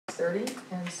6:30,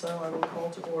 and so I will call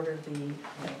to order the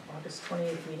August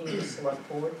 28th meeting of the Select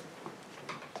Board.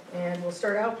 And we'll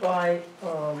start out by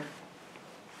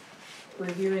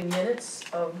reviewing minutes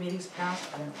of meetings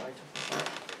past. I don't know why I took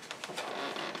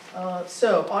this out.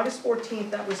 So August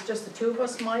 14th, that was just the two of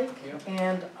us, Mike, Yep.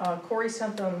 and Corey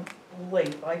sent them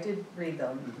late. I did read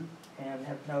them and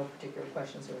have no particular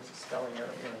questions. There was a spelling error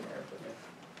here and there. But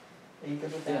are you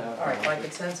good with that? Yeah. All right, by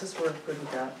consensus, we're good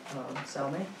with that,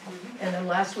 Salome. And then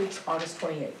last week's August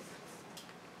 28th.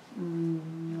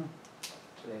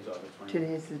 Today's August 20th.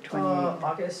 Today's the 28th.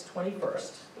 August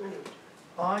 21st.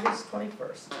 August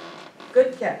 21st.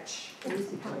 Good catch. Trying to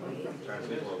think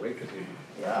what week it is.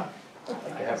 Yeah. I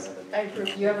haven't read them I yet.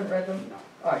 agree. You haven't read them? No,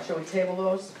 All right, shall we table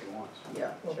those? if you want.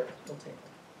 Yeah, we'll table. Okay.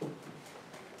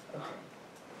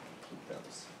 Keep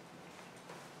those.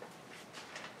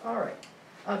 All right.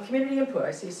 Community input.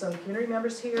 I see some community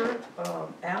members here.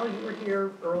 Al, you were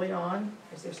here early on.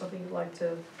 Is there something you'd like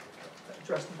to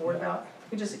address the board about?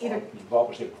 You just either. Bob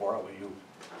was here before, I'll let you.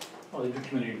 Oh, they do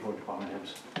community report department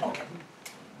heads. Okay.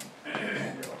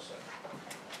 You're all set.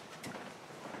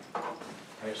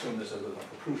 I assume this is a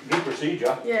approved new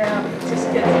procedure. Yeah,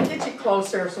 just get you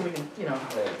closer so we can, There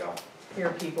you go. hear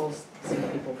people, see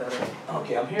people better.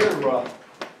 Okay, I'm here,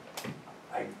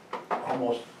 I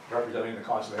almost representing the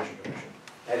Conservation Commission.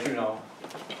 As you know,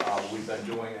 we've been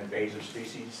doing invasive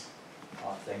species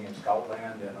thing in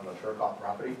Scoutland and on the Turcotte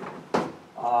property.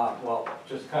 Well,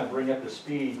 just to kind of bring up to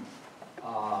speed,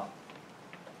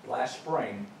 last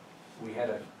spring, we had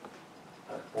a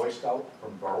Boy Scout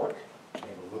from Berwick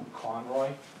named Luke Conroy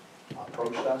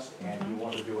approached us, and he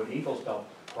wanted to do an Eagle Scout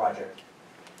project.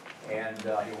 And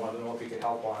he wanted to know if he could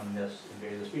help on this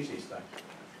invasive species thing.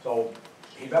 So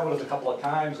he met with us a couple of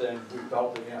times, and we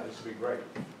felt that, yeah, this would be great.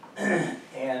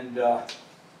 And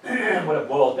what it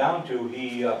boils down to,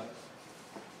 he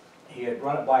had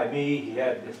run it by me. He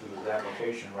had, this was his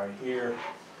application right here.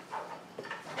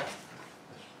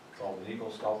 It's called the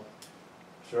Eagle Scout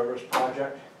Service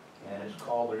Project, and it's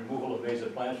called the removal of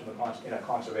invasive plants from in a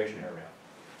conservation area.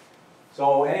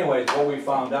 So anyways, what we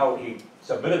found out, he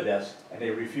submitted this, and they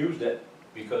refused it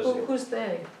because Who's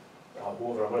they?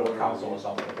 whatever council or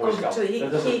something, the Boy Scout. So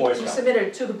This is Boy he Scout. submitted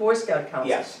it to the Boy Scout Council?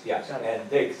 Yes, yes, Got it. and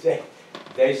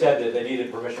they said that they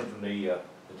needed permission from the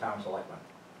town selectmen.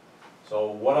 So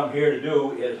what I'm here to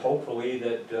do is hopefully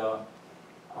that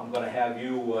I'm gonna have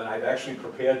you, and I've actually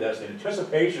prepared this in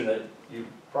anticipation that you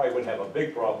probably wouldn't have a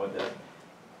big problem with this,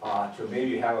 to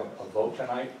maybe have a vote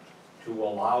tonight to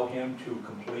allow him to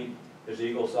complete his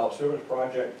Eagle Scout Service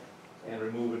project and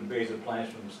remove invasive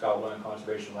plants from the Scoutland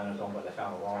Conservation Land owned by the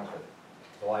town of Rollinsford.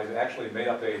 So I've actually made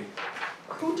up a.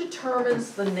 Who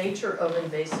determines the nature of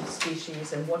invasive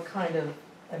species and what kind of,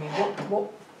 I mean,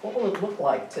 what will it look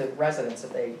like to residents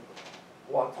if they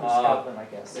walk through Scotland, I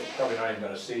guess? They're probably not even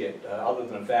gonna see it, other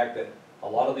than the fact that a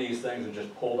lot of these things are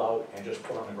just pulled out and just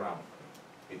put on the ground.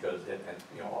 Because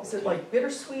Is it like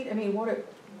bittersweet? I mean,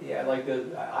 yeah, like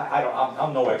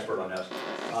I'm no expert on this.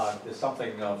 There's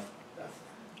something of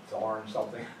thorn,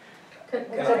 something. But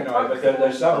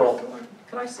there's several.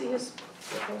 Can I see his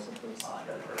proposal, please? I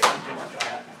don't really do too much on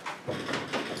that.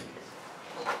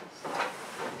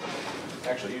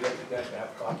 Actually, you guys can have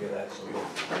a copy of that, so you'll know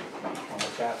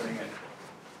what's happening.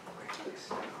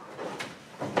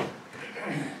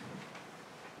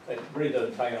 It really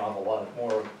doesn't tell you an awful lot,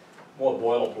 more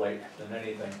boilerplate than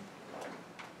anything.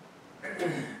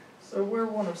 So we're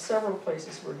one of several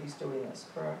places where he's doing this,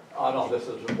 correct? No, this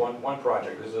is one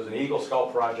project. This is an Eagle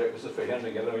Scout project. This is for him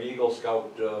to get an Eagle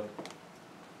Scout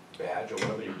badge or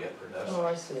whatever you get for this. Oh,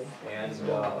 I see. And These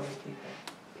are all other people.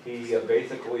 he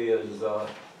basically is, got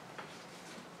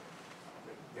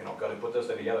to put this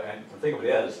thing together. And the thing of it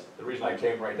is, the reason I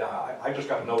came right down, I just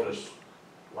got notice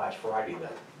last Friday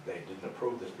that they didn't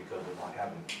approve this because of not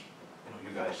having,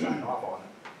 you guys sign off on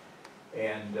it.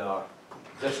 And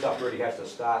this stuff really has to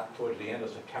start towards the end of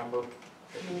September,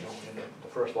 in the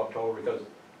 1st of October, because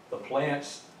the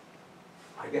plants,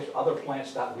 I guess other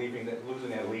plants start losing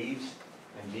their leaves,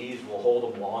 and these will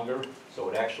hold them longer, so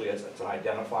it actually it's an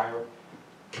identifier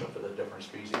for the different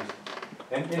species.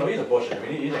 And these are bushes. I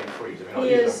mean, these ain't trees. I mean,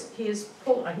 He is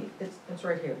pulled. It's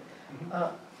right here.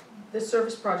 This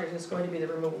service project is going to be the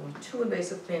removal of 2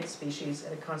 invasive plant species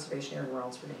in a conservation area in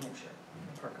Rollinsford, New Hampshire.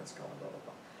 Park on Skull, blah, blah,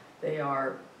 blah. They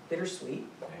are bittersweet,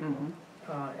 and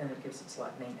it gives its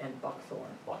Latin name, and buckthorn.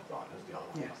 Buckthorn is the other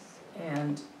one. Yes.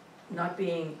 And not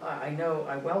being, I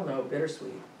well know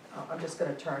bittersweet. I'm just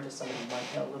going to turn to somebody who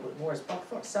might know a little bit more. Is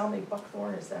buckthorn, Salome,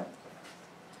 buckthorn, is that?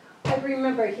 I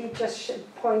remember he just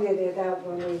pointed it out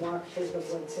when we walked through the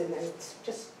woods, and it's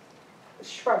just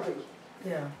shrubbery.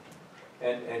 Yeah.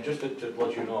 And just to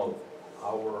let you know,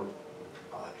 our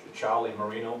Charlie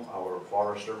Marino, our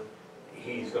forester,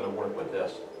 he's gonna work with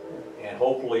this. And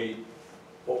hopefully,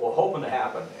 what we're hoping to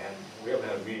happen, and we haven't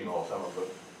had a meeting all summer, but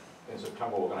in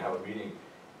September, we're gonna have a meeting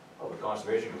of the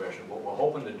Conservation Commission. What we're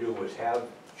hoping to do is have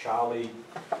Charlie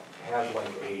have like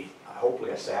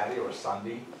hopefully a Saturday or a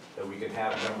Sunday, that we can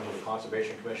have members of the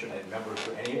Conservation Commission and members,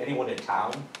 anyone in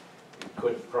town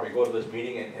could probably go to this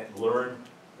meeting and learn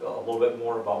a little bit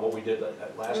more about what we did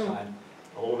last time,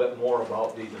 a little bit more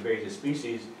about these invasive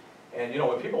species. And, you know,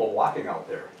 when people are walking out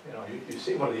there, you know, you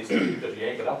see one of these things, you just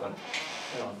yank it up and,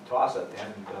 you know, toss it.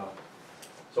 And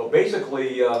so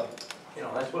basically, you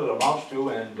know, that's what it amounts to,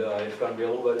 and it's gonna be a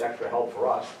little bit extra help for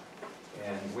us.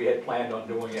 And we had planned on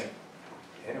doing it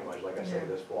anyways, like I say,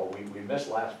 this fall. We missed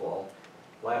last fall.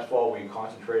 Last fall, we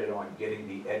concentrated on getting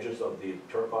the edges of the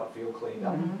Turcot field cleaned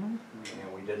up, and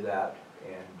we did that.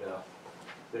 And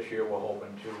this year, we're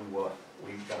hoping to,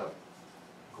 we kind of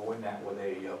go in that with like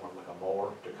a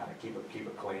mower to kind of keep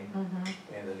it clean.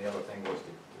 And then the other thing was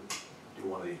to do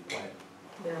one of these plant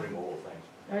removal things.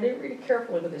 I didn't read it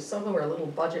carefully, but there's somewhere a little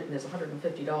budget and there's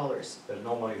 $150. There's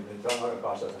no money, it's not gonna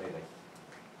cost us anything.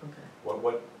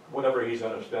 Okay. Whatever he's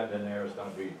gonna spend in there is gonna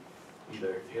be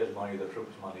either his money, the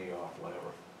troops' money, or whatever.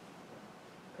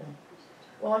 Okay.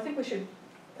 Well, I think we should,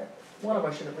 one of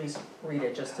us should at least read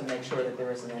it just to make sure that there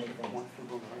isn't anything.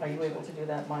 Are you able to do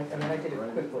that, Mike? I mean, I did it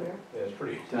quickly. Yeah, it's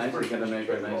pretty. Tonight's it's gonna make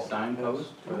a nice straightforward.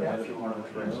 signpost for the Yeah. head of one of the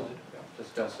trails,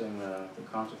 discussing the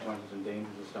consequences and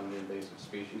dangers of some of the invasive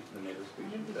species to the native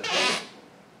species. That's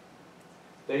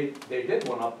They did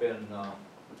one up in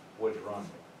Woods Run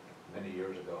many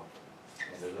years ago,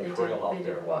 and there's a trail out They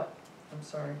there. did what? I'm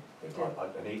sorry. They did.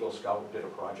 An Eagle Scout did a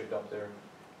project up there,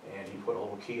 and he put a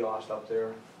little kiosk up there,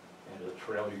 and there's a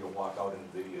trail you can walk out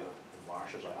into the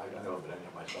marshes. I've never been in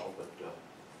there myself, but you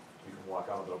can walk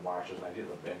out into the marshes, and I did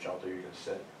a bench out there you can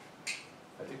sit.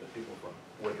 I think the people from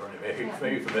Woods Run maybe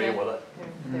familiar with it.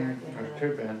 There's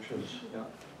two benches. Yeah.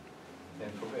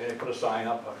 And they put a sign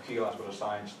up, a kiosk with a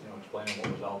sign, you know, explaining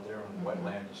what was out there and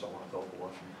wetlands and so on and so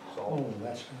forth. So, Oh,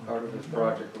 that's. part of this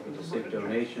project, we're going to seek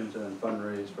donations and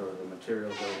fundraise for the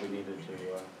materials that we needed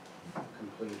to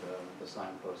complete the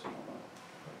signpost and all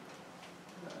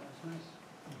that. That's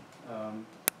nice.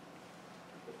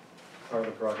 Part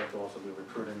of the project will also be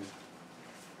recruiting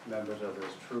members of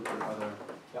this troop and other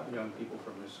young people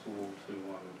from this school to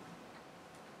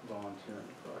volunteer in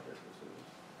the project. This is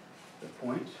the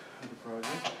point of the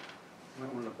project.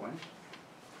 Might want to point.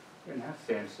 You didn't have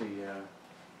fancy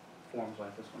forms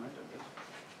like this when I did this.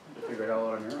 You had to figure it all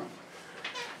out on your own.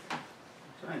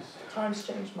 It's nice. Times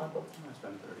changed, Michael. I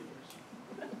spent 30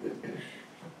 years.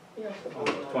 Yeah.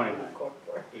 20.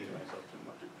 Ease myself too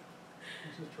much.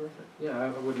 This is terrific. Yeah, I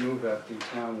would move that the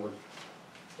town would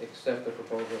accept the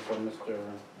proposal from Mr.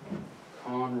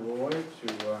 Conroy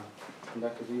to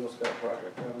conduct a Eagle Scout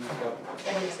project.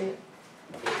 Can you see it?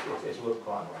 it's Luke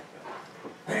Conroy.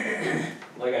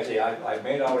 Like I say, I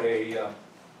made out a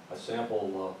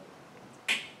sample,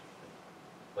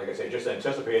 like I say, just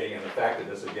anticipating and the fact that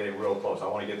this is getting real close. I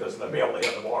want to get this in the mail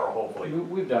later tomorrow, hopefully.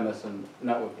 We've done this,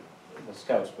 not with the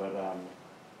Scouts, but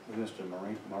with Mr.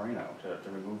 Marino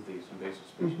to remove these invasive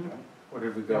species, right? Or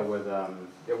did we go with, Yeah,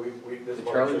 this did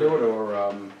one- Charlie do it,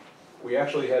 or We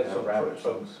actually had some rabbit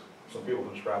folks? people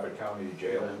from Stratford County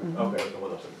Jail Okay. working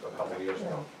with us a couple of years Yeah.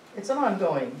 ago. It's an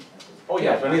ongoing. Oh,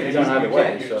 yeah, Yeah, so it's done either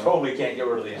way, you so- totally can't get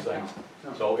rid of these things.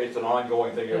 No. So it's an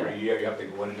ongoing thing every Yeah. year. You have to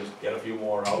go in and just get a few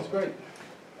more out. That's great.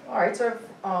 All right, so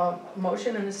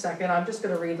motion and a second. I'm just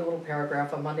gonna read the little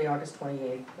paragraph. On Monday, August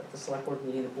 28th, at the select board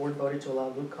meeting, the board voted to allow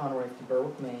Luke Conroy from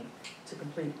Berwick, Maine to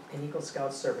complete an Eagle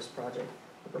Scout service project.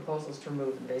 The proposal is to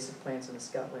remove invasive plants in the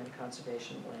Scout land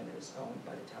conservation land that is owned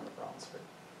by the town of Rollinsford.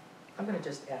 I'm gonna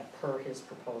just add per his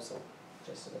proposal,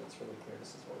 just so that it's really clear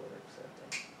this is what we're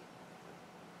accepting.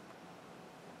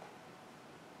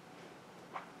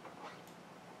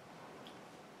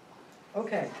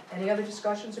 Okay, any other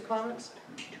discussions or comments?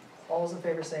 All those in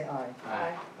favor say aye.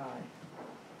 Aye. Aye.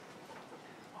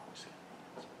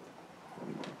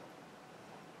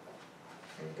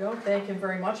 There you go, thank him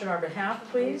very much on our behalf,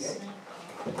 please.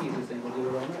 Easiest thing to do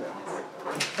it on there.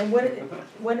 And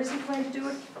when does he plan to do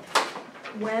it?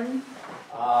 When?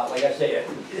 Like I say,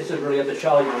 this is really up to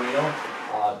Charlie Marino.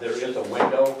 There is a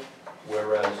window,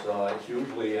 whereas it's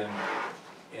usually in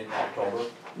October.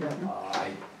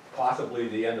 Possibly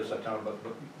the end of September,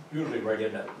 but usually right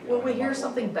in that. Will we hear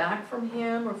something back from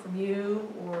him or from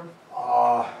you, or?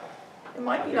 It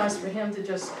might be nice for him to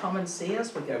just come and see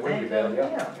us, we Yeah, can it would be thank better, him, yeah.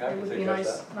 yeah, Yeah, I it can would be a nice,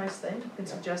 suggest nice thing, you can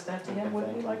Yeah. suggest that to You him, can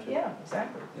wouldn't thank we him like, too. yeah,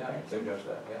 exactly. Yeah, I can suggest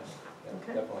that, yes. Yeah,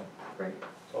 Okay. definitely. Great,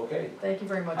 Okay, thank you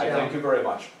very much, I Al, thank you very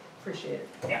much. appreciate it.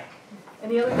 Yeah.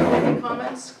 Any other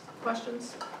comments,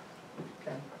 questions?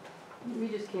 Okay, We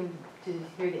just came to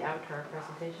hear the Avatar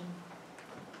presentation.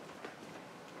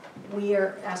 we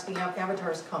are asking,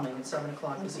 Avatar's coming at 7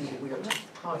 o'clock this evening, we are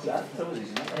talking to him. That was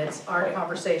easy enough. And it's our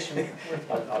conversation with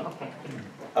him. Okay.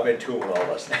 I'm in tune with all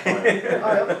this. All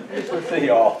right. See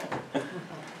y'all.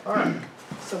 All right,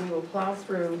 so we will plow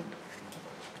through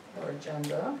our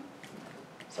agenda.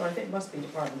 So I think it must be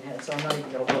department head, so I'm not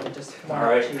even gonna look at just All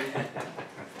right. fire chief.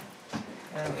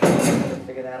 We'll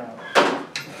figure that out.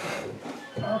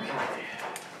 Okay.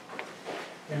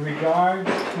 In regard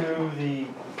to the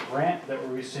grant that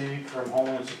we received from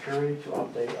Homeland Security to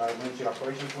update our emergency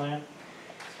operations plan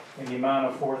in the amount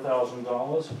of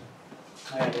 $4,000,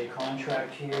 I have a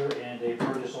contract here and a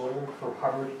purchase order for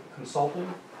Hubbard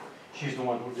Consulting. She's the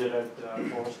one who did it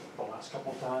for us the last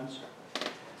couple of times.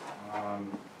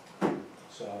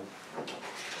 So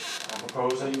I'm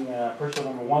proposing purchase order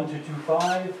number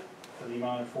 1225 for the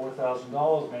amount of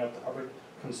 $4,000 made up to Hubbard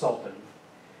Consulting.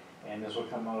 And this will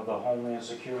come out of the Homeland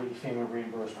Security FEMA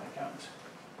reimbursement account.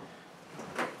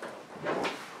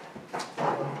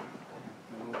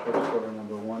 Purchase order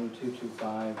number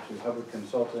 1225 to Hubbard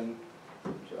Consulting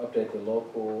to update the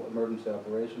local emergency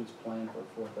operations plan for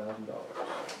 $4,000.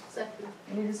 Second.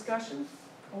 Any discussion?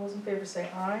 All those in favor say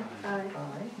aye. Aye.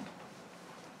 Aye.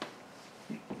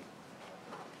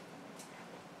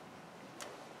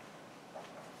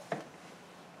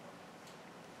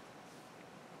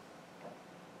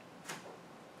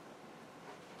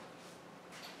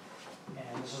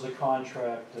 And this is the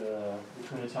contract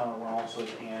between the town of Rollinsford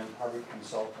and Hubbard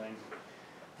Consulting.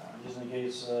 Just in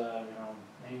case,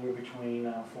 anywhere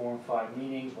between 4 and 5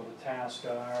 meetings, what the tasks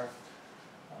are,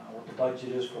 what the budget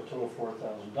is for a total of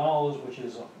 $4,000, which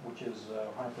is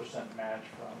 100% match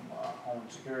from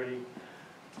Homeland Security.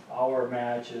 Our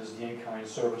match is the in-kind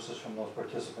services from those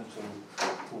participants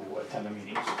who attend the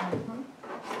meetings. Mhm.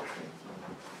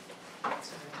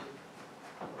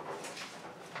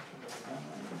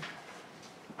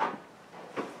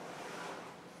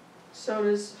 So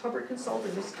does Hubbard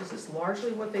Consulting, is this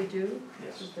largely what they do?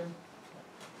 Yes.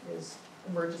 Is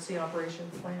emergency operation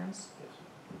plans? Yes.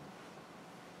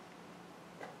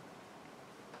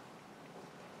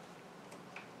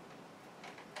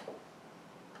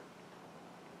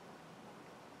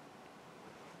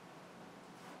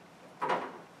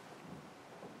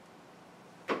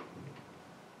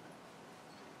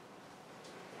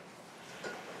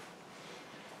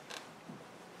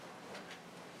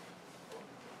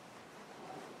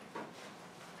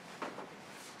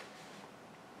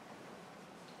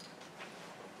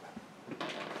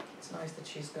 It's nice that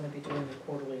she's gonna be doing the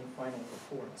quarterly and final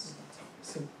reports.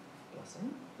 That's a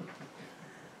blessing.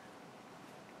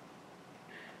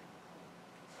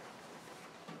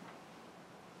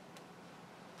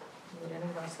 Would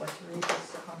anyone else like to read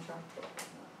this contract?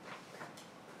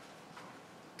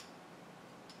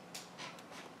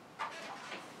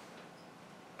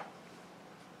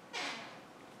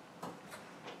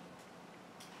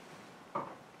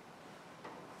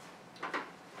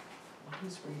 While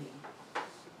he's reading,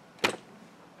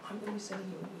 I'm gonna be sending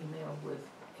you an email with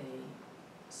a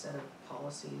set of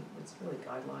policy, it's really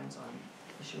guidelines on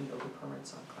issuing building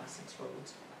permits on Class 6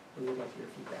 roads. We would like your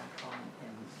feedback on,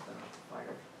 and the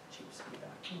fire chief's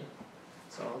feedback.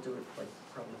 So I'll do it like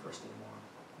probably first thing tomorrow.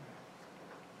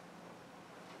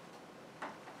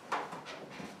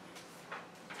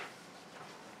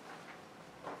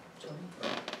 Jody?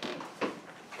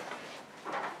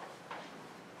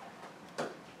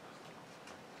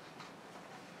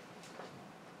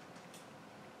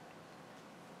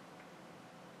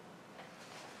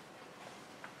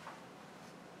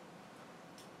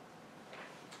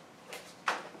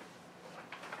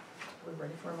 We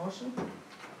ready for a motion?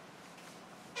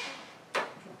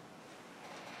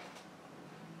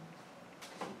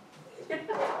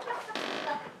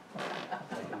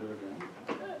 I can do it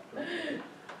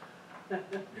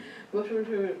again. Motion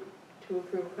to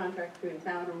approve a contract between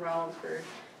Town of Rollinsford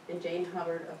and Jane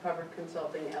Hubbard of Hubbard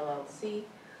Consulting LLC.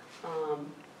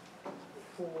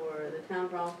 For the Town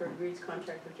of Rollinsford agrees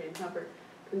contract with Jane Hubbard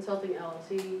Consulting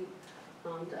LLC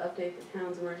to update the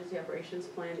town's emergency operations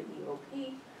plan, the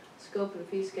EOP. Scope and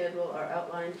fee schedule are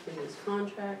outlined in this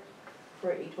contract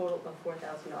for a total of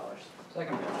 $4,000.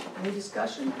 Second. Any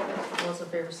discussion? All those in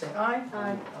favor say aye.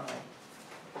 Aye.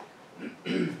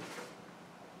 Aye.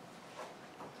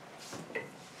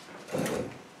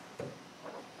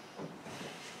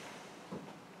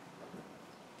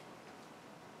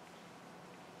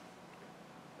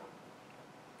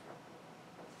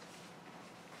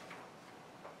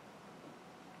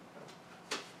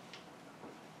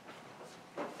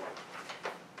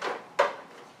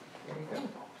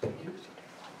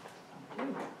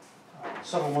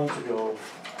 several months ago,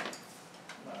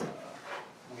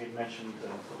 we had mentioned to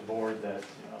the board that,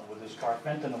 with this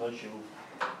fentanyl issue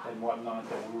and whatnot,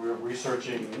 that we were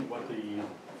researching what the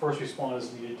first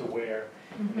responders needed to wear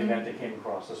in the event they came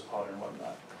across this powder and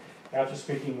whatnot. After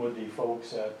speaking with the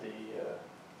folks at the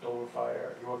Dover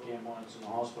Fire, York Ambulance, and the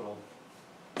hospital,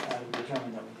 we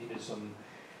determined that we needed some,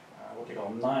 what they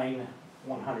call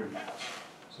 9-100 masks,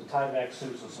 some tie-back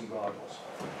suits and some goggles.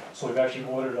 So we've actually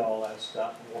ordered all that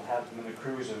stuff, and we'll have them in the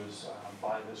cruisers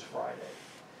by this Friday.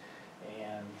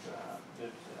 And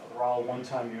they're all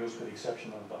one-time use with the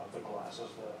exception of the glasses,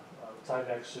 the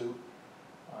tie-back suit,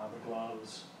 the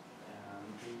gloves,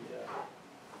 and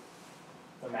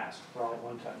the mask. They're all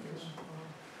one-time use.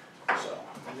 So,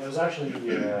 and it was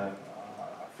actually a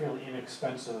fairly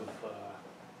inexpensive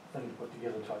thing to put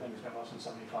together. I think it's been less than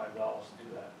 $75 to do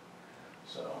that.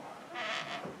 So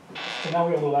now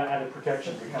we have a little added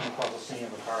protection if we come across the scene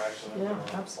of a car accident Yeah,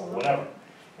 or absolutely. whatever.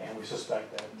 And we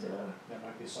suspect that Yeah. there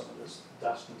might be some of this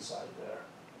dust inside there,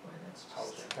 Boy, that's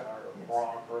house just- or car Yes. or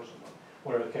wrong person,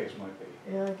 whatever the case might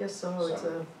be. Yeah, I guess so. It's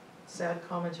So- a sad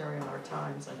commentary on our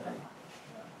times, I think.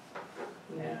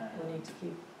 Yeah. We need to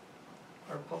keep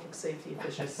our public safety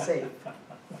officials safe.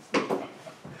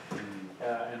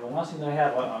 And the last thing that I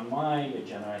have on my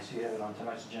agenda, I see you have it on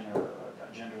tonight's agenda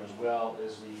as well,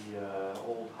 is the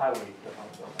old highway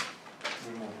department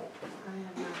building removal. I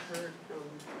have not heard from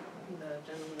the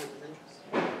gentleman that was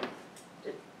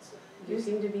interested. You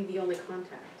seem to be the only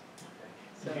contact,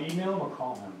 so, Did you email him or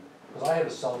call him? Because I have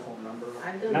a cell phone number,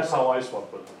 I've and done that's both. how I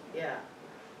spoke with him. yeah,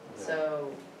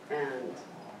 so, and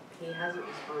he hasn't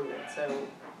responded, so,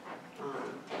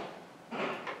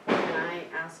 can I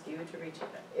ask you to reach,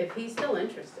 if he's still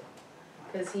interested?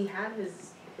 Because he had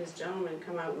his gentleman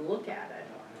come out and look at it,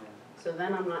 so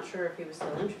then I'm not sure if he was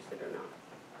still interested or not,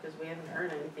 because we haven't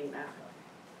heard anything back.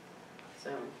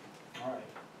 So, All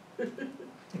right.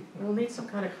 We'll need some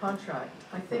kind of contract.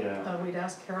 I think Yeah. we'd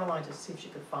ask Caroline to see if she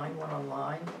could find one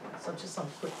online, just some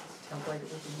quick template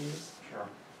that we could use. Sure,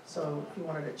 So if you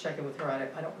wanted to check in with her,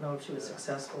 I don't know if she was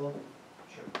successful.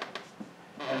 sure.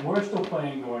 And we're still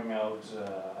planning going out,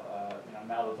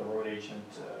 now that the road agent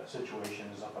situation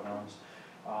is up and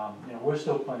running, we're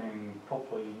still planning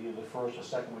hopefully either the first or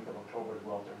second week of October to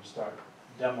go out there and start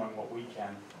demoing what we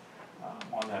can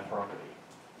on that property.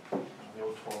 The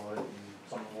old toilet and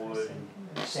some wood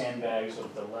and sandbags that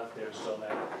are left there, so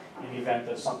that in the event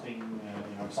that something,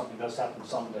 something does happen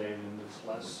someday, then there's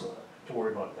less to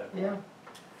worry about that. Yeah.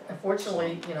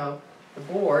 Unfortunately, the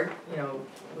board,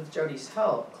 with Jody's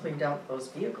help, cleaned out those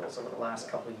vehicles over the last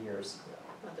couple of years.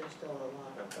 but there's still a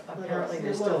lot of Apparently,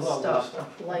 there's little still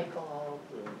stuff. light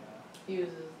bulbs and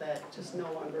fuses that just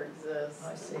no longer exist.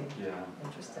 I see. Yeah.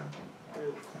 Interesting. Yeah.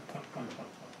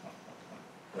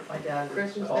 But my dad would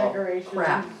Christmas call decorations.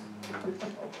 crap.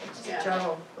 Just Yeah.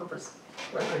 general purpose.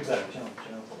 Exactly,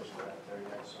 general purpose for that, there you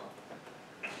go, so.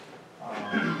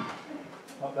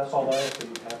 Well, that's all I have to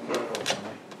for me.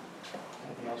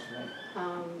 Anything else for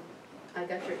me? I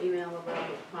got your email about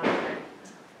contract.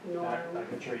 Norm, I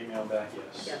got your email back,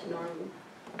 yes. yeah, Norm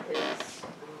is,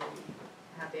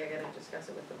 happy I gotta discuss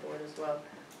it with the board as well.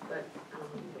 But,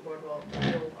 the board will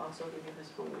also give you his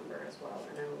phone number as well,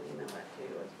 and I will email that to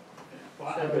you as well. Well,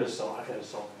 I've got a cell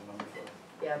phone number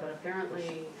for. Yeah, but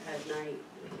apparently at night,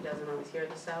 he doesn't always hear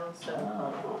the cell, so,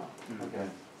 Okay.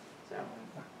 so,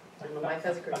 and the wife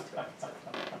has agreed to it, so.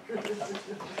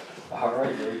 All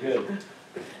right, very good.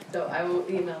 So I will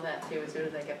email that to you as soon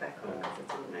as I get back home, because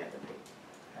it's on my other page.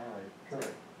 All right,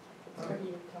 good.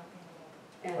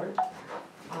 And,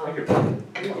 Thank you.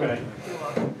 You're Okay.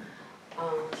 welcome.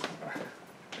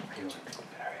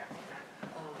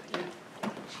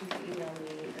 She emailed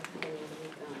me at the beginning of the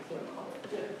week on phone call,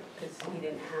 because he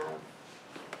didn't have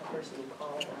a person to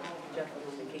call Jeff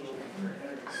was on vacation.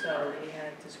 So he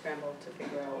had to scramble to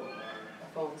figure out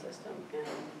a phone system,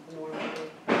 and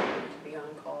normally to be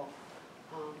on call,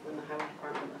 when the highway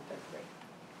department left at 3.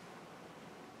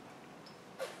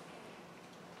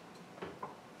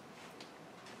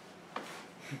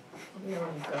 When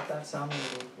you've got that sound,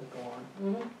 we'll go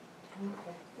on.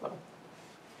 Okay.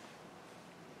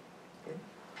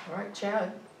 All right,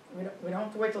 Chad, we don't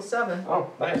have to wait till 7. Oh,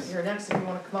 nice. You're next if you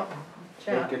wanna come up and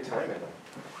chat. Good timing.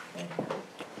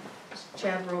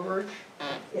 Chad Roberge,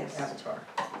 Yes. Avatar.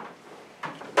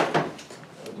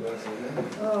 Do you want to see them?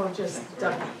 Oh, just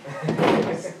Ducky.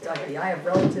 Just Ducky. I have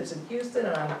relatives in Houston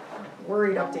and I'm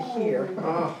worried up to here.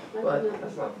 Oh, But-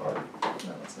 that's not fun.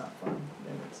 No, it's not fun.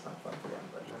 Maybe it's not fun for them,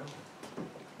 but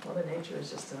Mother Nature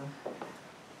is just not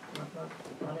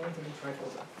anything to trifle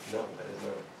with. No, that is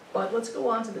not. But let's go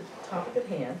on to the topic at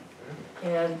hand.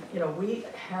 And, you know, we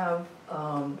have,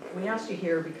 we asked you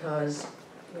here because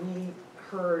we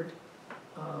heard,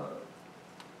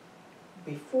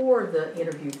 before the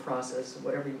interview process,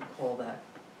 whatever you call that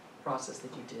process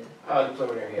that you did, The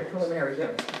preliminary the hearings. preliminary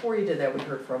hearings, before you did that, we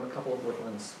heard from a couple of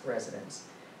Woodlands residents.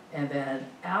 And then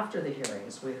after the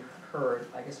hearings, we heard,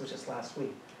 I guess it was just last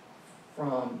week,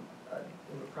 from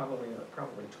probably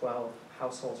 12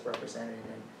 households represented,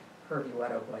 and Herb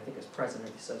Uedo, who I think is president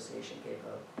of the association, gave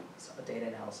a data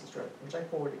analysis, which I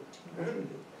forwarded to you,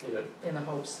 You did. in the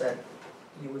hopes that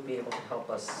you would be able to help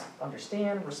us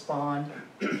understand, respond.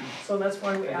 So that's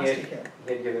why we And asked you here.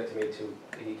 He had given it to me too,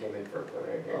 he came in for a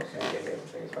preliminary hearing, so he gave me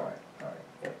everything as All well. right, all right.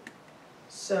 Yep.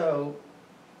 So,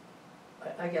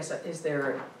 I guess, is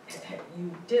there,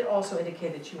 you did also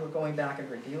indicate that you were going back and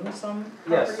reviewing some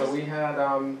properties? Yes, so we had,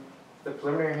 the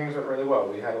preliminary hearings went really well,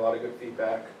 we had a lot of good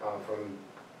feedback, from,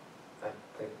 I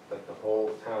think, like the whole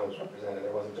town was represented,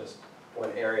 there wasn't just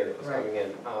one area that was Right. coming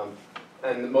in.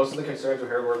 And most of the concerns we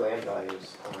heard were land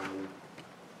values,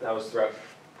 that was throughout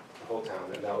the whole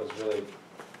town, and that was really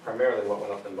primarily what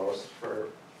went up the most for,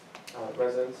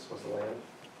 residents, was the land.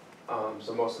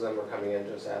 So most of them were coming in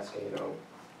just asking, you know,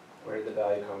 where did the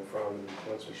value come from?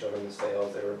 Once we showed them the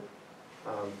sales, they were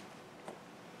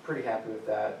pretty happy with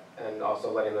that, and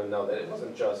also letting them know that it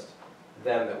wasn't just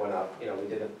them that went up. You know, we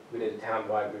did a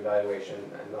town-wide revaluation,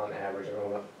 and on average,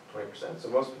 everyone went up 20%. So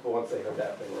most people, once they heard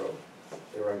that,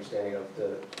 they were understanding of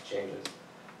the changes.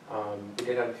 We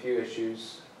did have a few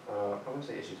issues. I wouldn't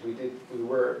say issues. We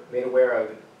were made aware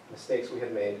of mistakes we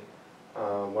had made.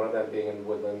 One of them being in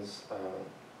Woodlands.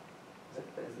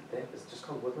 Is it just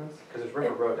called Woodlands? Because there's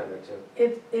River Road down there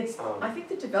too. It's, I think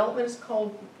the development is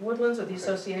called Woodlands or the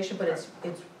association, but it's,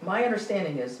 my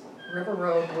understanding is River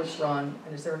Road, Woods Run,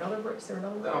 and is there another road?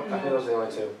 No, I think those are the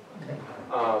only two. Okay.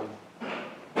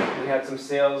 We had some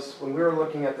sales, when we were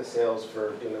looking at the sales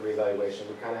for doing the reevaluation,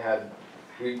 we kind of had,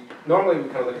 normally we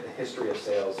kind of look at the history of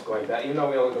sales going back, even though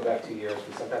we only go back 2 years,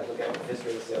 we sometimes look at what the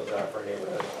history of the sales are for a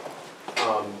neighborhood.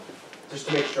 Just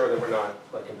to make sure that we're not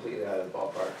like completely out of the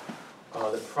ballpark.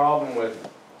 The problem with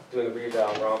doing the reeval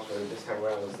in Rollinsford this time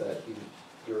around is that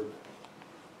the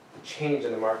change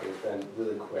in the market has been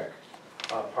really quick.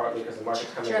 Partly because the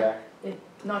market's coming back.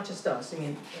 Not just us, I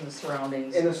mean, in the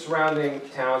surroundings. In the surrounding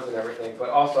towns and everything, but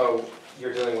also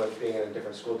you're dealing with being in a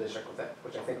different school district with that,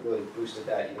 which I think really boosted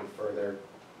that even further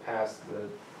past the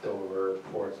Dover,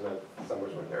 Portsmouth,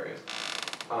 Somersworth areas.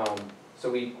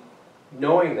 So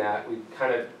knowing that, we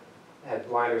kind of had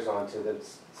blinders on to the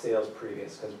sales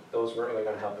previous, because those weren't really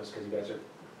gonna help us, because you guys are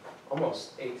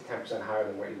almost 8 to 10% higher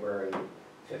than what you were in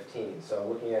 15. So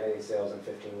looking at any sales in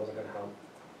 15 wasn't gonna help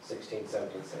 16,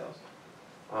 17 sales.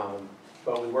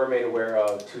 But we were made aware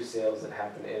of 2 sales that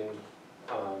happened in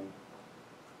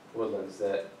Woodlands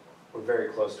that were very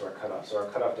close to our cutoff. So our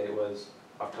cutoff date was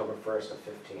October 1st of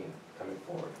 15 coming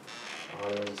forward.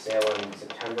 There was a sale in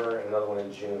September and another one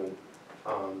in June.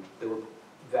 They were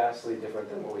vastly different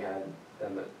than what we had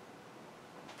them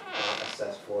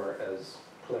assessed for as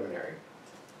preliminary.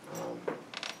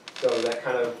 So that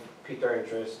kind of piqued our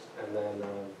interest, and then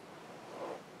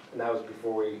and that was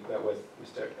before we met with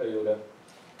Mr. Ayuda.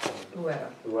 Ueda.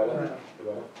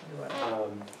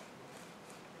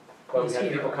 But we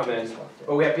had people come in.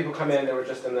 But we had people come in. They were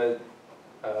just in that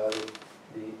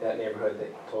neighborhood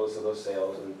that told us of those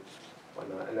sales and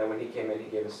whatnot. And then when he came in, he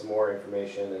gave us some more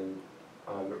information and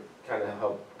kind of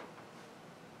helped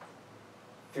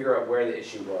figure out where the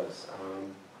issue was.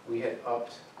 We had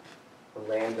upped the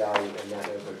land value in that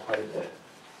neighborhood quite a bit.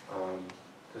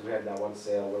 Because we had that one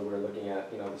sale where we were looking at,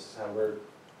 you know, this is how we're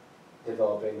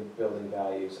developing the building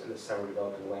values, and this is how we're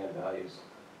developing land values.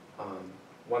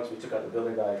 Once we took out the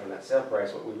building value from that sale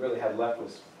price, what we really had left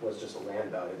was just a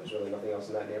land value. There's really nothing else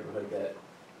in that neighborhood that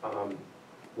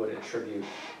would attribute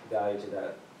value to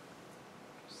that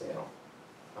sale.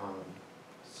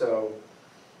 So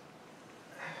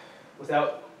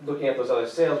without looking at those other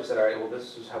sales, we said, all right, well,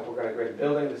 this is how we're going to grade the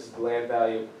building, this is the land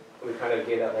value, and we kind of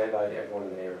gave that land value to everyone in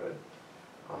the neighborhood.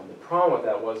 The problem with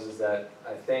that is that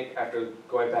I think after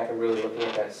going back and really looking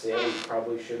at that sale, we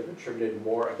probably should have attributed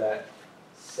more of that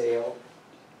sale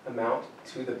amount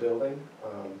to the building.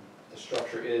 The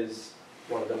structure is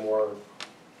one of the more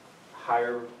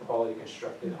higher quality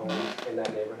constructed homes in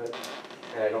that neighborhood,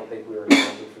 and I don't think we were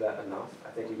accounting for that enough. I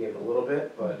think we gave a little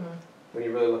bit, but when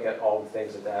you really look at all the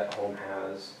things that home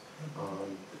has,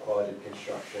 the quality of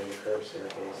construction, the curved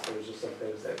staircase, there's just some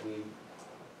things that we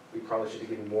probably should have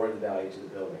given more of the value to the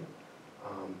building.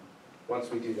 Once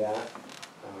we do that,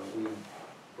 we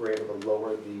were able to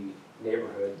lower the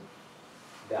neighborhood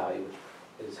value,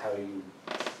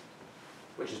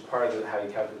 which which is part of how you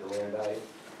calculate the land value.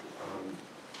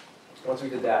 Once we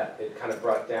did that, it kind of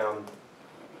brought down,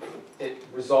 it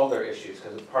resolved our issues,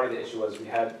 because part of the issue was we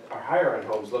had, our higher end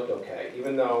homes looked okay,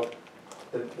 even though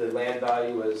the land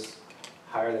value was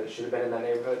higher than it should have been in that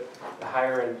neighborhood. The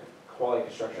higher end quality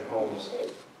construction homes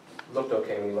looked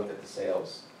okay when we looked at the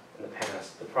sales in the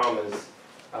past. The problem is,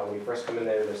 when you first come in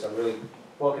there, there's some really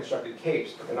well-constructed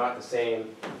capes, but they're not the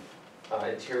same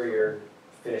interior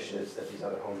finishes that these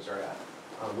other homes are at.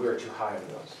 We were too high on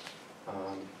those.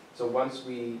 So once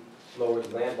we lowered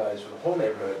the land values for the whole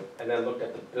neighborhood, and then looked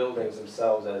at the buildings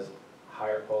themselves as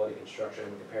higher quality construction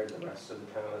compared to the rest of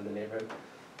the town and the neighborhood,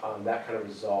 that kind of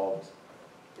resolved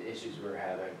the issues we were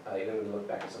having, even when we look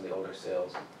back at some of the older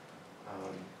sales.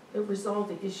 It resolved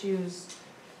the issues.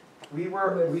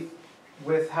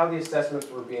 With how the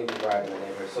assessments were being derived in the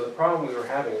neighborhood. So the problem we were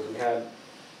having is we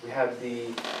had the,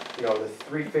 the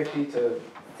 350 to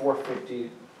 450,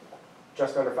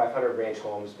 just under 500 range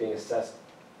homes being assessed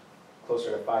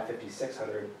closer to 550,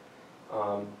 600,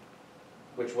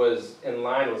 which was in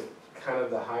line with kind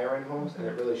of the higher end homes, and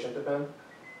it really shouldn't have been,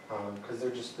 because they're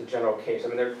just the general case. I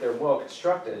mean, they're well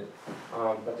constructed,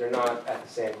 but they're not at the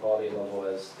same quality level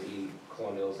as the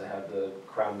colonials that have the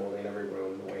crown molding in every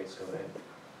room, the wainscoting.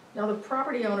 Now, the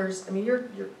property owners, I mean,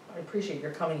 I appreciate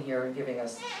your coming here and giving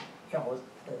us,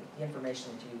 the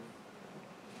information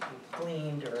that you've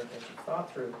gleaned or that you've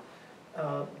thought through.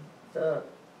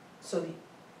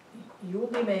 You will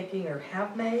be making, or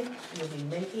have made, you'll be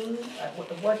making, at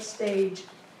what stage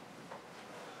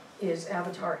is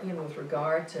Avatar in with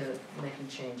regard to making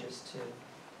changes to?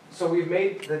 So we've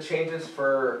made the changes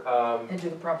for, And do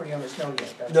the property owners know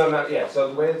yet? no, not yet. So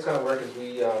the way it's gonna work is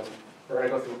we're gonna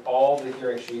go through all the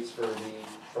hearing sheets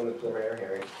from the preliminary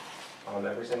hearing,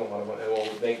 every single one of them, and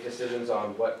we'll make decisions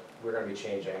on what we're gonna be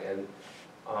changing.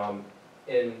 And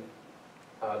in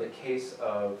the case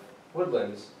of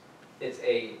Woodlands, it's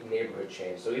a neighborhood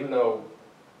change. So even though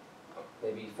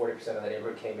maybe 40% of the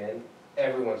neighborhood came in,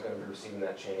 everyone's gonna be receiving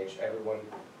that change. Everyone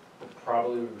will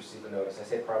probably receive a notice. I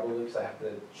say probably because I have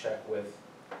to check with,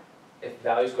 if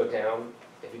values go down,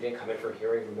 if you didn't come in for a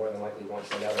hearing, you more than likely won't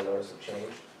send out a notice of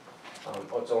change.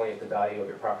 It's only if the value of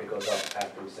your property goes up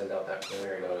after we send out that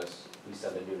preliminary notice, we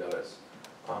send a new notice.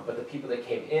 But the people that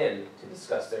came in to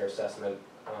discuss their assessment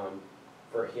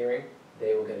for a hearing,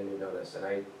 they will get a new notice. And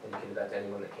I indicated that to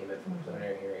anyone that came in from the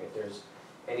preliminary hearing. If there's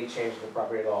any change to the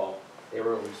property at all, they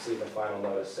will receive a final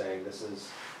notice saying this is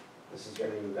your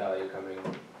new value coming.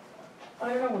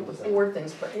 I don't know what the board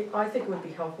thinks, but I think it would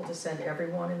be helpful to send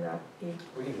everyone in that.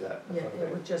 We can do that. Yeah,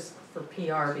 it would just for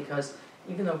PR, because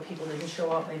even though people didn't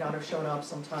show up, may not have shown up,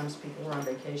 sometimes people were on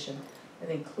vacation. I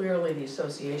think clearly the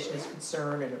association is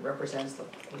concerned and it represents the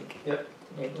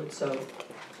neighborhood, so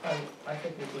I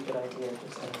think it would be a good idea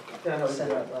to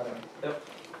send that letter. Yep.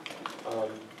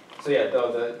 So yeah,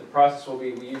 the process will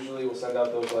be, we usually will send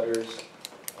out those letters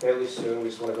fairly soon. We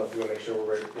just want to go through and make sure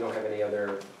we don't have any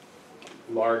other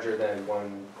larger than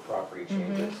one property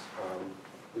changes.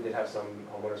 We did have some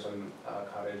homeowners from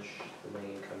Cottage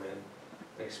Lane come in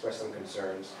and express some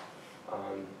concerns.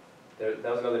 That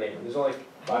was another neighborhood. There's only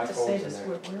 5 homes in there.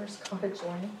 Where's Cottage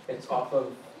Lane? It's off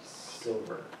of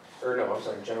Silver, or no, I'm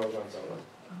sorry, General John Sullivan.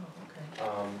 Oh,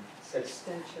 okay. It's,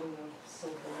 Extension of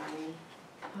Silver Lane.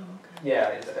 Oh, okay. yeah,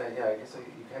 I guess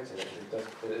you can say that.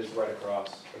 It is right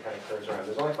across. It kind of curves around.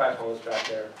 There's only 5 homes back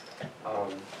there.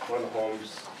 One of the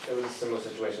homes, it was a similar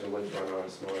situation to Woods Run on a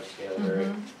smaller scale, where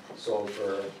it sold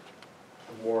for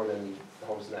more than the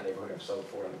homes in that neighborhood have sold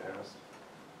for in the past.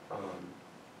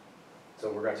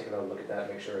 So we're gonna take another look at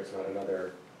that, make sure it's not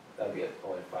another, that'd be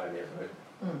only a 5 neighborhood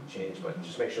change, but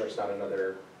just make sure it's not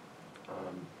another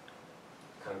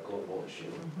kind of global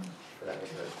issue for that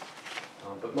neighborhood.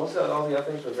 But most of all the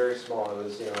other things were very small. It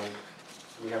was,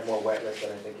 we have more wetness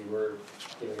than I think you were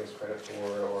giving us credit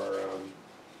for, or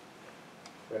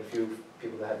we had a few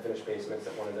people that had finished basements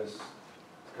that wanted us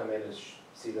to come in and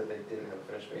see that they didn't have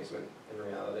a finished basement in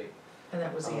reality. And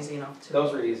that was easy enough to.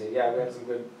 Those were easy, yeah, we had some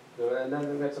good, and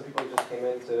then we had some people who just came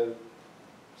in to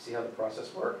see how the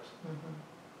process worked.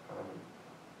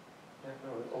 Yeah,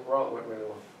 no, overall it went really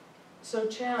well. So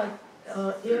Chad,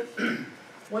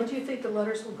 when do you think the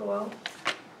letters will go out?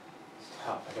 It's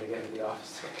tough, I gotta get into the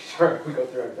office to make sure we go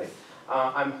through everything.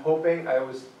 I'm hoping, I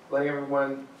was letting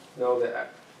everyone know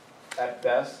that at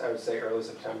best, I would say early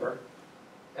September,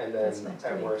 and then That's next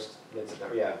at week. worst,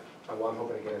 mid-September, yeah. Well, I'm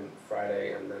hoping to get in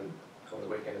Friday and then go on the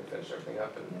weekend and finish everything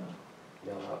up and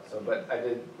Yeah, mail out. So, but I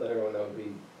did let everyone know it would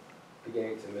be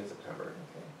beginning to mid-September.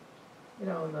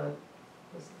 okay. And the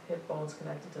hip bone's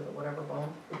connected to the whatever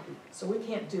bone. So we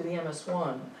can't do the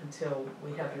MS1 until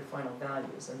we have your final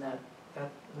values, and that that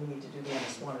we need to do the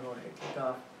MS1 in order to kick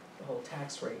off the whole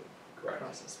tax rate Correct.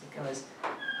 process, because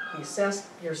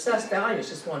your assessed value is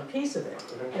just one piece of it.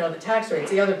 Mhm. You know, the tax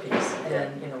rate's the other piece,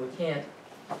 and, you know,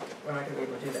 we're not gonna be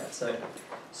able to do that, so.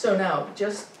 So now,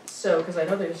 just so, because I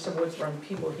know there's some Woods Run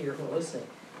people here who are listening,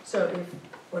 so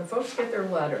when folks get their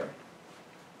letter,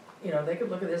 you know, they could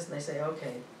look at this and they say,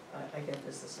 okay, I get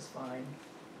this is fine,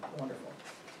 wonderful.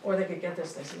 Or they could get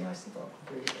this, and they say, yeah, I still don't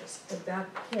agree with this. At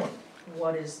that point,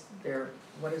 what is the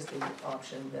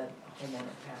option that a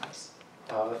homeowner has?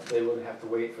 They would have to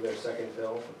wait for their second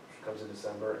bill, which comes in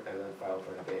December, and then file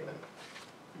for an abatement.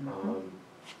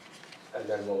 And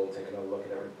then we'll take another look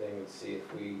at everything and see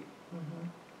if we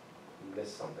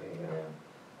missed something, you know.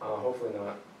 Yeah, Hopefully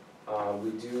not. We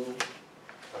do,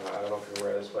 I don't know if you're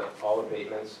aware of this, but all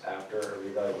abatements after a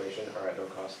revaluation are at no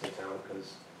cost to the town,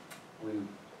 because we,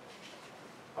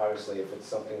 obviously, if it's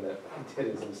something that we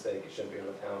did as a mistake, it shouldn't be on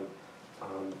the town,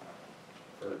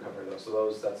 for covering those.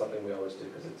 So that's something we always do,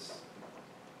 because it's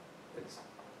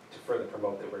to further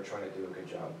promote that we're trying to do a good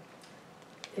job.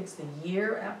 it's the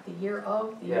year of, the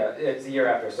Yeah, year? it's the year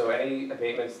after, so any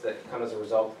abatements that come as a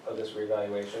result of this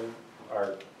revaluation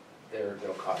they're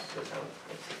no cost to the town.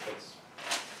 It's,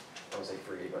 I won't say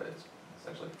free, but it's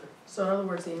essentially free. So in other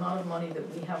words, the amount of money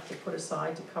that we have to put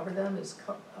aside to cover them is,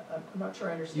 I'm not sure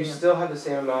I understand. You still have the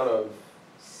same amount of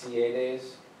CA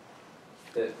days,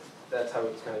 that's how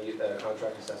it's kind of,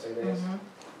 contract assessing days. Mhm.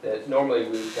 That normally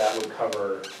that would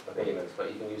cover abatements,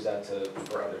 but you can use that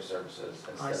for other services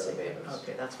I instead see, of abatements.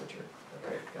 okay, that's what you're,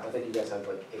 okay, Right. got I it. think you guys have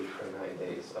like 8 or 9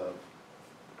 days of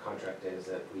contract days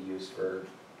that we use for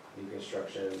new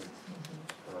construction,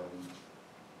 Mhm.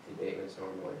 abatements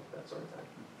normally, that sort of thing.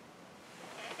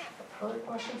 Other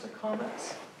questions or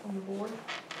comments from the board?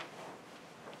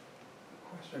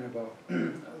 Question about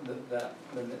the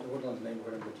Woodlands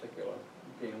neighborhood in particular,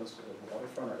 being listed as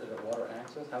waterfront, or is it water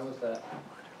access? How is that?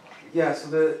 Yeah,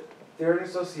 so they're an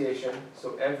association,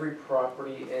 so every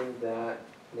property in that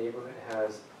neighborhood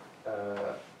has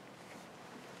a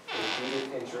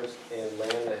deeded interest in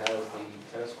land that has the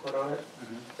tennis court on it,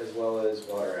 as well as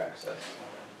water access.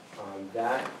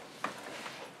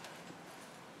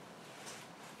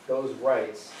 Those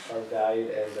rights are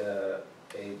valued as a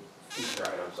feature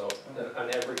item, so on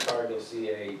every card you'll see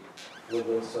a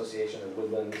Woodlands Association of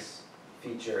Woodlands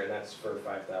feature, and that's for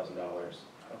 $5,000.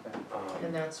 Okay.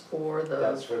 And that's for the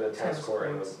That's for the tennis court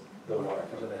and courts. the water.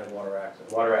 So they have water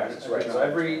access? Water access, right, so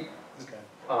every,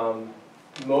 Okay.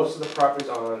 most of the properties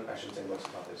I shouldn't say most of the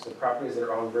properties, the properties that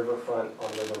are on riverfront,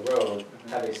 on River Road,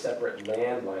 have a separate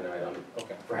land line item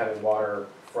Okay, for having water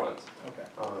front. okay.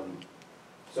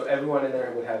 So everyone in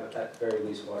there would have at very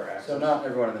least water access. So not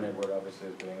everyone in the neighborhood obviously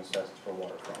is being assessed for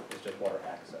waterfront, it's just water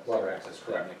access? Water access,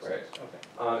 correct, That makes right. sense,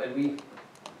 okay. And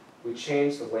we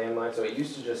changed the landline, so it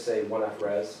used to just say 1F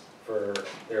res for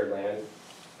their land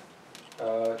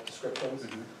descriptions.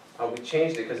 We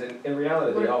changed it, because in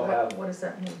reality, they all have, What does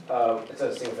that mean? it's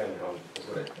a single family home, is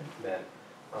what it meant.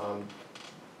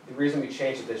 The reason we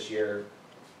changed it this year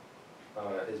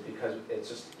is because it's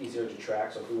just easier to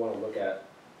track, so if we wanna look at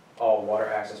all water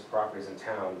access properties in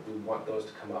town, we want those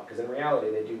to come up, because in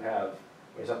reality, they do have,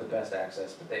 I mean, it's not the best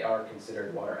access, but they are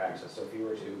considered water access, so if you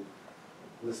were to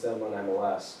list them on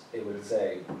MLS, it would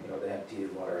say, you know, they have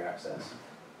deeded water access.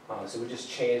 So we just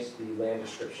changed the land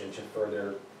description to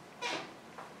further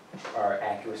our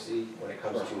accuracy when it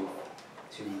comes to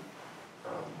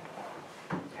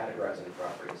categorizing the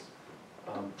properties.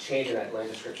 Changing that land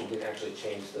description didn't actually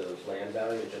change the land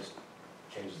value, it just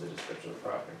changes the description of the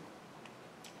property.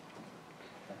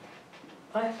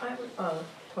 I have a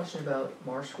question about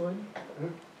Marshwood,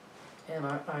 and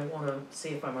I want to see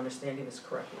if I'm understanding this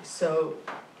correctly. So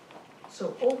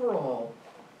overall,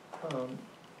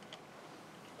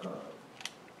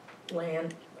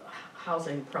 land,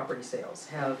 housing, property sales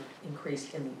have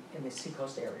increased in the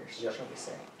seacoast areas, shall Yep. we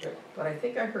say. Yep. But I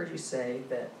think I heard you say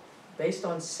that based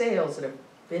on sales that have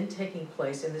been taking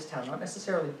place in this town, not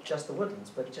necessarily just the Woodlands,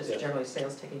 but just Yeah. generally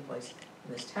sales taking place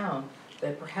in this town,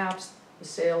 that perhaps the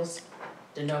sales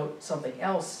denote something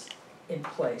else in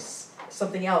place,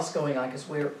 something else going on, because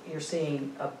you're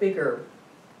seeing a bigger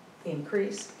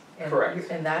increase. Correct.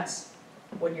 And that's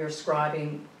what you're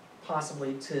ascribing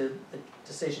possibly to the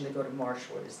decision to go to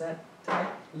Marshwood, is that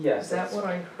Yes. is that that's- what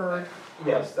I heard?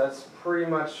 Yes, that's pretty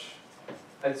much,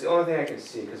 it's the only thing I can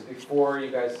see, because before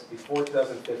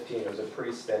 2015, it was a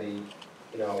pretty steady,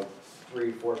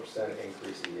 3-4%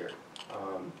 increase a year.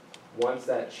 Once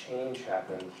that change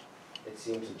happened, it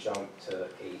seemed to jump to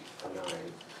 8 or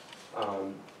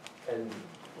 9.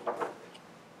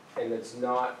 And it's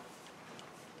not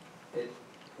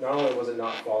only was it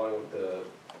not following with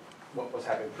what was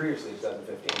happening previously in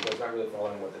 2015, but it's not really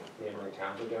following what the neighboring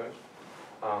towns are doing.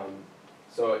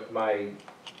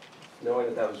 Knowing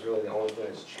that that was really the only thing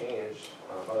that's changed,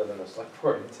 other than the select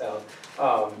board in town,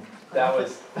 that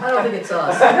was. I don't think it's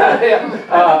us.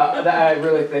 I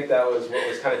really think that was what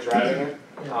was kind of driving it.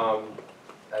 Yeah.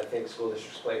 I think school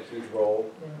districts play a huge role,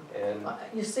 Yeah. and,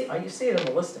 You see it in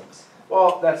the listings.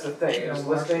 well, that's the thing, You it was know,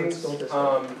 Marshwood listings, School District.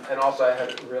 and also I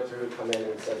had a realtor who come in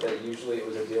and said that usually it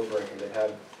was a deal breaker, they'd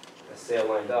have a sale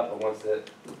lined up, but once the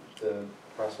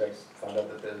prospects found out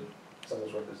that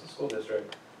someone's worked as a school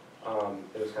district,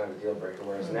 it was kind of a deal breaker,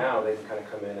 whereas now they can kind of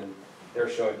come in and they're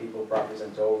showing people properties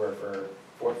in Dover for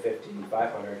 $450,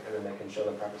 $500, and then they can show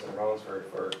them properties in Rollinsford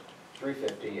for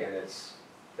 $350, and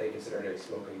they consider it a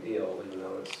smoking deal, even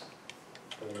though it's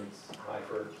high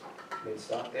for,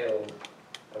 Stockdale,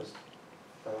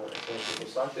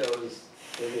 Stockdale is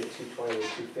maybe a $220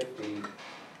 to $250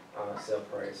 sale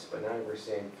price, but now we're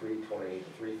seeing $320 to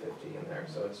 $350 in there,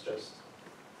 so it's just,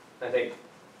 I think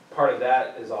part of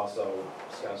that is also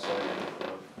Scouts Landing,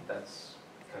 that's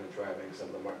kind of driving some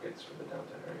of the markets for the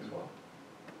downtown area as well.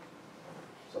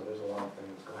 So there's a lot of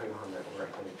things going on that where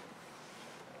I think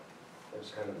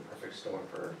there's kind of the perfect storm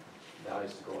for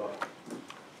values to go up.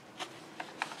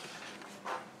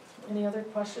 Any other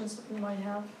questions that you might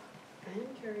have? I am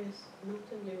curious, not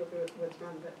to do with what's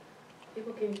wrong, but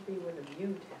people came to me with a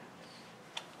view tax.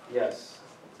 Yes,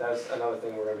 that's another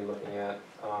thing we're gonna be looking at.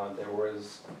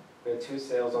 We had 2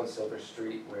 sales on Silver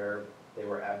Street where they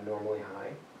were abnormally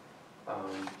high,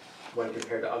 when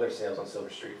compared to other sales on Silver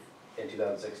Street in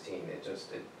 2016.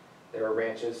 There were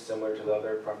ranches similar to the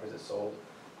other properties that sold,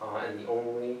 and the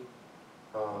only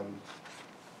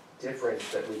difference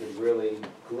that we could really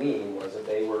glean was that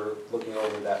they were looking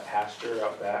over that pasture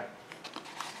out back,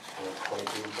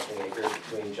 22-something acres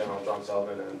between John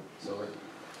Sullivan and Silver.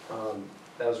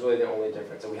 That was really the only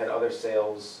difference. And we had other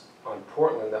sales on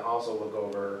Portland that also look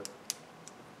over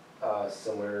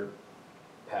similar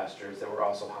pastures that were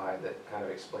also high, that kind of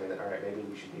explained that, all right, maybe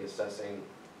we should be assessing,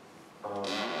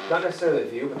 not necessarily the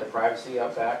view, but the privacy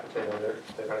out back that they know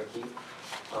they're gonna keep.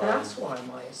 That's why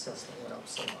my assessment went up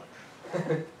so much.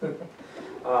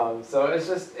 So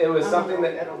it was something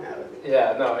that. I don't have it.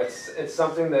 Yeah, no, it's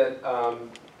something that, I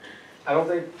don't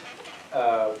think,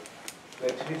 the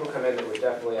 2 people come in that were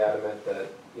definitely adamant that,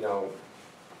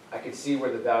 I could see where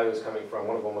the value was coming from.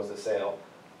 One of them was the sale,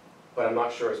 but I'm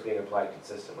not sure it's being applied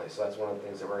consistently. So that's one of the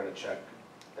things that we're gonna check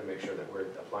and make sure that we're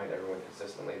applying to everyone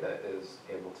consistently that is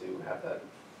able to have that,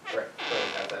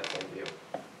 same view.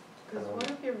 Because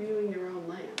what if you're viewing your own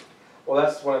land? Well,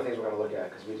 that's one of the things we're gonna look at,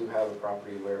 because we do have a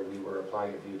property where we were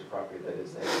applying a view to property that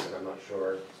is theirs, and I'm not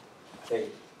sure, I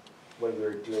think when we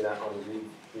were doing that on the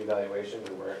reevaluation,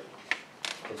 we weren't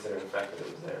considering the fact that it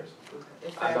was theirs.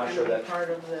 Is I'm that not sure gonna be that- part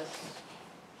of this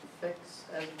fix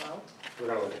as well? We're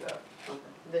gonna look at that. Okay.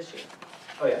 This year?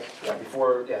 Oh, yeah,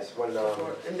 before, yes, when,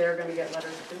 And they're gonna get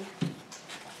letters too?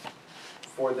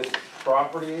 for the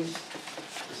properties,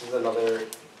 this is another,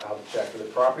 I'll check, for the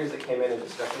properties that came in and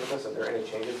discussed with us, if there are any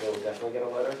changes, they will definitely get a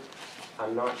letter.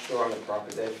 I'm not sure on the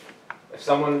property, if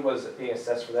someone was being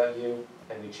assessed for that view,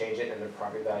 and we change it and their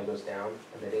property value goes down,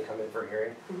 and they didn't come in for a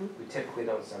hearing, we typically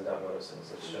don't send out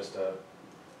notices, it's just a,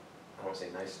 I don't wanna say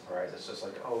nice surprise, it's just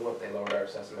like, oh, look, they lowered our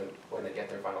assessment when they get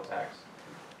their final tax.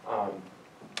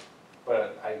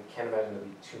 But I can't imagine there'd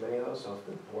be too many of those, so if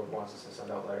the board wants us to send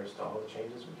out letters to all the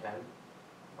changes, we can.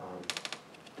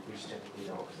 We just typically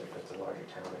don't, because if it's a larger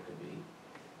town, it could be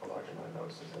a larger amount of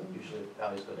notices, and usually if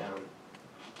values go down,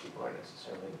 people aren't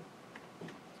necessarily.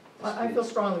 I feel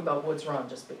strongly about Woods Run,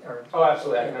 or. Oh,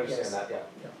 absolutely, I can Yeah, understand yes. that, yeah.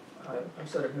 Yeah, I'm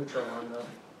sort of neutral on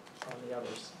the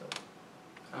others, but.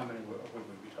 How many would we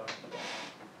be talking about?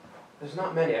 There's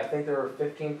not many, I think there were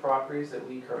 15 properties that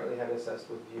we currently had assessed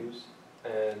with views,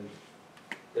 and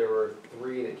there were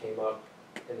 3 that came up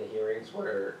in the hearings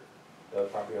where the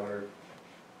property owner,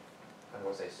 I don't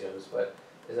wanna say assumes, but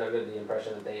is under the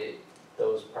impression that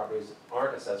those properties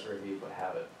aren't assessed for review but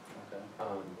have it. Okay.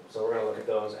 So we're gonna look at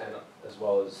those, and as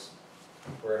well as,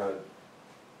 we're gonna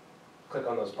click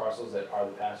on those parcels that are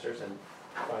the pastures and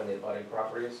find the abutting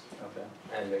properties, Okay.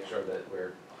 and make sure that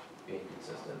we're being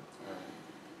consistent.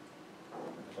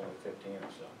 There's only 15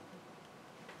 or so.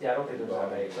 Yeah, I don't think there's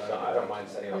that many, so I don't mind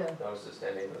setting up Yeah. notices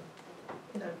to any of them.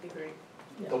 That'd be great.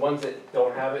 The ones that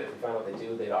don't have it, if we find out they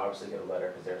do, they'd obviously get a letter,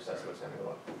 because their assessment's gonna go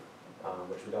up,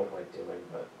 which we don't like doing,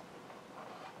 but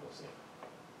we'll see.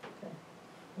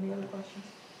 Any other questions?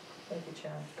 Thank you,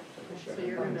 Chad. Appreciate So it.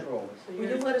 you're gonna, Control. so Will you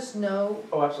you're, let us know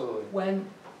Oh, absolutely. when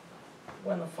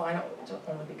the final,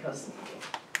 only because,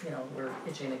 we're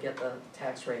itching to get the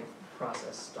tax rate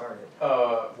process started?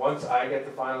 Once I get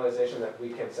the finalization that we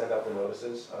can send out the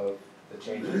notices of the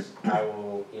changes, I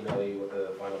will email you what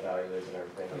the final value is and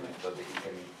everything, so that you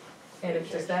can. And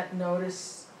if, does that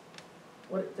notice,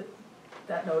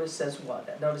 that notice says what?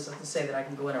 That notice doesn't say that I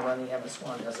can go in and run the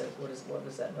MS1, does it? What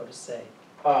does that notice say?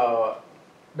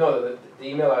 No, the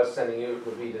email I was sending you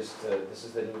would be just, this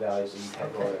is the new value, so you can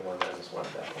go in and run that as one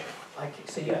at that point.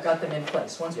 So you've Yes. got them in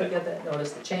place. Once we Yeah. get that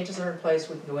notice, the changes are in place,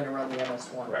 we can go in and run the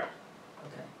MS1. Correct.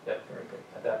 Okay, Yep. very good.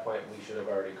 At that point, we should have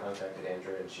already contacted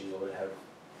Andrea, and she would have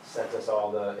sent us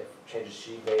all the changes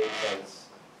she made since,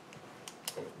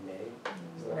 I think, May?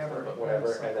 is the last Whatever. time, but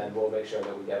whatever, and then we'll make sure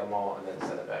that we get them all and then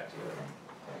send it back to you. Okay,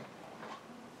 great.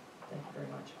 Thank you very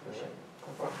much, appreciate it.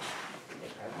 No problem.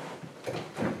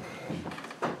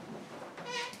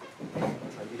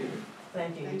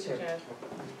 Thank you, you Thank you, too. Chad.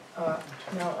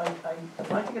 Now, I'd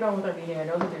like to get on with our meeting. I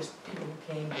know that there's people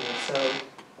who came here, so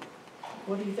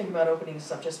what do you think about opening this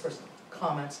up just for some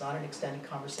comments, not an extended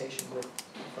conversation with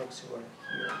folks who are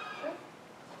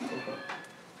here?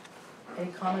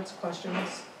 Any comments,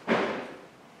 questions?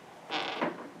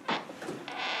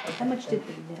 How much did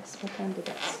we miss? What time did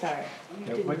that start?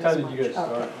 What time did you guys much.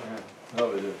 start? Yeah. Oh,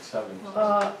 was it 7?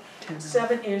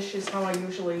 7-ish is how I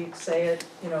usually say it,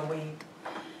 you know,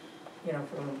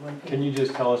 for when people. Can you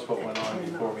just tell us what went on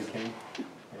before we came?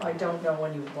 I don't know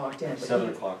when you walked in, but 7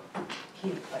 o'clock. I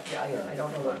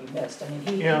don't know what you missed. I mean,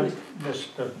 he Yeah, was,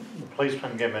 the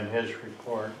policeman given his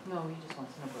report. No, he just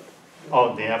wants to know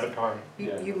Oh, the avatar. You,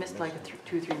 Yeah. you missed like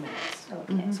 2 or 3 minutes,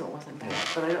 Okay. so it wasn't bad,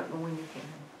 but I don't know when you came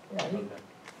in. yeah, I mean,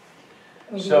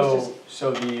 he was So, just,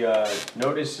 so the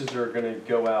notices are gonna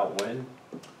go out when?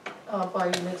 by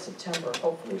mid-September,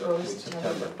 hopefully early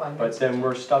September, by But mid-September. then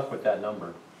we're stuck with that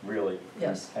number, really.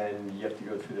 Yes, And you have to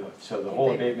go through the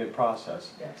whole abatement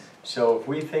process. yes. So if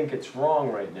we think it's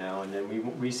wrong right now, and then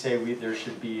we say there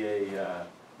should be a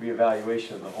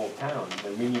reevaluation of the whole town,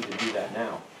 then we need to do that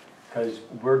now. Because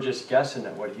we're just guessing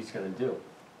at what he's gonna do,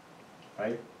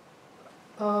 right?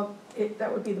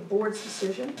 That would be the board's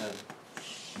decision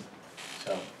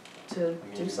So, to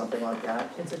do something like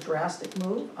that. It's a drastic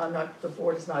move. The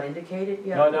board has not indicated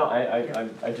yet. no,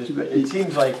 I just, it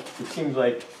seems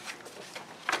like,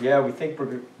 yeah, we think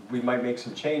we might make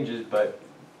some changes, but,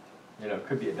 you know, it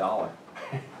could be $1.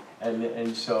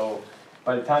 And so,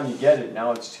 by the time you get it,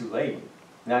 now it's too late.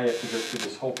 Now you have to go through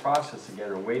this whole process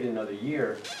again, or wait another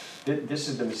year. This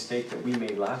is the mistake that we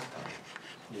made last time,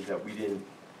 is that we didn't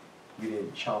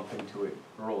chomp into it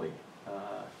early.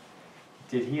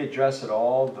 Did he address at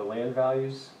all the land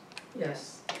values?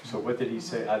 Yes, So what did he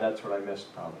say? That's what I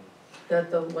missed probably.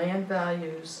 that the land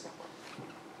values,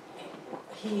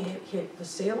 the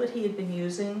sale that he had been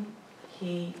using,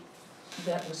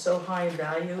 that was so high in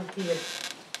value,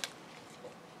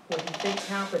 what he thinks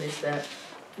happened is that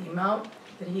the amount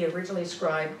that he originally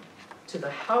ascribed to the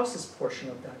house's portion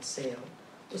of that sale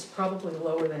was probably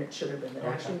lower than it should have been. That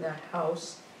actually that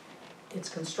house, its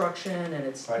construction and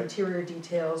its Right. interior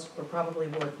details were probably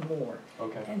worth more.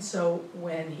 Okay. And so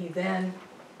when he then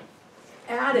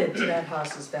added to that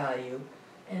house's value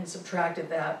and subtracted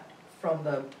that from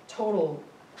the total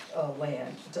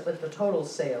land, the total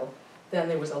sale, then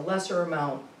there was a lesser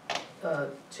amount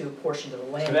to apportion to the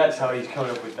land. So that's how he's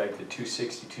coming up with like the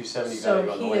 260, 270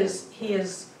 value on the land? So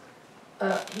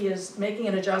he is making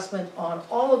an adjustment on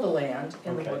all of the land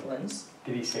in the Okay. woodlands.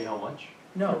 Did he say how much?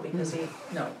 No, because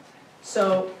no.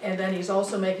 So, and then he's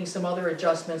also making some other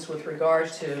adjustments with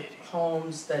regard to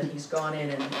homes that he's gone in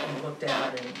and looked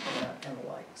at and the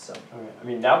like, so. Okay. I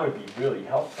mean, that would be really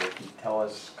helpful if he'd tell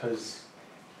us, because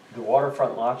the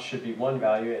waterfront lots should be one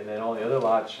value, and then all the other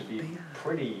lots should be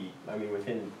pretty, I mean,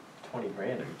 within 20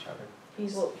 grand of each other.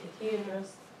 He's, Well, he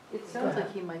addressed, It sounds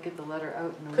like he might get the letter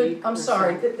out in a could, week I'm or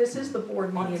sorry, so. this is the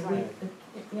board meeting, sorry.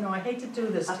 I hate to do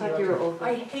this I to thought you were you. open.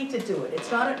 I hate to do it,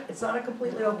 it's not a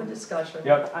completely open discussion.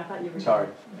 Yep, I thought you were. sorry.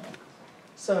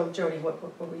 So Jody, what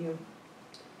were you,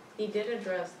 he did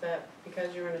address that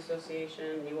because you're an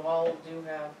association, you all do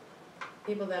have,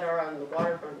 people that are on the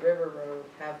waterfront, River Road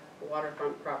have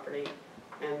waterfront property,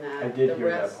 and that I did the hear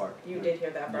that rest, part. you did hear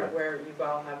that part, Yeah. where you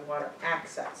all have water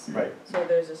access. Right, So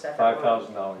there's a separate one.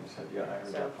 $5,000 you said, yeah, I heard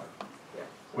So, that part. yeah.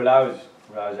 What I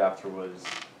was after was,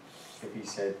 if he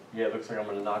said, yeah, it looks like I'm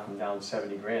gonna knock him down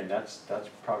 70 grand, that's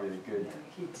probably the good,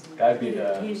 that'd be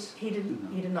the, he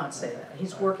did not say that.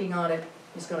 He's working on it,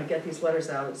 he's gonna get these letters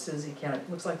out as soon as he can. It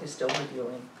looks like they're still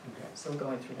reviewing, okay. still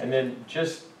going through. And then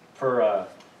just for,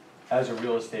 as a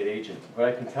real estate agent, what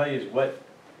I can tell you is what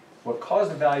caused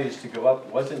the values to go up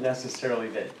wasn't necessarily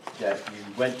that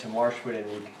you went to Marshwood and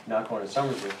you're not going to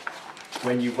Somerswood.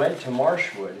 When you went to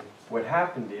Marshwood, what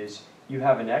happened is you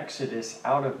have an exodus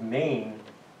out of Maine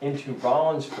into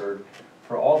Rollinsford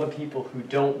for all the people who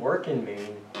don't work in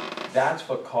Maine. That's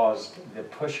what caused the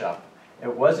push-up.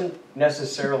 It wasn't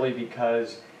necessarily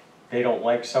because they don't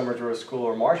like Summers Row School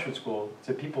or Marshwood School. It's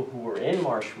the people who were in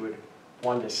Marshwood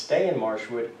wanted to stay in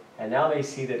Marshwood, and now they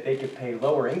see that they could pay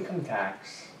lower income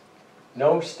tax,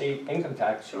 no state income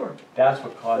tax. Sure. That's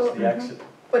what caused Well, the exodus.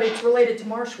 But it's related to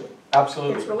Marshwood.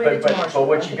 Absolutely. It's related to But Marshall.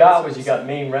 what you got was you got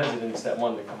Maine residents that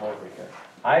wanted to come over here.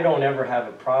 I don't ever have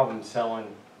a problem selling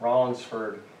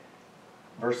Rollinsford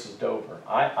versus Dover.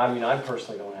 I mean, I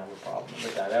personally don't have a problem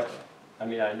with that ever. I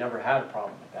mean, I never had a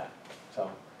problem with that. So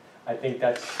I think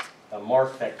that's a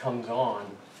mark that comes on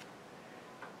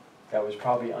that was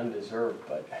probably undeserved,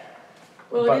 but.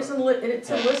 Well, but- it is it's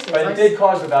in listings. But it did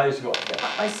cause the values to go up, yeah.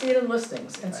 I see it in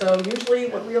listings, and so usually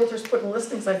what realtors put in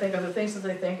listings, I think, are the things that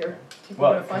they think are people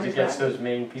Well, gonna find because it gets attractive. those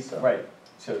Maine people, So- right,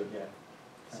 so, yeah.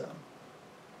 So,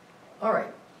 all right,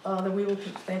 then we will,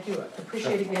 thank you,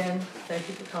 appreciate again, thank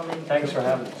you for coming. Thanks for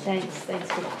having us.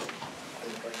 Thanks for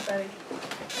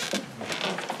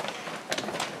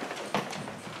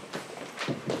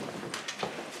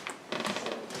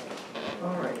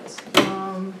All right,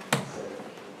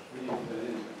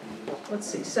 let's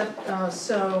see,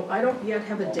 so I don't yet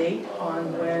have a date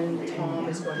on when Tom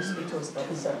is going to speak to us about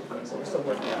the septic things that we're still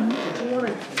working on. Did you want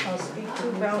to speak to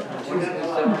about,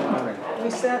 we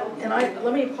said, and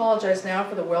let me apologize now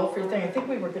for the welfare thing, I think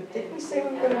we were, did we say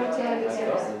we were going to meet tonight?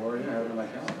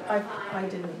 I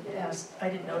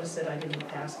didn't notice it, I didn't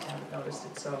ask, haven't noticed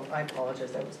it, so I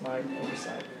apologize, that was my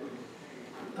oversight.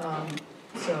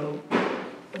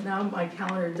 But now my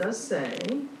calendar does say,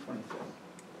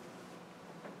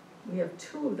 we have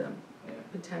two of them Yeah.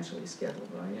 potentially scheduled,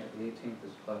 right? Yeah, the 18th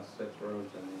is class 6 roads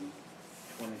and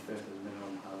the 25th is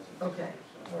minimum housing. Okay,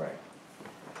 So, all right.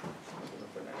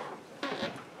 look for next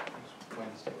week. Next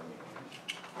Wednesday we're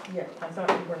meeting. Yeah, I thought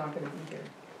we were not gonna be here.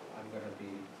 I'm gonna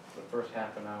be the first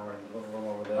half an hour in the little room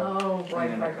over there. Oh, right,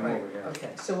 And then I right, come right. over here.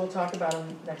 Okay, so we'll talk about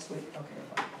them next week. Okay,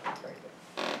 fine, very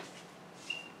good.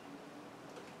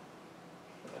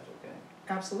 If that's okay.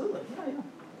 Absolutely, yeah,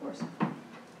 of course.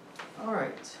 All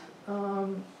right,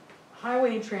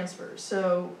 highway and transfers,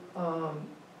 so, let me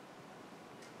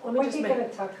What are just you make. gonna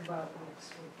talk about next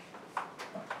week?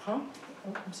 Huh?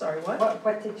 Oh, I'm sorry, what?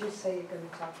 What did you say you're gonna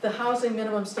talk about? The housing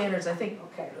minimum standards, I think,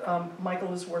 Okay.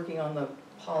 Michael is working on the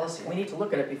policy. We need to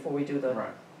look at it before we do the Right.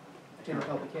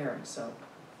 public hearing, so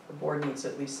the board needs to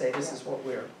at least say this is what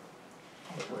we're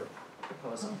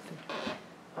proposing.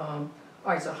 All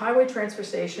right, so highway transfer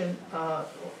station,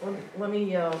 let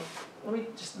me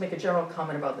just make a general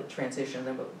comment about the transition,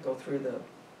 then we'll go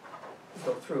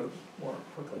through more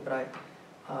quickly, but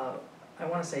I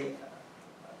wanna say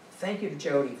thank you to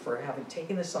Jody for having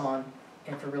taken this on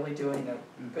and for really doing a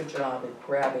good job at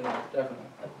grabbing Definitely.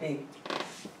 a big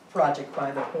project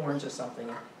by the horns or something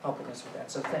and helping us with that,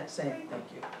 so saying thank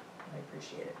you, I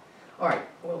appreciate it. All right,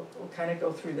 we'll kind of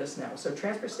go through this now. So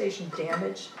transfer station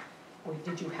damage,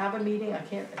 did you have a meeting? I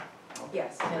can't,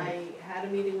 Yes, I had a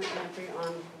meeting with Humphrey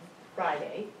on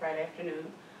Friday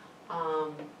afternoon.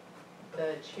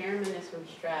 The chairman is from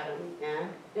Stratham,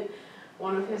 and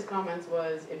one of his comments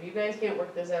was, if you guys can't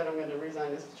work this out, I'm gonna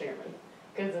resign as chairman,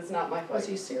 because it's not my was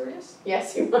fight. he serious?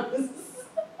 Yes, he was.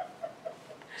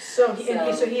 So he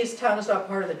is town is not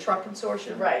part of the truck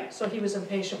consortium? Right. So he was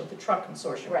impatient with the truck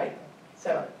consortium? Right.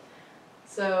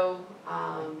 So,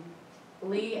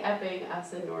 Lee, Epping,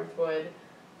 us in Northwood,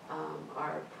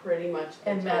 are pretty much the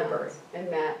And Madbury. towns- And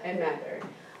Madbury,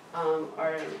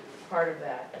 are part of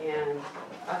that, and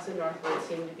us in Northwood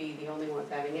seem to be the only ones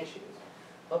having issues.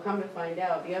 Well, come to find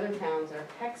out, the other towns are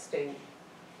texting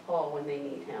Paul when they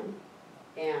need him,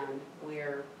 and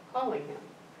we're calling him.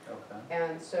 Okay.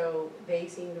 And so they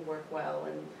seem to work well,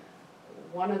 and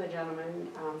one of the gentlemen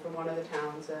from one of the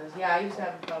towns says, yeah, I used to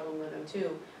have a problem with him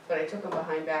too, but I took him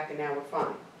behind back and now we're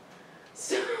fine.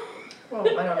 So,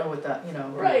 Well, I don't know what that,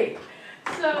 right,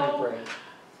 so, Right.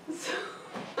 so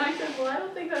I said, well, I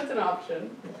don't think that's an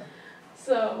option. Yeah.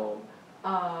 So,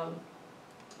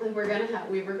 we were gonna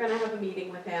have a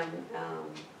meeting with him,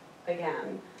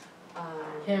 again.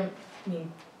 Him, I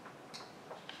mean,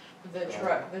 The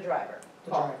driver,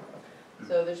 the Paul. driver,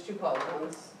 So there's two Pauls,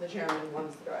 one's the chairman,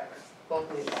 one's the driver,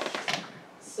 both named Paul.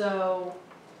 So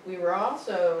we were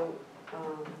also,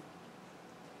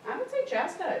 I would say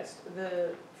chastised.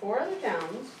 The 4 other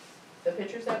towns, the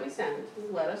pictures that we sent,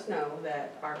 let us know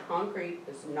that our concrete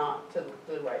is not to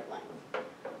the right length.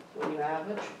 When you have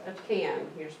a can,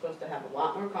 you're supposed to have a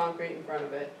lot more concrete in front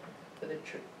of it for the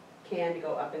can to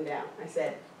go up and down. I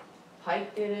said,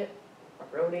 Pike did it, our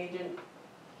road agent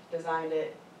designed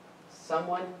it,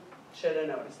 someone should have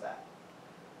noticed that.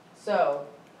 So,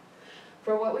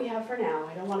 for what we have for now,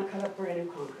 I don't wanna cut up brand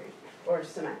new concrete or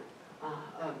cement,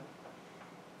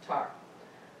 tar.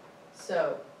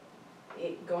 So,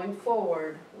 going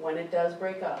forward, when it does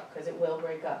break up, cause it will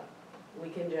break up, we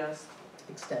can just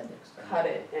Extend. cut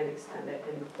it and extend it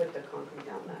and put the concrete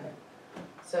down there. Okay.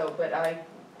 So, but I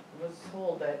was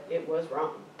told that it was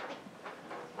wrong.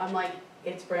 I'm like,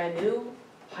 it's brand new,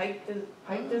 Pike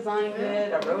designed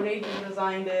it, a road agent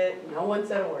designed it, no one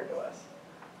said a word to us.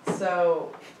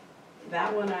 So,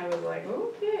 that one I was like,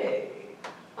 okay.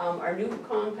 Our new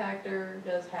compactor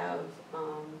does have,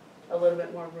 a little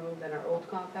bit more room than our old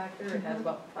compactor, it has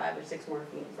about 5 or 6 more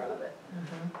feet in front of it.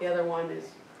 The other one is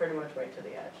pretty much right to the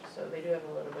edge, so they do have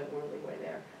a little bit more leeway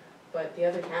there. But the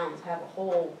other towns have a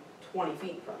whole 20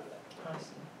 feet in front of it. I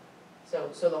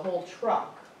see. So the whole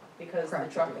truck, because the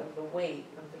truck Practically. of the weight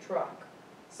of the truck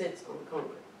sits on the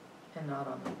concrete. And not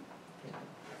on the.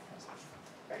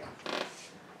 Right.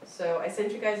 So I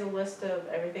sent you guys a list of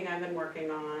everything I've been working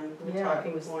on, the Yeah,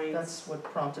 talking it was, points. that's what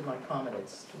prompted my comment, it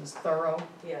was thorough,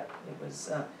 Yeah, it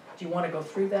was, do you wanna go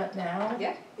through that now?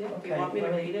 yeah, if Okay, you want me to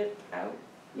let me- read it out.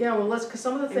 Yeah, well, let's, cause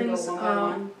some of the And go things, one by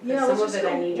one? 'Cause yeah, some let's of just it I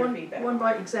go need your one, feedback one on.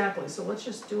 by, exactly, so let's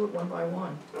just do it one by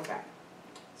one. Okay.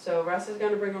 So Russ is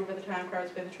gonna bring over the time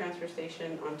cards for the transfer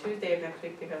station on Tuesday of next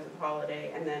week because of the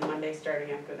holiday, and then Monday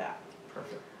starting after that.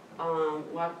 Perfect.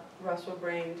 Russ will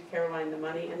bring to Caroline the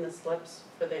money and the slips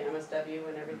for the MSW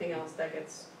and everything else that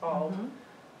gets called.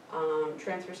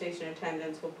 Transfer station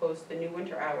attendants will post the new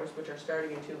winter hours, which are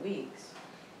starting in 2 weeks,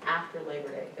 after Labor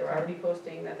Day. They're already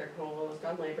posting that their COLA is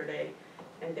done Labor Day,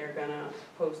 and they're gonna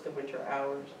post the winter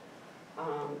hours.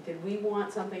 Did we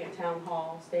want something at town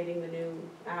hall stating the new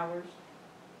hours?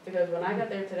 Because when I got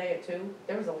there today at 2,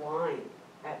 there was a line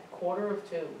at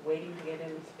 1:45 waiting to get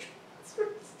in the transfer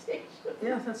station.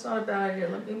 Yeah, that's not a bad idea,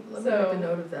 let me make So, a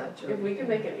note of that, Joe. If we can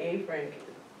make an A-frame,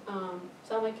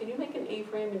 Salma, can you make an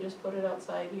A-frame and just put it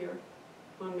outside here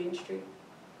on Main Street?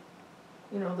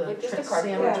 You know, the like just a card-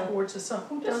 sandwich yeah. boards or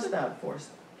something, who Just does a- that for us?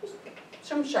 Just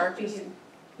some Sharpies and,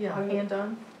 Yeah, hand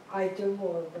done? I do,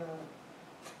 or,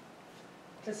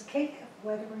 does Kate have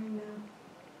lettering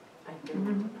now? I do,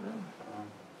 Mhm.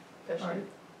 does she? I All right.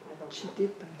 don't She know.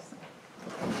 did buy some.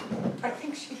 I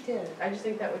think she did. I just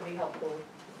think that would be helpful.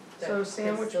 that So kids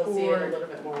sandwich still see it a board. little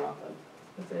bit more often,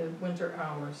 With the winter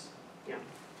hours.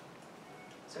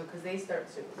 so, cause they start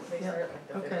soon, they Yeah, start like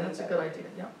the 15th. Okay, that's a good idea,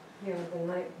 yeah. Yeah,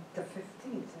 the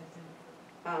 15th,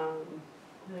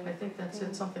 I I think that's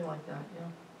it, something like that,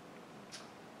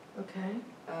 yeah. Okay,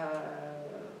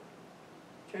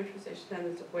 Transfer station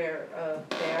attendants aware of,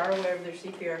 they are aware of their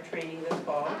CPR training this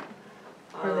fall.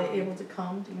 are they able to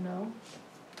come, do you know?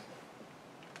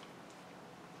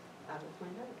 I will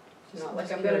find out. Just- Not like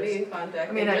just I'm gonna be curious. in contact,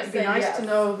 I mean, they it'd just be said nice yes. to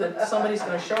know that somebody's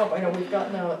gonna show up. I know we've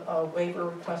gotten a waiver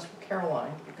request for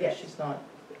Caroline because Yes. she's not,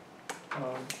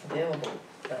 available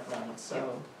that night,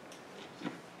 so.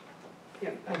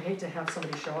 Yep. I'd hate to have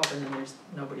somebody show up and then there's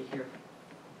nobody here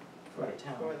for the Right,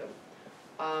 town. for them.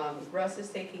 Russ is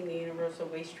taking the universal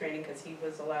waste training because he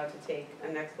was allowed to take a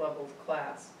next level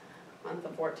class on the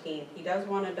 14th. He does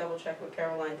want to double check with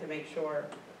Caroline to make sure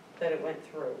that it went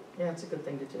through. Yeah, it's a good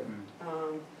thing to do.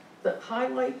 Um, The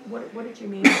highlight, what did you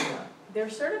mean by that? Their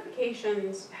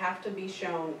certifications have to be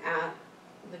shown at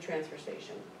the transfer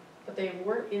station, but they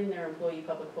weren't in their employee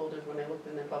public folders when I looked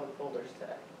in their public folders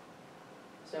today.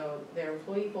 So their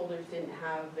employee folders didn't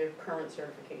have their current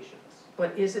certifications.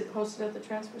 But is it posted at the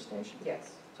transfer station?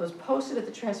 Yes. So it's posted at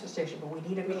the transfer station, but we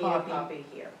need a We need a copy. copy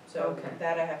here, so Okay.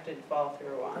 that I have to follow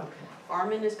through on. Okay,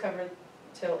 Armin is covered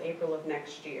till April of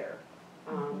next year,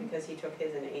 Mhm. because he took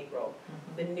his in April.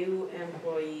 mhm. The new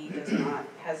employee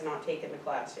has not taken the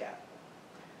class yet.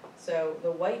 So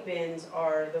the white bins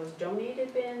are those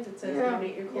donated bins, it says Yeah,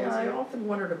 donate your clothes Yeah, I here. often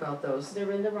wondered about those.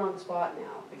 They're in the wrong spot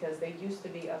now, because they used to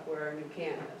be up where our new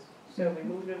can is. So we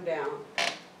moved them down.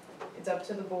 It's up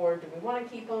to the board, do we wanna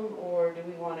keep them, or do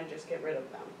we wanna just get rid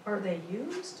of them? Are they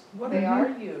used? What They are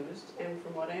used, and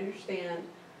from what I understand,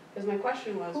 because my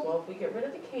question was, well, if we get rid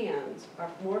of the cans, are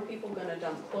more people gonna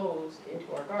dump clothes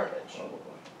into our garbage?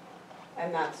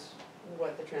 And that's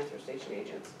what the transfer station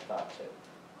agents thought too.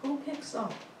 Who picks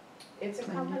up? It's a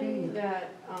Planet company Aid. that,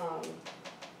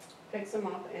 picks them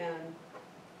up and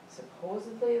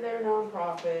supposedly they're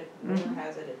nonprofit, rumor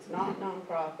has it it's not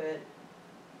nonprofit,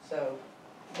 so,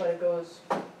 but it goes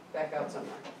back out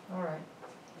somewhere. All right.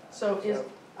 So is, So,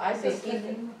 I say is the- keep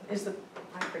it, is the,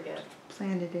 I forget,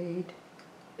 Planet Aid,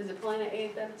 is it Planet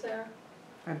Aid that it's there?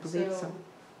 I believe so.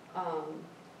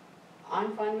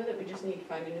 I'm fine with it, we just need to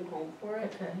find a new home for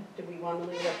it. okay, Do we wanna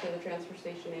leave it up to the transfer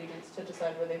station agents to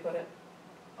decide where they put it?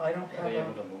 I don't Are have they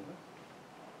able a, to move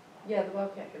it? Yeah, the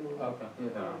Bobcat can move. Okay, yeah,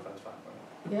 no, that's fine.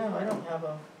 Yeah, I don't have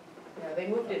a, Yeah, they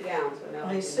moved it down, so now.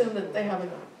 I assume that they have a,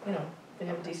 you know, they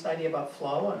have a decent idea about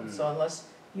flow, and so unless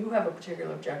you have a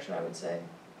particular objection, I would say,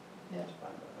 yeah, That's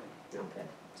fine with me. Okay,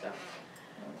 so,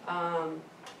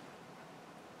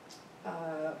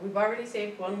 we've already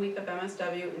saved 1 week of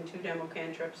MSW and 2 demo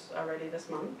can trips already this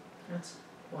month. that's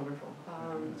wonderful,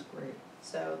 that's great.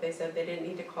 So they said they didn't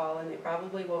need to call, and they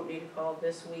probably won't need to call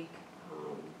this week,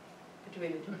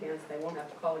 between the 2 cans. They won't have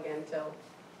to call again till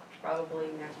probably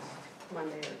next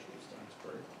Monday or Tuesday. That's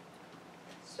great.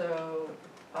 So,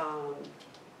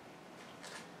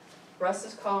 Russ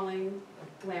is calling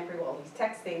Lamprey, well, he's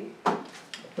texting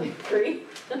Lamprey.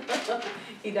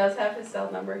 He does have his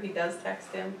cell number, he does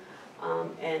text him,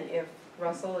 and if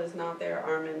Russell is not there,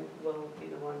 Armin will be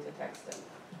the one to text him.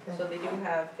 So they do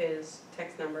have his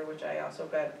text number, which I also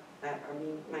got at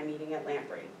my meeting at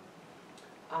Lamprey.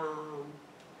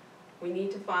 We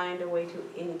need to find a way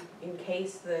to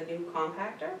encase the new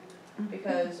compactor,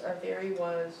 because our theory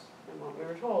was, and what we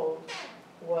were told,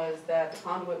 was that the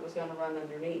conduit was gonna run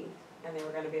underneath, and they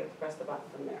were gonna be able to press the button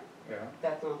from there. Yeah.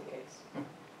 That's not the case.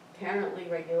 Apparently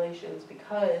regulations,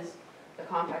 because the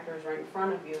compactor is right in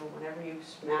front of you, whenever you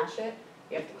smash it,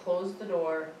 you have to close the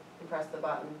door and press the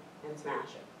button and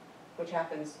smash it, which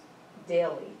happens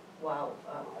daily while,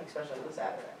 especially on a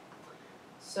Saturday.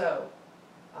 So,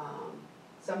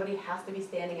 somebody has to be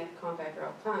standing at the compactor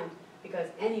all the time, because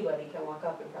anybody can walk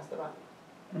up and press the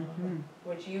button.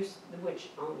 Which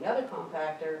on the other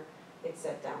compactor, it's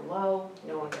set down low,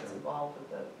 no one gets involved with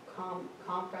the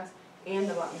compress, and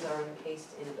the buttons are encased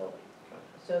in a building.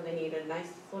 So they need a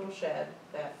nice little shed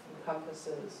that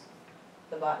encompasses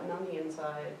the button on the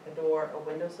inside, a door, a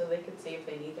window so they can see if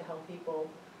they need to help people,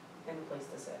 and a place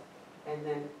to sit. And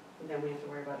then we have to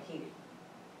worry about heating.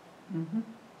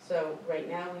 So right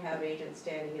now we have agents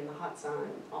standing in the hot sun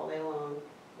all day long.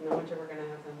 In the winter, we're gonna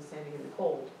have them standing in the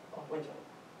cold all winter.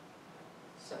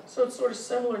 So it's sort of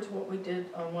similar to what we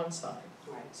did on one side.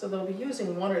 Right. So they'll be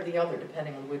using one or the other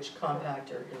depending on which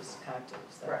compactor is active,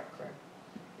 is that Correct. correct?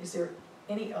 Is there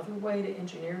any other way to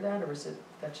engineer that, or is it,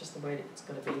 that's just the way it's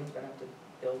gonna be, we're gonna have to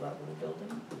build that little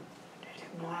building?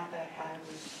 Not that I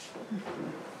was,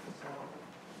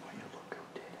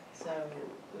 so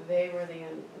they were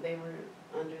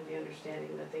under the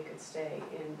understanding that they could stay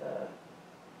in the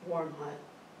warm hut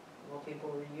while people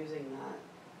were using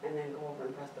that, and then go over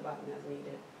and press the button as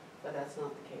needed, but that's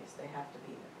not the case, they have to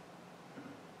be there.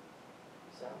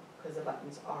 So, because the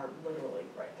buttons are literally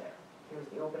right there. Here's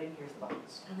the opening, here's the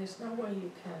buttons. And there's no way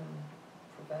you can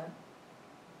prevent?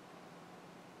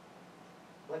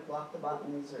 Like block the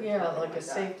buttons or Yeah, something like a that.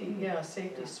 safety, a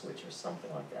safety switch or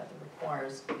something like that that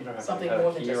requires, You don't have Something to have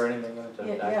more a than key just- or anything in it to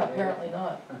yeah, activate it? apparently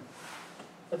not.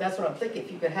 But that's what I'm thinking,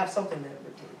 if you could have something that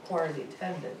would require the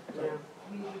attendant. Yeah.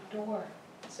 We need a door.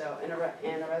 So, and a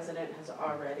resident has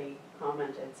already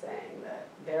commented saying that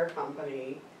their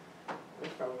company,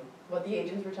 from what the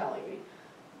agents were telling me,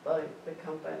 but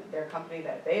their company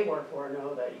that they work for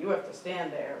know that you have to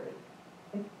stand there.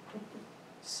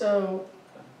 So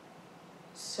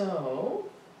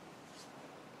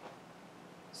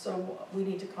we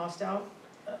need to cost out?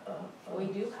 We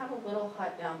do have a little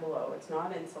hut down below, it's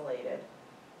not insulated.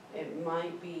 It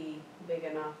might be big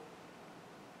enough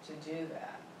to do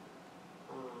that.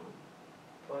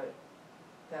 But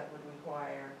that would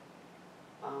require,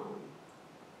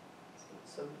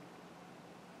 some,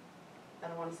 I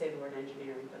don't wanna say the word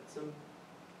engineering, but some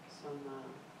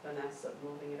finesse of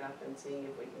moving it up and seeing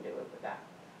if we can do it with that.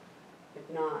 If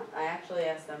not, I actually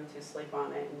asked them to sleep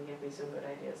on it and give me some good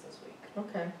ideas this week.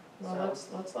 Okay, well,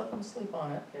 let's let them sleep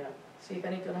on it, Yeah. see if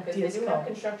any good Because they ideas do have come.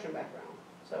 construction background,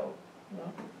 so, Yeah,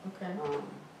 okay.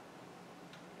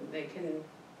 they can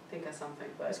think of something,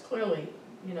 Because but, clearly,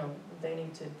 you know, they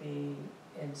need to be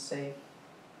in safe.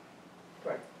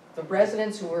 Right. The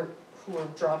residents who are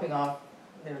dropping off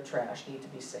their trash need to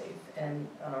be safe, and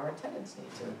our attendants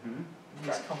need to be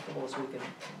as comfortable as we can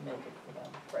make it for them.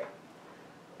 right.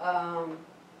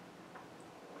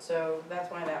 So that's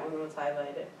why that one was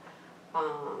highlighted.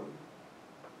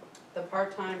 The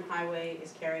part-time highway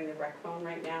is carrying the rec phone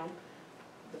right now.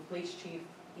 The police chief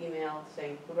emailed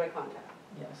saying, who do I contact?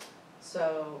 Yes.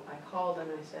 So I called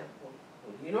and I said, well,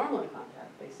 who do you normally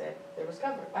contact? They said there was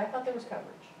coverage. I thought there was coverage.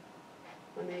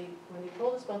 When they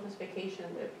told us about this vacation,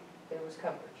 there was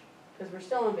coverage. Because we're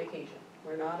still on vacation.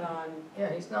 We're not on, Yeah,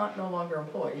 he's no longer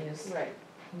employed, he's right,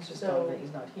 just So- on, that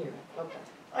he's not here. okay.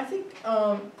 I think,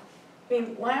 I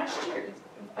mean, last year,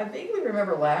 I vaguely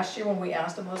remember last year when we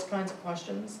asked him those kinds of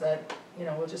questions, that, you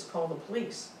know, we'll just call the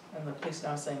police, and the police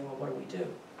now saying, well, what do we do?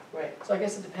 Right, So I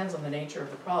guess it depends on the nature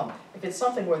of the problem. If it's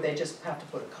something where they just have to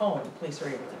put a cone, the police are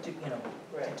able to do, to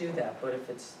right. do that, but if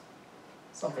it's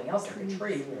something else like a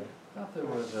tree, I thought there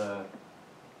was like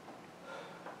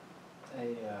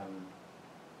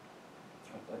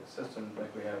system,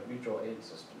 like we have mutual aid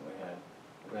system we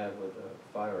had with the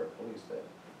fire or police, that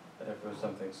if there was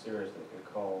something serious, they could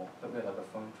call, that we had like a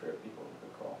phone tree of people who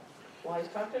could call. Well, I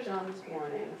talked to John this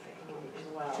morning, as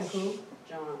well. to who?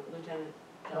 John, Lieutenant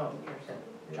Oh, John okay.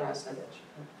 Johnson.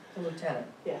 The lieutenant.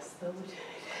 Yes, the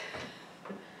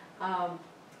lieutenant.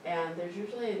 And there's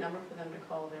usually a number for them to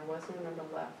call, there was no number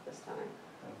left this time.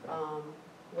 Okay.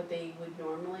 What they would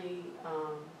normally,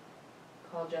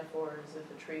 call Jeff for is if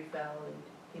a tree fell and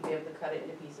he'd be able to cut it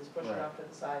into pieces, push it Right. off to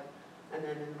the side, and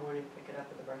then in the morning pick it up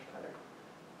with a brush cutter.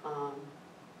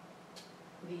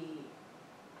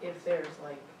 If there's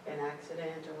like an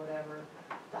accident or whatever,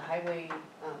 the highway,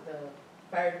 the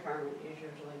fire department is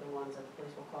usually the ones that the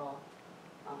police will call,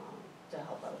 to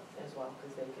help out as well,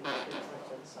 because they can just do it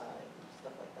to the side and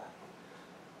stuff like that.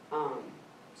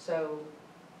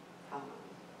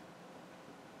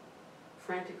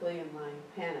 Frantically in my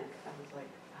panic, I was like,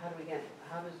 how do we get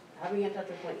in touch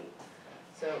with Wayne?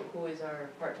 So, who is our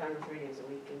part-timer 3 days a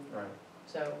week, and Right.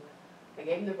 so I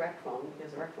gave him the rec phone,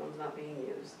 because the rec phone's not being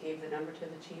used, gave the number to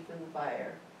the chief and the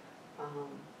fire,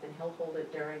 and he'll hold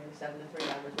it during the 7 to 3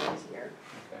 hours when he's here.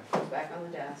 Okay. Goes back on the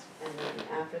desk, and then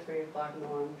after 3 o'clock,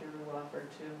 Norm Drew offered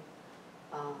to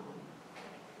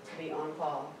be on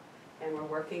call, and we're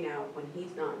working out when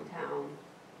he's not in town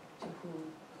to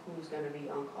who's gonna be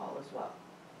on call as well.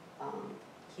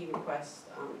 He requests,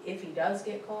 if he does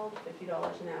get called,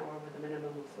 $50 an hour with a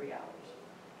minimum of 3 hours.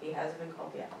 He hasn't been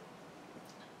called yet.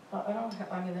 I don't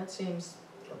I mean, that seems,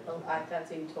 That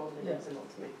seemed totally Yeah. reasonable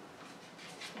to me.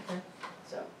 okay.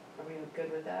 So, are we good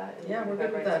with that? And Yeah, we're if I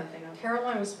good with write that. something up?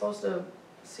 Caroline was supposed to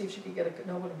see if she could get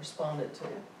no one responded to.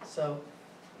 So,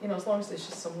 as long as there's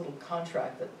just some little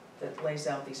contract that lays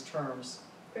out these terms.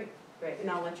 Great,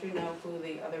 and I'll let you know who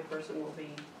the other person will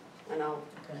be, and I'll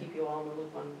Okay. keep you all in the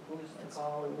loop on who's to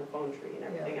call and the phone tree and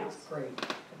everything Yeah, else. that's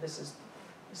great. This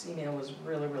email was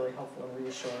really, really helpful and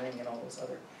reassuring and all those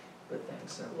other good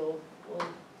things, so We'll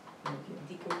thank you.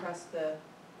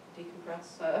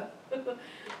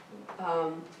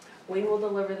 Wayne will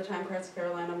deliver the time cards to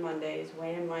Caroline on Mondays.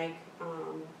 Wayne and Mike,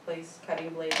 place cutting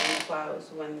blades and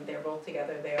plows when they're both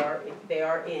together. They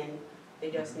are in, they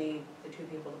just need the 2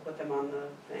 people to put them on the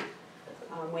thing.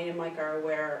 Wayne and Mike are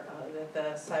aware that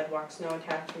the sidewalk snow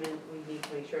attachment, we need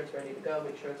to make sure it's ready to go,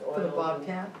 make sure it's oiled. For the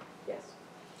Bobcat? Yes.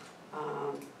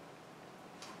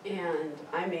 And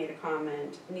I made a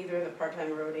comment, neither of the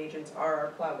part-time road agents are our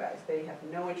plow guys. They have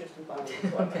no interest in plowing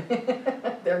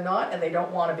whatsoever. They're not, and they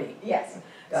don't wanna be. Yes.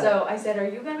 Got So I said, are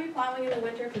you gonna be plowing in the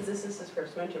winter? Because this is his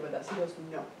first winter with us. He goes,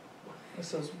 no.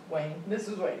 This is Wayne. This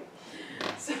is Wayne.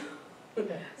 So,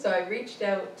 Okay. so I reached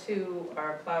out to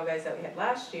our plow guys that we had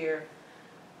last year,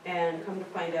 and come to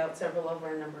find out several of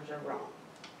our numbers are wrong.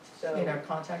 So. In our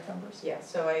contact numbers? Yeah,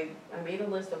 so I made a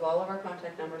list of all of our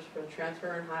contact numbers for the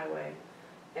transfer and highway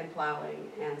and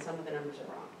plowing, and some of the numbers are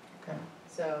wrong. Okay.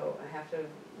 So I have to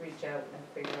reach out and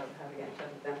figure out how to get in touch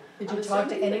with them. Did I'm you talk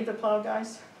to assuming any of the plow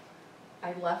guys?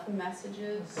 I left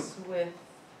messages with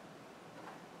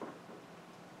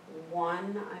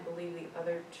one, I believe the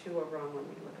other 2 are wrong when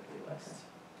we look at my list.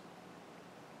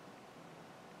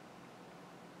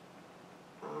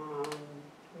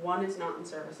 One is not in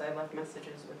service, I left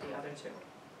messages with the other 2.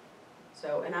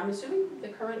 So, and I'm assuming the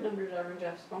current numbers are in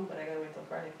Jeff's phone, but I gotta wait till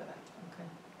Friday for that, Okay.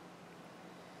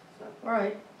 so. All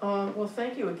right, well,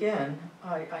 thank you again.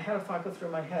 I had a thought go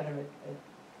through my head and I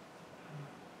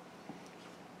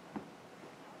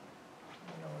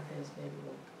don't know what it is, maybe it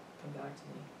will come back to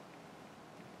me.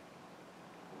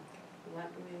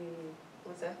 Let me,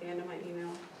 was that the end of my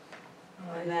email?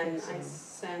 I And then think I so.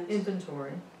 sent,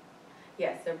 Inventory.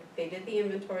 yes, they did the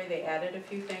inventory, they added a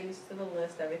few things to the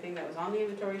list, everything that was on the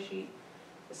inventory sheet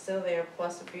is still there,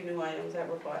 plus a few new items that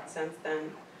were bought since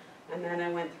then. And then I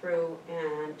went through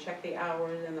and checked the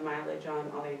hours and the mileage on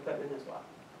all the equipment as well.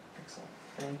 Excellent,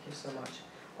 thank you so much.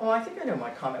 Oh, I think I know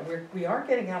my comment. We are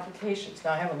getting applications.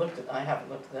 Now, I haven't looked at them,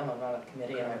 I'm not on a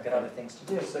committee and I've got other things to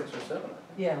do. 6 or 7, I think.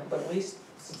 Yeah, but at least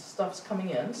stuff's coming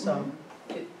in, so.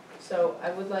 So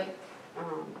I would like,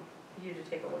 you to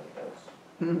take a look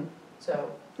at those.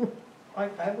 So, I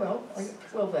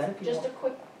will then, if you just want. a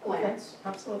quick glance, Okay,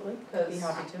 absolutely, be because,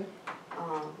 happy to.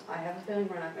 I have a feeling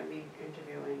we're not gonna be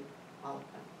interviewing all of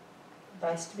them.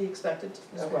 That's to be expected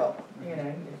as Okay. well,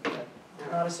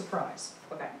 not a surprise.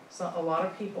 Okay, So a lot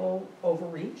of people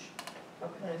overreach,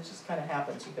 okay, and it just kinda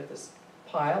happens. You get this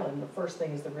pile, and the first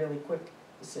thing is the really quick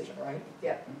decision, right?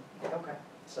 okay.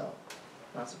 so,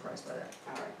 not surprised by that.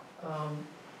 All right.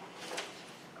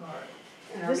 All right,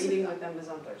 And our This is- meeting with them is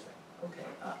on Thursday. okay,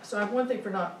 so I have one thing for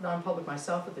non-public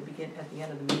myself at the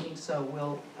end of the meeting, so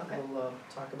we'll Okay.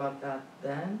 talk about that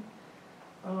then.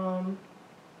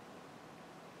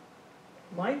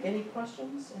 Mike, any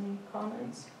questions, any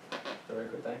comments? Very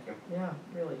good, thank you. Yeah,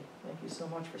 really, thank you so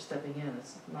much for stepping in,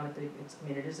 it's not a big,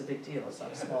 it is a big deal, it's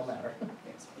not a small matter.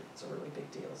 It's a really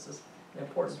big deal, this is an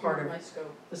important part of My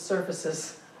scope. the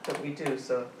services that we do,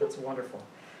 so that's wonderful.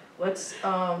 Let's,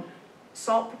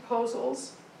 salt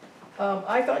proposals.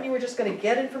 I thought you were just gonna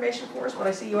get information for us, but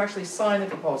I see you actually signed the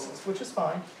proposals, which is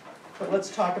fine. But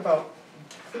let's talk about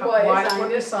Why I signed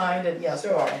what you it? signed and yes,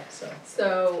 Sure. why, so.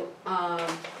 So,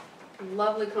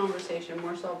 lovely conversation,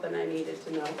 more salt than I needed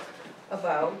to know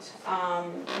about.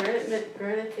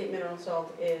 Granite State mineral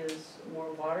salt is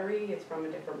more watery, it's from a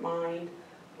different mine.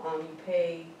 You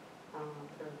pay,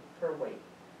 per weight.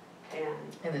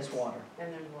 And there's water,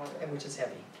 And there's water. and which is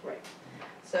heavy. Right.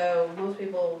 So most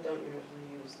people don't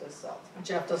usually use this salt.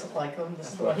 Jeff doesn't like them, this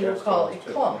is That's what what he would Jeff call calls it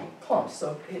too. clumps,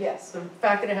 so Yes. the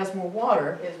fact that it has more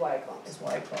water Is why it clumps. is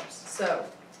why it clumps. So,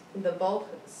 the bulk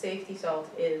safety salt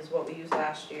is what we used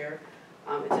last year.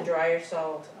 It's a drier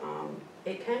salt.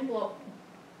 It can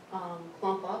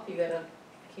clump up, you gotta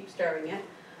keep stirring it.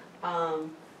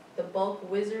 The bulk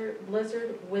blizzard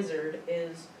wizard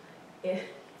is,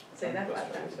 say that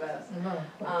 5 times fast,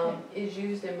 No, is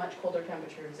used in much colder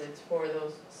temperatures. It's for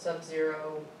those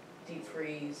sub-zero, deep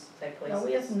freeze type places. no,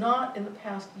 we have not in the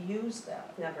past used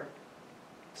that. Never.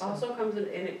 So- Also comes in,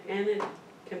 and it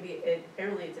can be,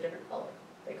 apparently it's a different color.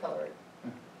 They color it.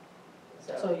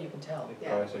 So you can tell, The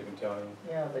Yeah. price I can tell you.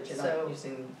 yeah, that you're So- not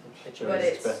using, that Sure, you're, But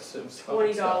it's expensive stuff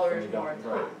 $20 when you more a don't-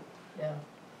 right. ton. yeah.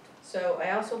 So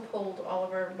I also pulled all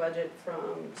of our budget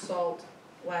from salt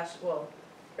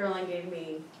Caroline gave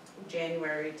me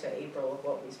January to April of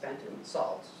what we spent in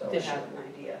salt, so I This had year.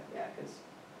 an idea, yeah, cause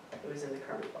it was in the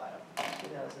current file,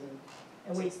 2000.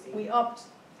 And we 16.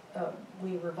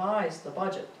 we revised the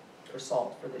budget for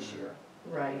salt for this year,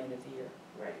 at Right. the end of the year.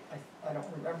 Right. I don't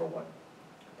remember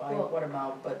by Well- what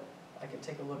amount, but I can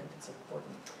take a look if it's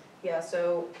important. Yeah,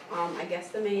 so, I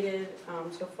guesstimated,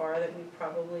 so far that we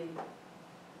probably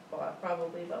bought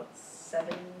about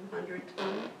 700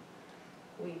 ton.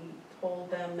 We told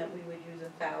them that we would use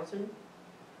 1,000.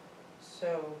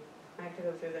 So I have to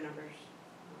go through the numbers,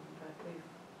 but we've,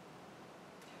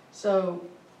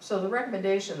 So the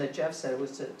recommendation that Jeff said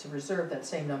was to reserve that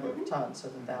same number of Mhm. tons, so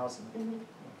the 1,000. I'm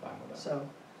fine with that.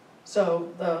 So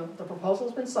the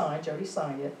proposal's been signed, Jody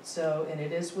signed it, so, and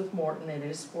it is with Morton, it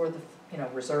is for the,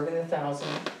 reserving the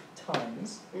 1,000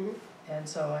 tons. Mhm. And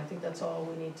so I think that's all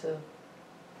we need to,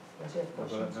 unless you have Well,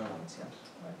 questions, no. comments, yeah,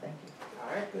 all right, thank you.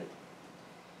 all right, good.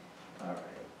 All right,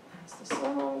 that's the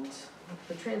salt,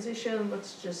 the transition,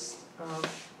 let's just,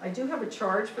 I do have a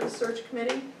charge for the search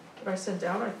committee that I sent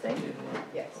out, I think.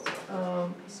 Yes.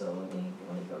 So let me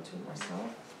go to it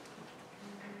myself.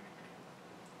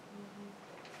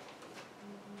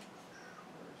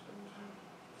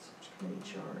 Search committee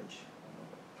charge.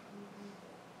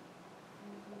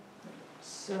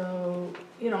 So,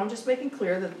 I'm just making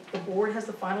clear that the board has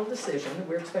the final decision, that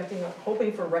we're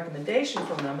hoping for a recommendation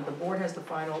from them, but the board has the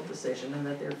final decision, and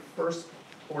that their first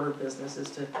order of business is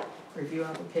to review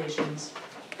applications,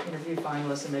 interview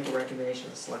finalists, and make a recommendation to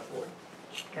the select board.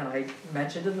 And I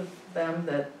mentioned to them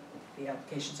that the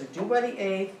applications are due by the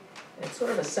 8th, and it's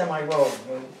sort of a semi-rolling.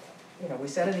 We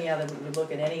said in the other, we would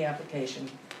look at any application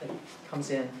that comes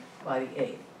in by the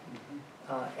 8th.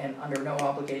 And under no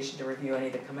obligation to review any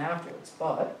that come afterwards.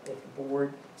 But if the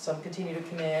board, some continue to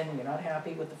come in, and you're not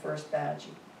happy with the first batch,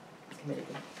 the committee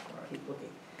can keep looking.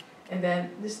 And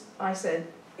then I said,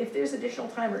 if there's additional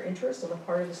time or interest on the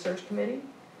part of the search committee,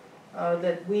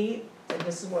 that and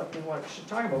this is what we should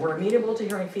talk about, we're amenable to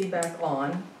hearing feedback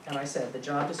on, and I said, the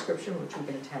job description, which we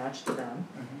can attach to them,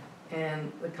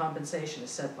 and the compensation is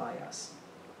set by us.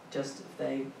 Just if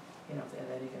they, if they have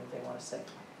anything that they wanna say.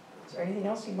 Is there anything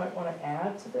else you might wanna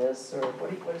add to this, or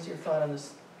what is your thought on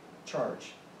this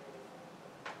charge?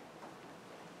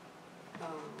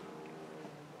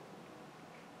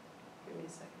 Give me a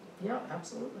second. Yeah,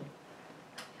 absolutely.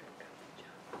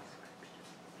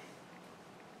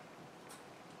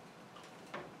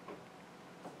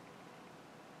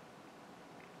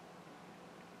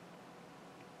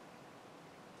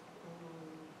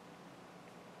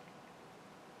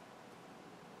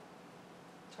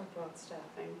 Talked about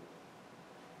staffing.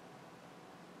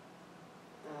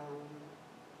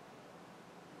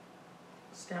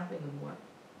 Staffing and what?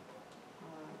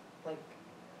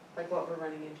 Like what we're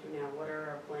running into now, what are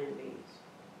our plan Bs?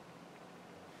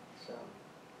 So.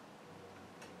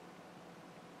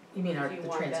 You mean Do you the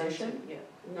want them to- transition? Yeah,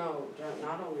 no,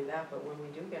 not only that, but when we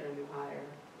do get a new hire,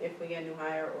 if we get a new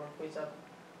hire or if we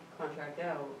subcontract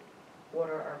out, what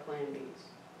are our plan Bs?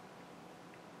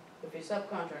 If you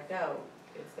subcontract out,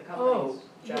 it's the company's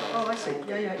job. Oh, I to see,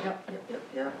 plan yeah, B.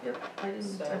 yep, I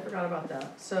didn't, I So- forgot about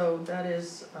that. So that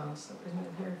is, so isn't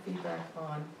it here feedback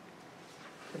on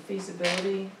the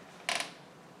feasibility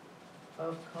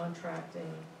of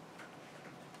contracting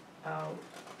out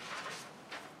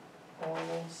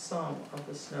some of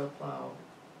the snow plowing,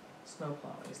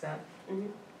 is that Mhm,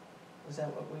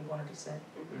 what we wanted to say?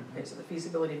 mhm. Okay, so the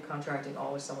feasibility of contracting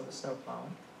all or some of the snow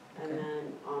plowing. And Okay.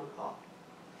 then on call.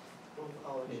 On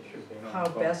call It issues, should be on How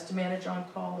call. best to manage on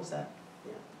call, is that?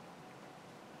 yeah.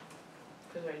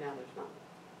 Cause right now there's not.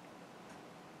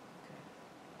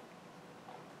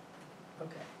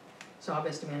 Okay, so how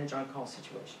best to manage on-call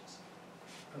situations.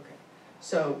 Okay,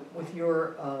 so with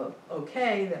your,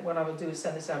 okay, that what I will do is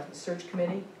send this out to the search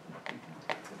committee.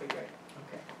 That'd be great.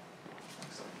 Okay,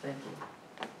 excellent, thank you.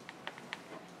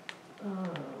 All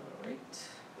right,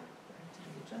 back to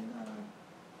the agenda.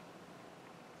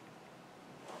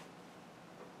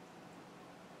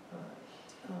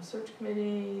 All right, search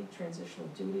committee, transitional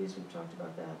duties, we've talked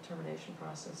about that, termination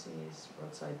processes,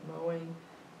 roadside mowing.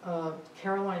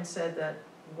 Caroline said that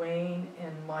Wayne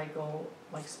and Mike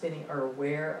Spinney are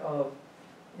aware of,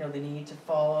 the need to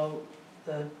follow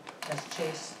the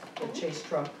chase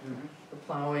truck, Mhm. the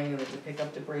plowing, and to pick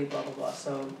up debris, blah, blah, blah,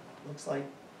 so looks like,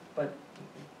 but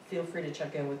feel free to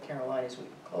check in with Caroline as we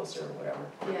get closer or whatever.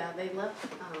 Yeah, they left,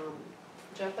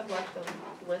 Jeff had left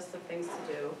a list of things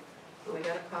to do, and we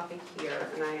got a copy here,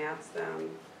 and I asked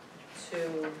them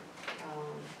to,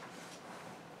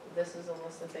 this is a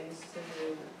list of things to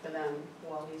do for them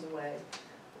while he's away,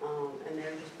 and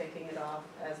they're just picking it off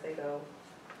as they go.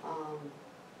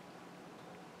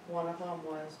 One of them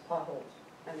was potholes,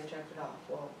 and they checked it off,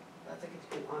 well, that's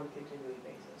on a continuing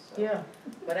basis, so. Yeah,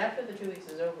 But after the 2 weeks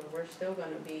is over, we're still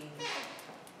gonna be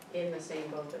in the same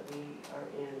boat that we are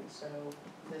in, so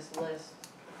this list,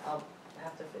 I'll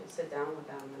have to sit down with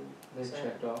them and They say,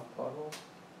 checked off potholes?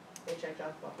 they checked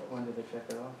off potholes. When did they check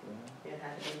it off, do you know? It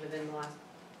had to be within the last,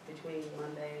 between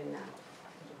Monday and now.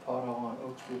 There's a pothole on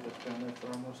Oak Street that's been there for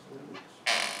almost 3 weeks.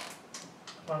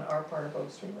 on our part of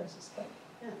Oak Street, I suspect.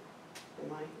 And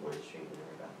my street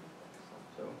never got them,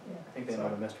 So Yeah, I think they might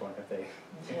have missed one if they,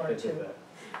 One or if they two. did that.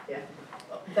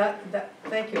 so. Yeah,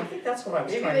 Thank you, I think that's what I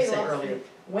was Maybe trying to they say lost earlier.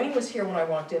 Wayne was here when I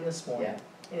walked in this morning,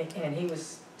 Yeah. and he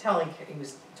was told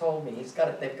me, they've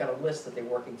got a list that they're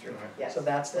working through. yes. So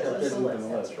that's This the is This the is list.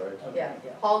 in the list, right? So- Yeah,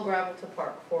 Yeah. haul gravel to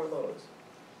park, 4 loads.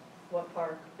 What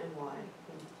park and why?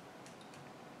 And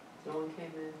no one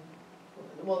came in.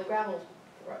 Well, the gravel's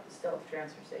still at the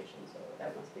transfer station, so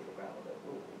that must be the gravel they're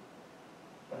moving.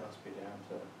 That must be down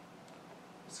to,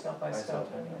 Scout by Scout,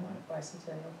 Bicentennial.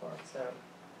 Bicentennial Park. So,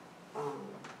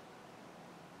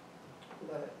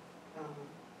 but,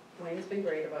 Wayne's been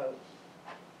great about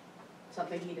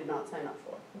something he did not sign up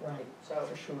for, Right, so,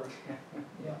 for sure,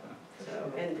 yeah.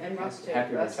 so, and Russ too,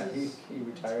 happy Russ reti- is, he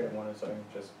retired and wanted something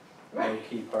just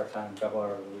low-key, part-time, couple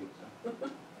hours a week, so.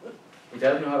 He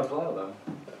does know how to plow though,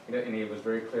 and he was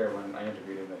very clear when I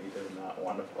interviewed him that he does not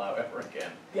want to plow ever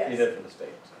again. He Yes. did for the state,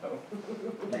 so. he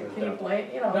was Can you done. blame,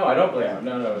 No, I don't blame him,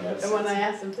 no, it's and just, when I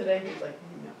asked him today, he's like,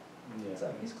 no. yeah.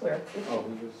 So he's clear. Oh,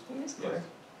 he was, He is clear. yes.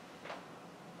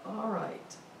 All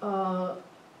right,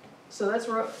 so that's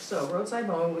roadside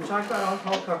mowing, we talked about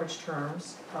on-call coverage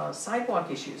terms, sidewalk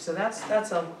issues, so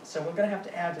so we're gonna have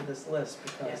to add to this list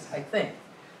because, Yes. I think.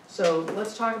 So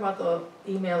let's talk about the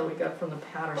email that we got from the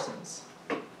Pattersons,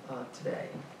 today.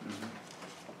 Mhm.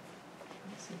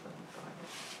 Let's see if I can find it.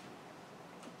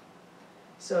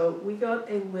 So we got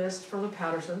a list from the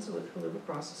Pattersons who live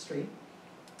across the street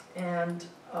and,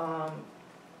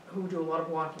 who do a lot of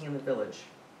walking in the village.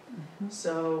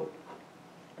 So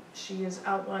she is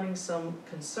outlining some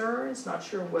concerns, not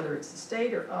sure whether it's the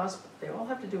state or us, but they all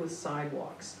have to do with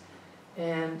sidewalks.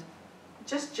 And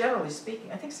just generally speaking,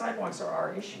 I think sidewalks are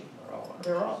our issue.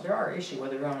 They're our issue,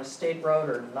 whether you're on a state road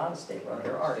or not a state road,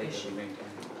 they're our State issue. doesn't maintain.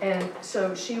 And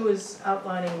so she was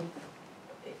outlining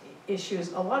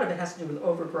issues, a lot of it has to do with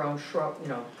overgrown shrub,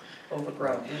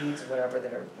 overgrown weeds or whatever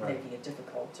that are Right. making it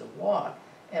difficult to walk.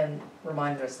 And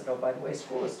reminded us that, oh, by the way,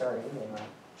 school is starting, and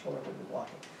children will be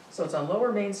walking. So it's on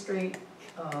Lower Main Street,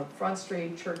 Front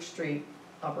Street, Church Street,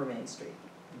 Upper Main Street.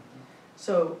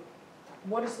 So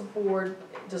what is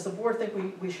does the board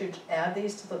think we should add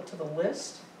these to the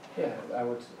list? Yeah, I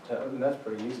would, and that's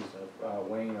pretty easy, so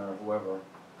Wayne or whoever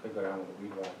could go down with a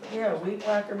weed whacker. Yeah, weed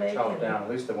whacker maybe. Chop down, at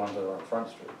least the ones that are on Front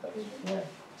Street, that's, Yeah,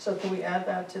 So can we add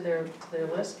that to their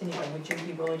list? Would you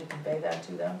be willing to convey that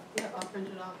to them? Yeah, I'll print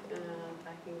it off and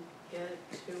I can get it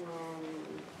to,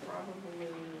 probably,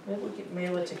 Maybe we could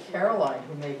mail it to Caroline,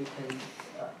 who maybe can,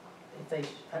 if they,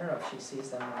 I don't know if she sees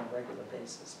them on a regular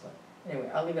basis, but anyway,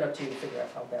 I'll leave it up to you to figure out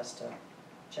how best to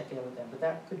check in with them, but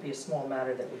that could be a small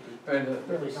matter that would be And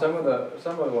really some of helpful.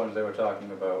 some of the ones they were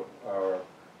talking about are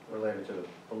related to the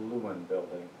balloon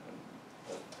building. And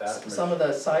the vast Some of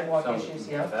the sidewalk some- issues,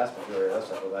 The yeah? vast majority of that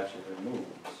stuff was actually removed,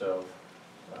 so,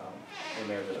 we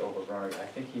may have just overgrown it. I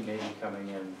think he may be coming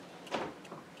in,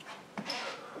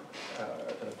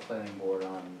 to the planning board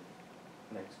on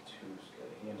next Tuesday.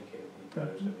 He indicated he'd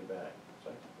better to be back, so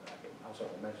I'll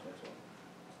certainly mention it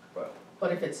to him.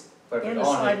 But if it's, But if And it's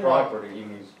the on his sidewalk. property, he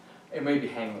needs, it may be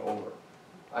hanging over.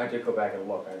 I did go back and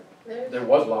look, there's, there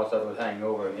was a lot of stuff that was hanging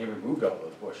over and he removed all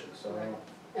those bushes, so. Right.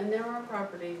 and there are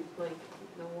properties, like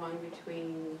the one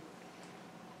between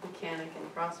Mechanic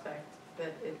and Prospect,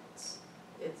 that it's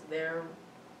their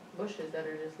bushes that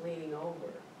are just leaning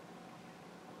over.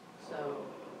 So,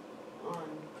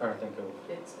 Trying to think of,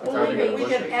 it's. I'm well, trying to maybe think we of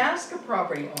can bushes. ask a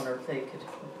property owner if they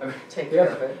I mean, could take the care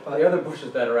other- of it, but. the other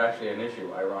bushes that are actually an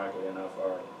issue, ironically enough,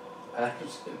 are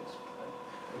Patterson's.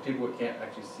 The people who can't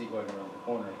actually see going around the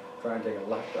corner, try and take a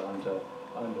left onto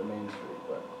Main Street,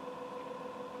 but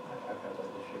I've had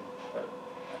that issue, but.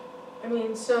 I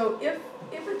mean, so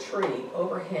if a tree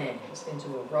overhangs into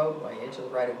a roadway, into the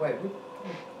right of way,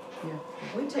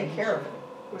 we take care of it.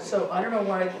 Right. So I don't know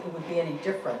why it would be any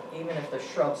different, even if the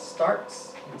shrub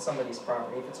starts in somebody's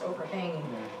property, if it's overhanging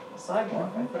the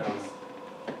sidewalk, I think it's.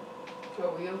 So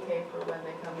are we okay for when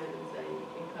they come in and say, you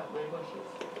can cut my bushes?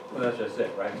 Well, that's just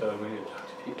it, right? So we need to talk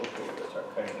to people who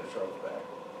start cutting the shrubs back,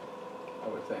 I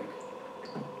would think.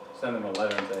 Send them a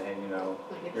letter and say, hey, you know,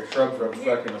 Like your it's- shrubs are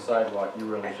obstructing the sidewalk, you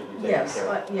really should be taking Yes, care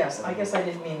of it. yes, I guess I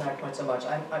didn't mean that quite so much.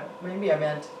 Maybe I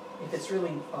meant if it's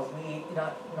really a weed,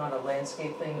 not a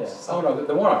landscape thing. Yeah. just Oh, no,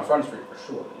 the one on Front Street for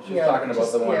sure. She's yeah, talking about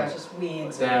just- the Yeah, ones just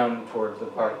weeds. down towards the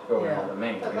park going Yeah. on to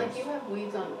Main. But like you have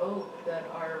weeds on Oak that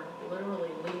are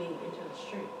literally leaning into the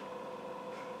street.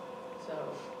 So,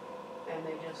 and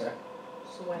they just Okay.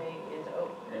 sway into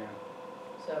Oak, Yeah,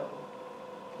 so.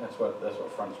 that's what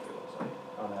Front Street looks like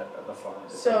on the far end.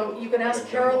 So you can ask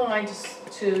Good job. Caroline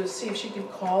to see if she can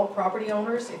call property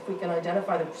owners, if we can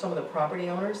identify some of the property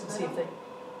owners and see if they,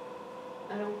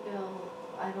 I don't feel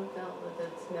that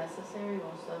it's necessary,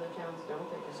 most other towns don't,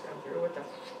 they just go through with the.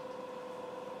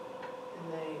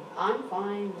 And I'm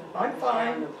fine with. I'm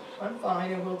fine. I'm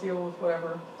fine, and we'll deal with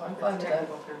whatever, I'm fine with that.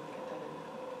 Technical term to get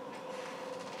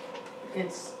that in.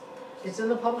 It's in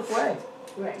the public way,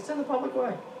 Right. it's in the public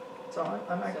way. So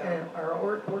So- and our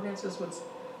ordinances would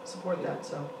support that,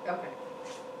 so. Okay.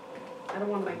 I don't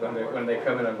wanna make. When they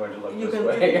come in, I'm going to look You this can,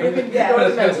 way. you can go to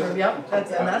the men's room, yep,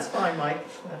 that's fine, Mike,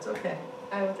 that's okay.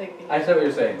 I would think. I see what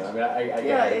you're saying, though. I mean, I get it.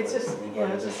 Yeah, it's but, just, I mean, yeah,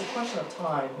 but it's just a question of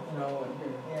time,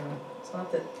 and, it's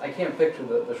not that, I can't picture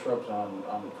the shrubs on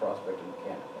Prospect and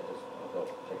Mechanic. I'll go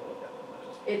take a look at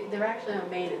them. They're actually on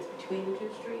Main, it's between the two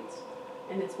streets,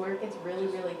 and it's where it gets really,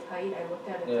 really tight. I looked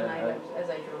at it Yeah, tonight as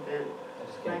I drove in, I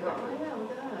just and I can't go, picture oh them. yeah,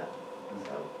 look at that.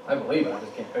 So, I believe it, I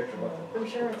just can't picture I'm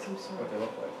sure it's some sort what of they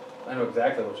look like. I know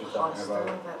exactly what she's talking hostile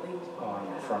about that leaves. on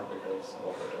the front because I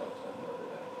walk her dogs down there every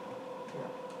day.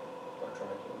 yeah. Or try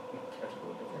to, catch a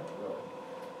little different, really.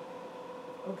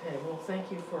 Okay, well, thank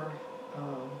you for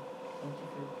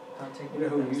taking. You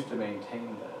know who used to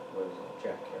maintain that was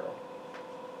Jack Carroll.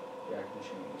 Jack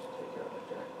Machine used to take care of that,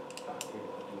 Jack, not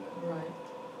able to do that. Right.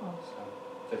 Oh. So,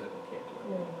 physically can't do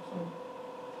it. Yeah, So,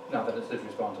 not that it's his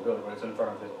responsibility, but it's in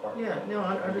front of his apartment. Yeah, no,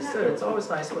 I understood, it's always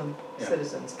nice when Yeah.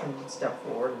 citizens can step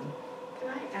forward and. Can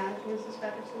I add to Mrs.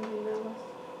 Patterson's email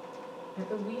list?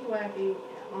 The weed whacking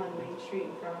on Main Street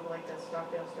in front of like the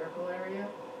Stockdale Circle area,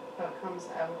 how it comes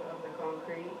out of the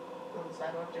concrete on the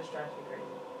sidewalk, just drives me crazy.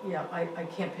 Yeah, I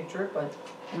can't picture it, but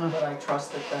I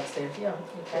trust that that's there, yeah.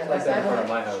 It's like that in front of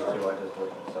my house Sure. too, I just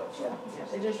look at stuff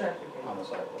Yeah, It just drives me on crazy.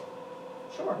 the sidewalk.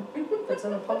 sure, that's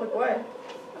in the public way,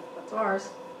 that's ours.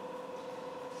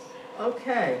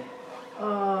 Okay,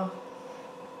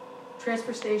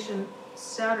 transfer station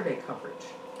Saturday coverage.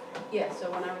 Yeah, so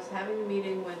when I was having a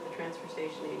meeting with the transfer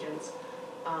station agents,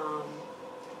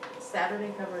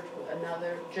 Saturday coverage,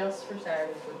 just for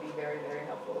Saturdays would be very, very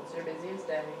helpful. It's their busiest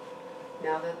day.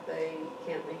 Now that they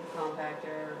can't leave the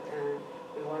compactor, and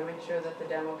we wanna make sure that the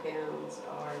demo cans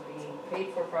are being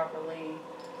paid for properly,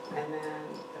 and then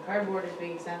the cardboard is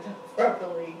being sent out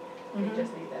properly, we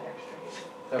just need that extra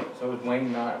hand. So is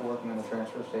Wayne not working on the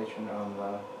transfer station on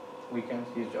the weekends?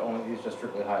 He's just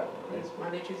strictly highway, right? It's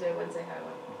Monday, Tuesday, Wednesday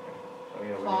highway. So,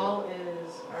 yeah, we Paul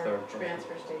is our Third person.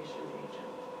 transfer station agent.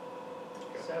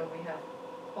 So we have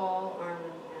Paul, Armin,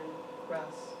 and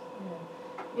Russ.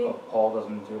 Yeah. Oh, Paul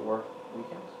doesn't do work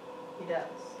weekends? He does.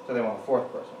 So they want a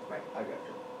fourth person? Right. I got you.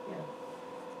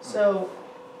 So,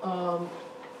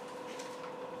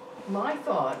 my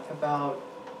thought about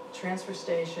transfer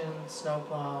station,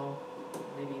 snowplow,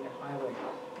 maybe even highway,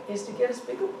 is to get as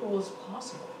big a pool as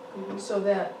possible. So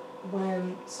that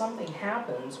when something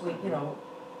happens, we can,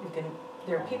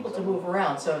 there are people to move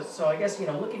around. So I guess,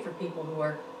 looking for people who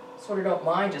are, sort of don't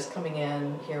mind just coming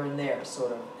in here and there,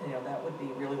 sort of, that would be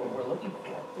really what we're looking for.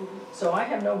 So I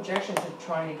have no objection to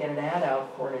trying to get an ad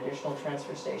out for an additional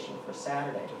transfer station for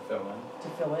Saturday. To fill in? To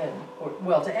fill in, or,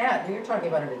 well, to add, you're talking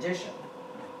about an addition.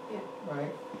 Yeah.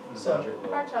 Right? The So- budget will-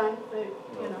 Part-time,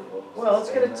 will Well,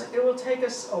 sustain that. it will take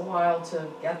us a while to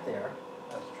get there,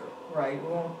 That's true. right? We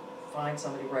won't find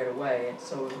somebody right away, and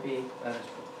so it would be, That is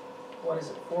true. what is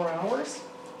it, 4 hours?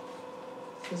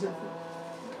 Is it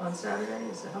on Saturday?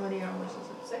 Is it, how many hours is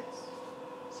it? 6,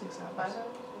 6 5 hours? hours,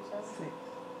 6 hours?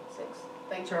 6,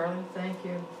 thank you. Charlie, thank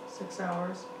you, 6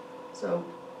 hours. So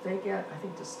they get, I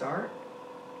think to start,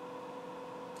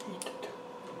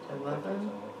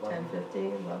 11, 10:50,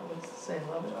 11, let's say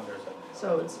 11. Under 7.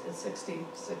 So it's 60,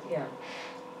 yeah.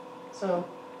 So,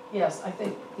 yes, I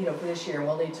think, for this year,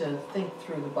 we'll need to think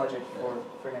through the budget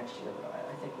for next year, but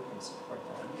I think we can support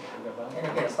that.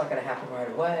 And again, it's not gonna happen right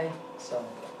away, so.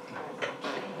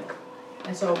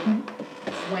 And so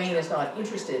Wayne is not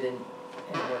interested in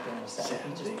working on a Saturday,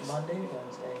 he just Monday,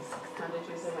 Wednesday, Monday,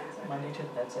 Tuesday, Wednesday. Monday, Tuesday,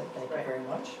 that's it, thank you Right. very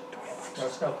much. No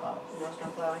snow plow. No snow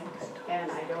plowing.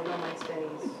 And I don't know Mike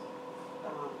Spinney's,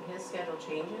 his schedule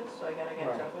changes, so I gotta get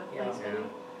in touch with Right, Mike Spinney.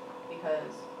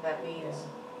 Because that means,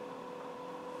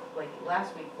 like,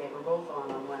 last week, they were both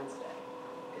on Wednesday,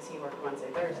 because he worked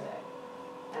Wednesday, Thursday.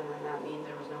 And then that means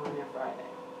there was no one there Friday.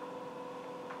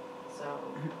 So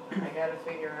I gotta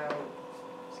figure out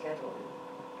scheduling,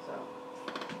 so.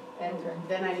 And Okay.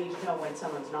 then I need to know when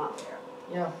someone's not there,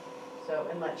 Yeah, so,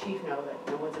 and let chief know that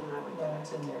no one's in highway no today.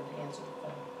 one's in there to answer the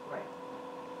phone. Right.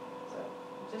 So,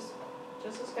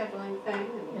 just a scheduling thing,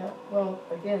 and Yeah, well,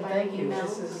 again, thank Finding you,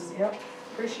 this emails is, and- yep,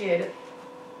 appreciate it.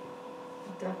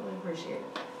 Definitely appreciate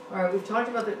it. All right, we've talked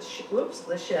about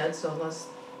the shed, so unless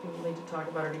people need to talk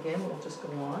about it again, we'll just go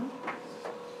on.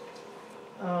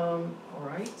 All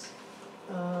right.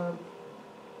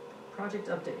 Project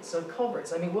updates, so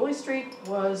culverts, Willie Street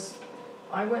was,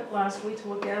 I went last week to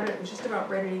look at it, it was just about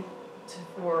ready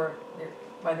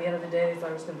by the end of the day, they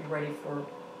thought it was gonna be ready for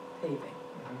paving.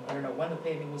 I don't know when the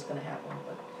paving was gonna happen,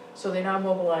 but, so they're now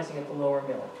mobilizing at the lower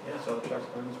mill. Yeah, so the truck's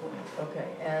going this morning. Okay,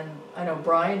 and I know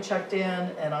Brian checked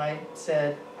in, and I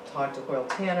said, talk to Hoyle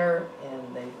Tanner,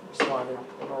 and they responded,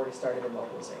 they've already started their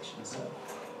mobilization, so.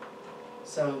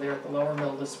 So they're at the lower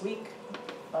mill this week.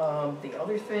 The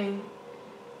other thing,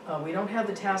 we don't have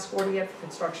the task order yet for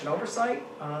construction oversight,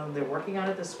 they're working on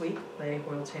it this week,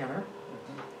 Hoyle Tanner.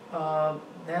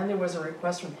 Then there was a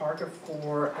request from Parker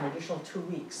for an additional 2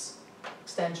 weeks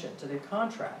extension to their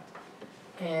contract.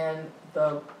 And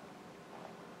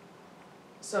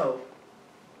so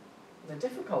the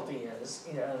difficulty is,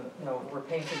 we're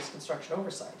paying for this construction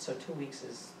oversight, so 2 weeks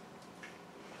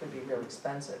could be really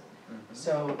expensive.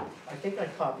 So I think I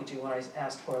copied you when I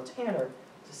asked Hoyle Tanner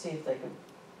to see if they could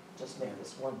just make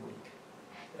this 1 week.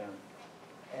 Yeah.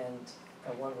 And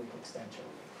a 1 week extension.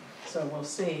 So we'll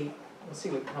see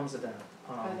what comes of that.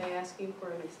 are they asking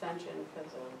for an extension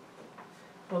because of?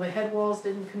 Well, the head walls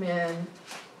didn't come in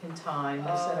time,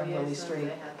 they said on Willie Street.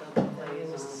 They had the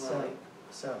delays on So, Willie.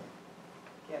 so.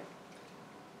 Yep.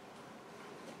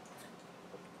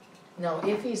 Now,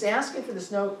 if he's asking for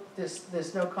this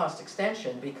no cost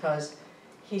extension because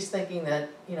he's thinking that,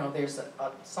 there's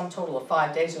some total of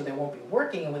 5 days where they won't be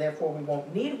working and therefore we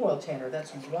won't need Hoyle Tanner,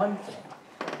 that's one thing.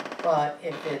 But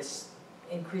if it's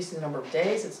increasing the number of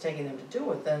days it's taking them to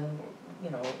do it, then,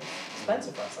 it's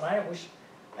expensive for us.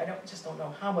 And I just don't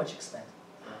know how much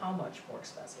more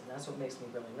expensive, and that's what makes me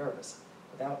really nervous,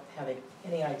 without having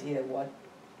any idea what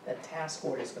that task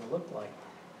order is gonna look like.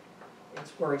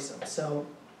 It's worrisome, so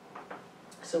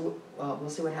we'll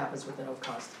see what happens with the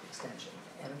no-cost extension.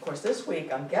 And of course, this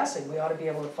week, I'm guessing we ought to be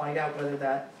able to find out whether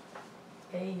that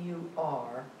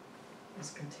AUR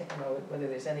is, whether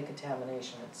there's any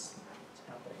contamination that's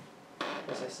happening.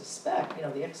 Because I suspect,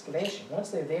 the excavation, once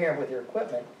they're there with their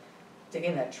equipment,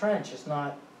 digging that trench is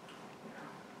not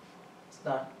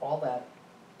all that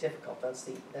difficult. That's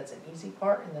an easy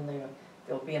part, and then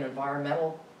there'll be an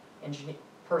environmental engineer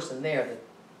person there that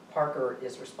Parker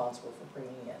is responsible for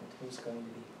bringing in, who's going to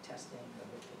be testing and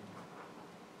looking.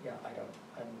 Yeah,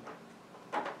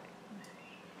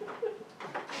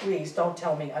 please don't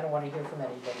tell me, I don't want to hear from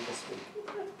anybody this week.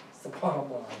 It's the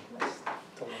bottom line.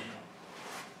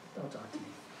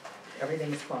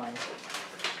 everything is fine.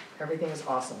 Everything is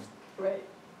awesome. Right.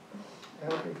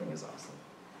 Everything is awesome.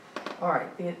 All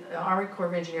right, the Army Corps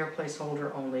of Engineer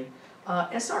placeholder only.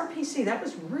 SRPC, that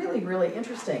was really, really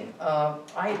interesting.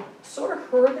 I sort of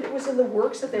heard that it was in the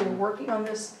works, that they were working on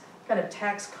this kind of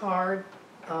tax card,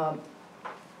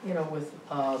 you know, with,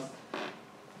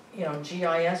 you know,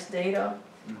 GIS data.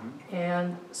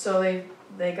 And so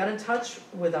they got in touch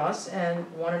with us and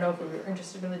want to know if we were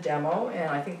interested in the demo, and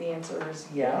I think the answer is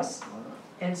yes.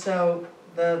 And so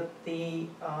the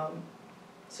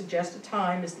suggested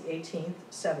time is the 18th,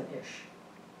 7-ish.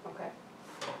 Okay.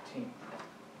 18th.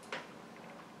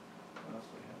 What else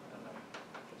we have that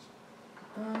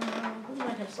night? Just, We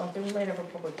might have something, we might have a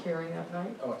public hearing that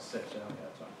night. oh, it's 6, yeah,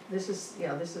 that's fine.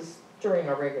 This is during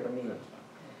our regular meeting. That's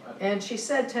fine. And she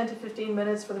said 10 to 15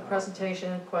 minutes for the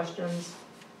presentation, questions.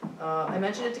 I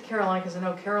mentioned it to Caroline because I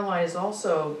know Caroline has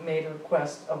also made a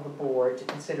request of the board to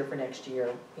consider for next year,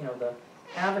 you know, the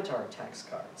avatar tax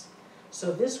cards.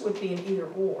 So this would be an either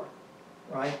or,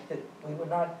 right? That we would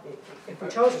not, if we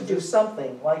chose to do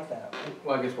something like that.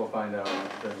 Well, I guess we'll find out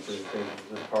during the presentation,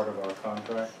 is this part of our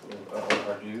contract with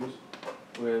our dues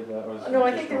with, or is it No,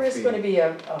 an I think there additional is going to be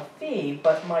a fee,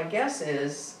 but my guess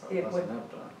is it Less would, than that,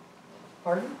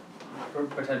 pardon?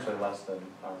 potentially less than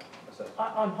our assessment.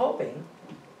 I'm hoping,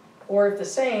 or if the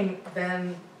same,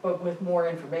 then, but with more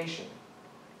information.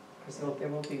 Because there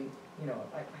will be, you know,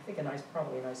 I think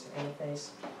probably a nicer interface.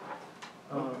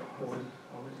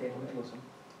 Listen.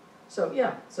 So,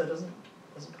 yeah, so it doesn't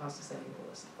cost us anything to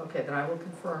listen. Okay, then I will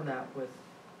confirm that with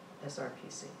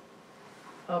SRPC.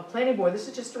 Planning board, this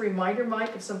is just a reminder,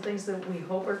 Mike, of some things that we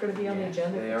hope are gonna be on the Yes,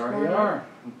 agenda for they tomorrow already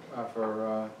night. are,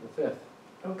 for the 5th.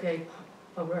 Okay,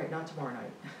 oh, right, not tomorrow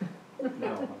night.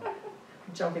 No,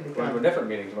 Jumping the we're going to a gun. different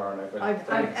meeting tomorrow night, but I've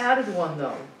thanks. added one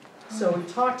though. So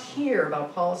we've talked here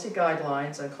about policy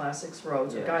guidelines on Class 6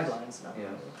 roads, or Yes. guidelines, not Yes.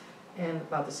 and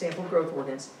about the sample growth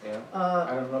ordinance. Yeah,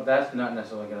 I don't know, that's not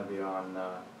necessarily gonna be on,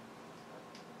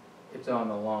 it's on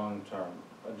the long-term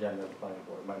agenda of the planning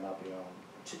board, it might not be on,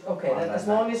 Okay, on then that as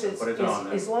long night, as it's, but it's on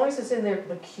there. as long as it's in there,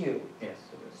 the queue, yes,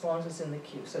 it as is. long as it's in the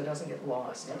queue, so it doesn't get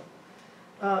lost.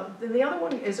 Then the other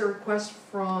one is a request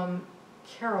from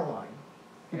Caroline.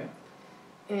 Yeah.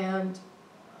 And,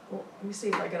 well, let me see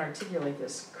if I can articulate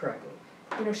this correctly.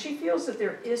 You know, she feels that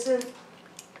there isn't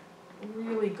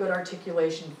really good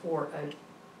articulation for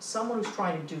someone who's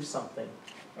trying to do something.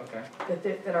 Okay.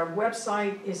 That our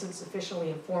website isn't sufficiently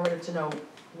informative to know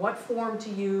what form to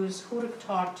use, who to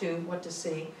talk to, what to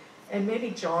see, and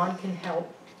maybe John can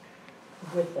help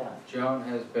with that. John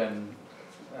has been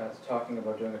talking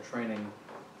about doing a training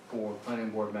for planning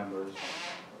board members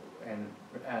and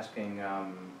asking, I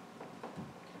can't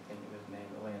think of his name,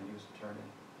 the land use attorney.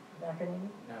 McEnany?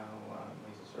 No,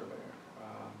 he's a surveyor.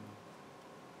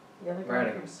 The other guy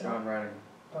Rading, from Sil- John Rading,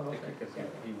 Oh, okay. because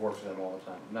he works with them all the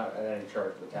time, not at any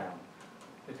charge to the town.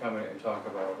 To come in and talk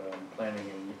about planning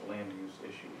and land use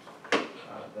issues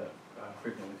that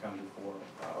frequently come before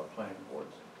planning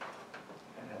boards.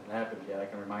 And it hasn't happened yet, I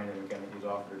can remind him again that he's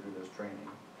offered to do this training,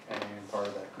 and part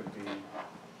of that could be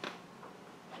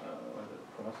what is it,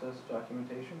 process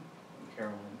documentation. And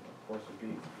Carolyn, of course, would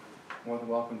be more than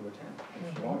welcome to attend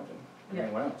if she wanted to, and Yeah.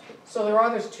 anyone else could. So there are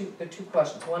the two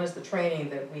questions. One is the training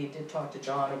that we did talk to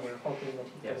John, and we're hoping that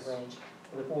he Yes. could arrange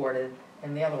for the board.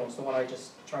 And the other one's the one I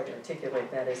just tried to articulate,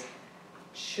 that is,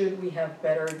 should we have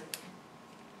better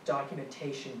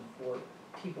documentation for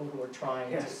people who are trying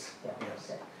to? Yes. Yeah,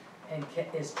 Yes. okay. And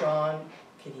is John,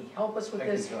 can he help us with I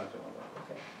can this? talk to him about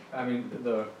it. Okay. I mean,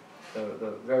 the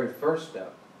very first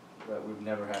step that we've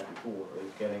never had before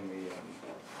is getting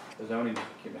the zoning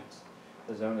documents,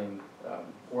 the zoning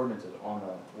ordinances on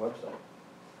the website.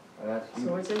 And that's huge.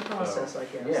 So it's in process, I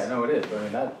guess. Yeah, no, it is, but I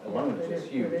mean, that alone Yeah, is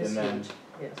just huge, It is and then, huge,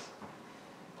 yes.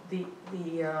 I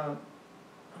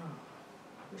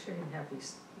wish I didn't have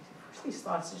these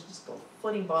thoughts just go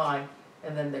flitting by,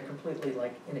 and then they're completely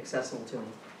like inaccessible to me.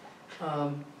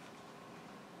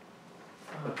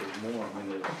 but there's more, I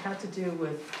mean, It had to do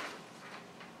with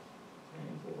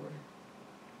planning board.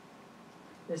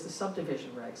 There's the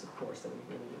subdivision regs, of course, that we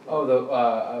really. oh,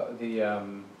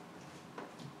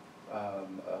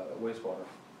 wastewater,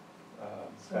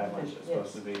 guidelines is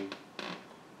supposed to be,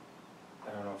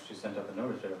 I don't know if she sent out the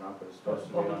notice yet or not, but it's supposed to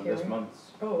be Public on this hearing?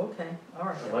 month's, Oh, okay, all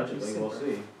right. that would be allegedly, we'll super.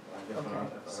 see. I guess Okay,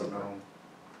 not, I super. don't know.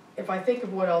 If I think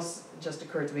of what else just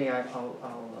occurred to me, I'll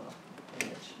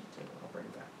bring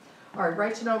it back. All right,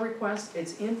 right to know request,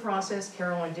 it's in process.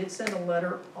 Caroline did send a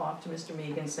letter off to Mr.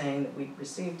 Megan saying that we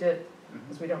received it,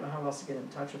 because we don't know how else to get in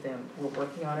touch with him. We're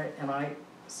working on it, and I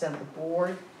sent the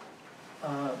board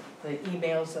the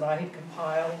emails that I had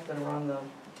compiled that are on the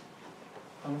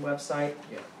on the website.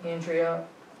 Yeah. Andrea,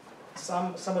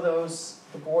 some of those,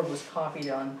 the board was copied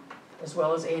on, as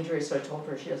well as Andrea, so I told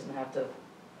her she doesn't have to,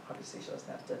 obviously she doesn't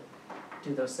have to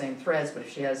do those same threads, but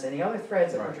if she has any other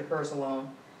threads, that put hers alone.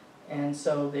 And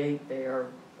so they are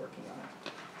working on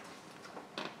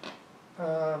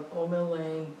it. Old Mill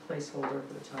Lane placeholder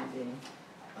for the time being.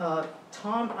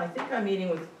 Tom, I think I'm meeting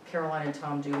with Caroline and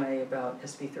Tom Dumay about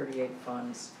SB 38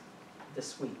 funds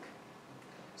this week.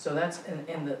 So that's,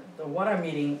 and the what I'm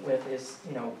meeting with is,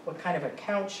 you know, what kind of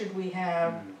account should we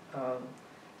have?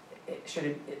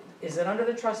 Is it under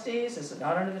the trustees, is it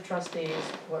not under the trustees,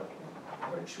 what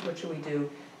should we do?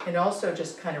 And also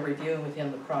just kind of reviewing with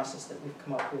him the process that we've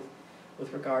come up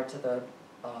with regard to the,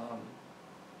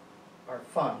 our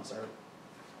funds, our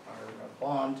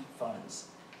bond funds,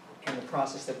 and the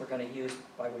process that we're gonna use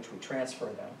by which we transfer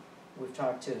them. We've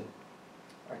talked to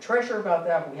our treasurer about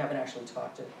that, but we haven't actually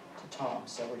talked to Tom,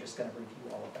 so we're just gonna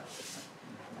review all of that.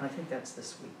 And I think that's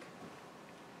this week.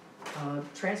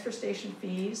 Transfer station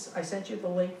fees, I sent you the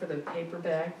link for the paper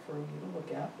bag for you to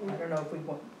look at. I don't know if we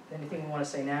want, anything we wanna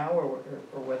say now, or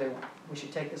whether we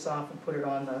should take this off and put it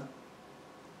on the,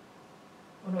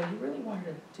 oh no, you really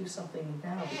wanted to do something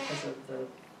now because of the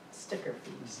sticker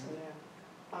fees.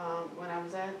 Yeah. When I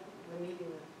was at the meeting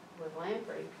with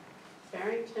Lamprey,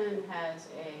 Barrington has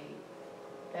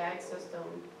a bag system,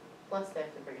 plus they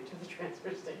have to bring it to the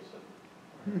transfer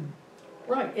station.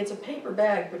 Right, it's a paper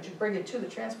bag, but you bring it to the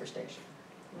transfer station.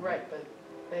 Right, but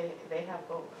they have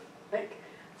both.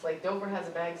 Like Dover has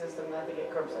a bag system that they get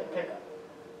curbside pickup.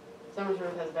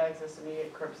 Somersworth has a bag system, you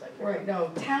get curbside pickup. Right, no,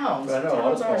 towns But I know a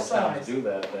lot of our small towns size. do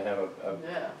that, they have a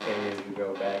Yeah,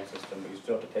 pay-as-you-go bag system, but you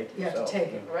still have to take it You have to yourself.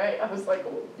 take it. right, I was like,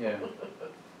 ooh. Yeah,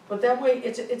 But that way,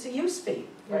 it's a use fee.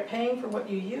 You're Right. paying for what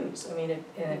you use. I mean,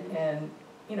 and,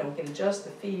 you know, we can adjust the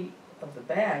fee of the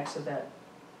bag so that,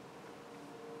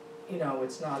 you know,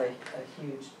 it's not a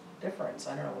huge difference.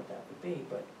 I don't know what that would be,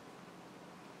 but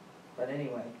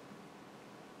anyway.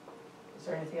 Is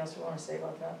there anything else you wanna say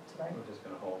about that tonight? we're just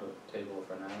gonna hold a table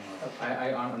for now. Okay.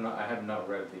 I have not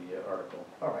read the article,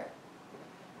 All right,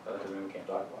 but that doesn't mean we can't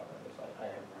talk about it, I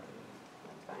haven't read it.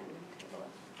 That's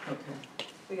fine, okay.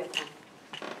 we got time.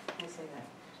 I say that.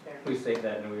 There. We say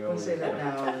that and we We'll always, say that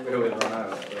now. we always run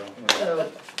out of it,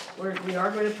 so, So, we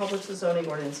are going to publish the zoning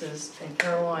ordinances, and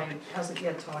Caroline hasn't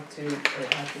yet talked to, or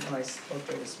actually when I spoke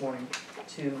to her this morning,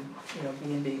 to, you know,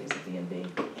 B&B, is it B&B?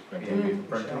 B&B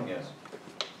printing, yes.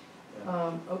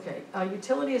 Okay,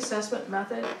 utility assessment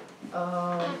method,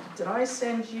 did I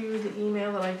send you the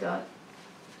email that I got?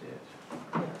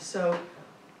 Yeah, so,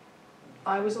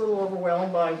 I was a little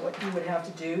overwhelmed by what you would have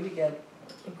to do to get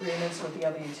agreements with the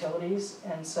other utilities,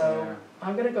 and so Yeah.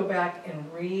 I'm gonna go back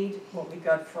and read what we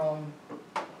got from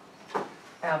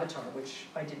Avatar, which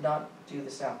I did not do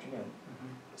this afternoon.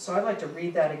 So I'd like to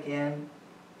read that again,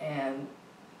 and,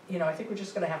 you know, I think we're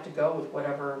just gonna have to go with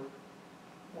whatever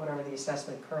the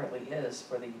assessment currently is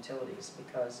for the utilities,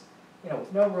 because, you know,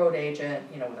 with no road agent,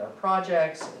 you know, with our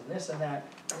projects and this and that,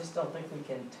 I just don't think we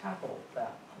can tackle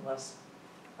that unless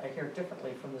I hear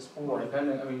differently from this Well, board.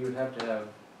 depending, I mean, you have to have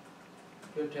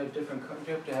different,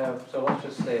 you have to have, so let's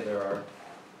just say there are,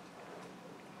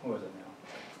 who is it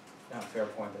now? Not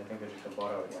Fairpoint, I think they just got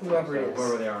bought out again. Whoever it So is.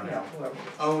 Whoever they are Yeah, now, whoever it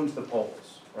is. owns the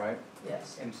poles, right?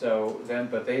 Yes, And so then,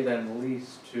 but they then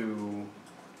lease to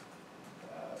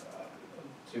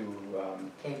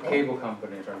cable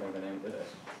companies, I think the name of it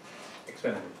is,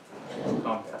 Xfinity,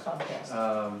 Comcast.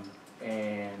 Comcast.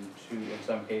 And to, in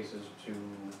some cases, to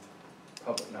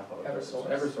not public. Eversource.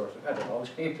 Eversource, I don't know,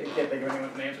 I can't think of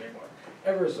anyone's names anymore.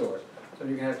 Eversource, so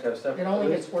you're gonna have to have separate. It only at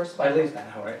gets least- worse by. At least, I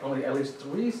know, right, only at least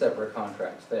 3 separate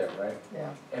contracts there, right? Yeah,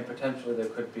 And potentially there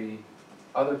could be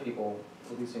other people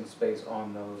leasing space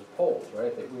on those poles,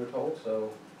 right, that we were told, so,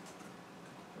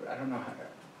 I don't know how,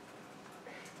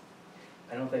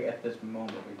 I don't think at this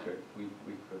moment we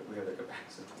have the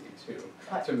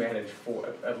capacity to manage 4,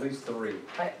 at least 3.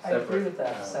 I agree with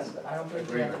that separate, assessment. I don't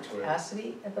believe we have agreements the with-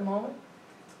 capacity at the moment.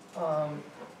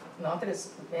 Not that it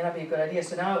may not be a good idea.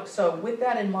 So with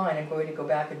that in mind, I'm going to go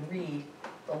back and read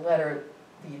the letter,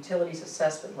 the utilities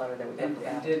assessment letter that we got from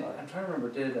And did, Avatar. I'm trying to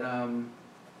remember, did,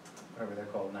 whatever they're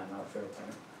called now, not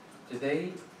Fairpoint, did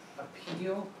they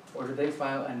appeal, or did they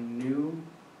file a new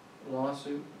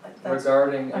lawsuit That's-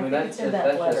 regarding, I I mean, think that's it's in just,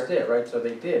 that that's just letter. it, right, so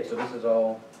they did, so this is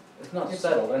all, it's not It's-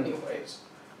 settled anyways.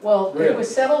 Well, it Really?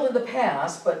 was settled in the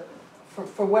past, but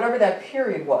for whatever that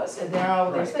period was, and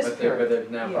now there's Right, this but period. they've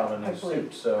now Yeah, filed a I new believe-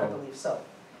 suit, so. I believe so.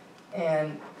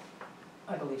 And,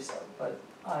 I believe so, but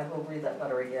I will read that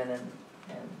letter again and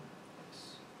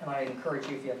I encourage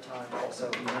you if you have time So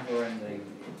also. never ending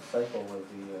cycle of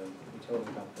the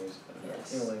utility companies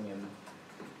Yes. appealing and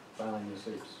filing your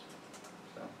suits,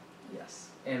 so. Yes.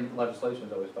 And legislation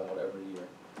is always filed every year,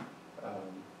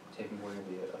 taking away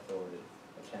the authority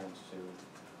of towns to.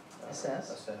 Assess?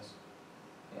 Assess,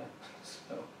 yeah,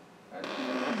 so,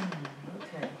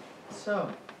 Okay, so,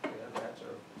 yeah, that's a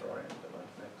throw into the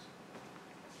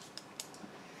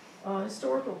mix.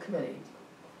 historical committee.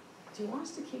 Do you want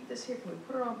us to keep this here? Can we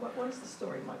put it on, what is the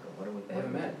story, Michael? What are we? They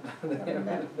haven't met. They haven't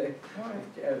met. They, All right,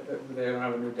 yeah, they don't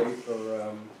have a new date for,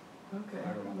 okay. I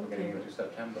don't know, we're getting into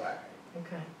September.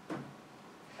 Okay,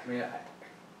 I mean,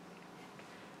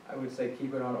 I would say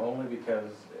keep it on only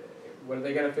because what,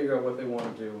 they gotta figure out what they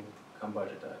wanna do come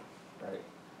budget time, right?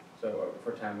 So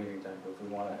for town meeting time,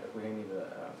 if we need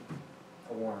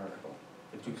a warrant article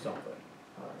to do something.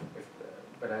 all right.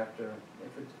 But after,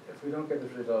 if we don't get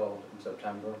this resolved in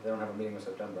September, they don't have a meeting in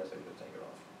September, I say just take it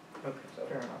off. Okay, So-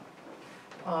 fair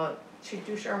enough. Chief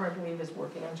Ducharme, I believe, is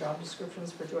working on job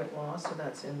descriptions for joint loss, so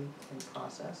that's in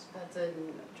process. That's a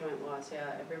joint loss,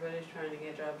 yeah, everybody's trying to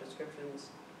get job descriptions,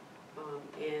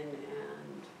 in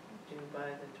and due by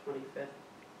the 25th,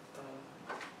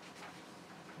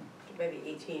 by the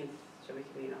 18th, so we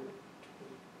can meet on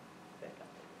the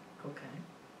 25th. Okay.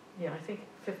 Yeah, I think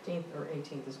 15th or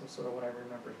 18th is sort of what I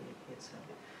remember he had said.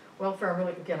 Well, fair,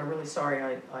 I'm really sorry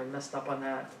I messed up on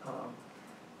that.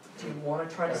 Do you want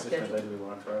to try to schedule? Do we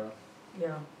wanna try to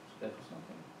Yeah, schedule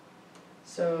something?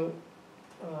 so,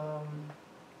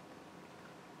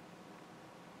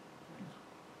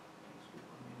 Next week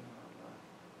we're meeting on the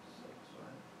 6th,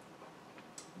 right?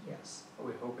 yes. Are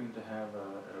we hoping to have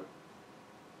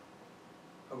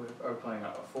are we planning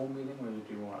a full meeting, or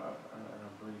do you want an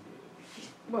abbreviated meeting?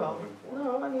 Well, Looking for?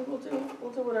 no, I mean, we'll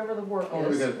do whatever the work Only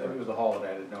is. because if it was a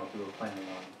holiday, I didn't know if we were planning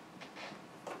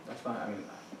on, that's fine, I mean,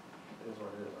 it is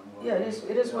what it is. Yeah,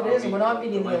 it is what it is, and we're not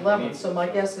meeting the 11th, so my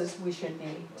guess is we should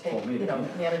be Full meeting, yeah.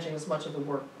 managing as much of the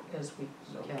work as we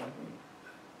So, can.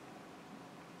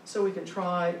 So we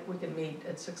can meet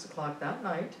at 6 o'clock that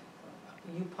night.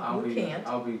 You can't.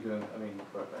 I'll be doing, I mean,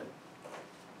 but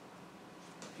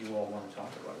if you all wanna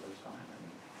talk about it, it's fine,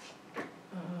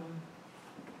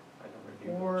 I can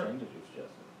review Or- the changes you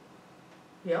suggested,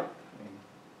 Yeah, I mean.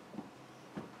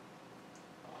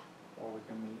 Or we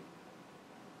can meet,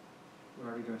 we're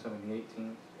already doing something the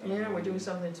 18th. yeah, we're doing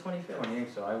something the 25th.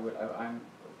 28th, so I'm,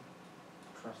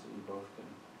 trust that you both can.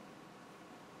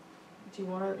 Do you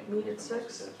wanna make meet at reasonable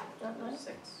 6 suggestions. that night?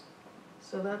 6.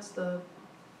 So that's the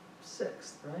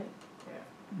 6th, right? Yeah.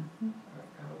 Mhm. All right,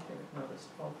 I will give it notice,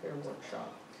 all fair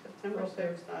workshop. September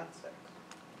 6th, not 6.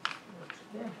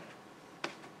 Yeah.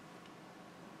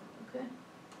 Okay.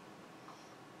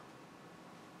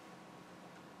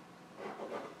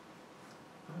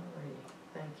 Alrighty,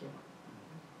 thank you.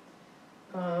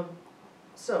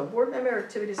 So, board member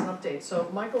activities and updates. So,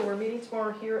 Michael, we're meeting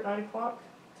tomorrow here at 9 o'clock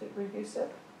to review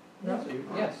SIP? No?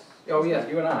 Yes, oh, yes,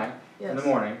 you and I, in the Yes.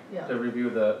 morning, Yeah. to review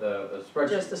the spreadsheet.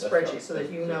 Just the That's spreadsheet, right. so that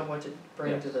you know what to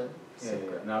bring to Yes. the Yeah, SIP.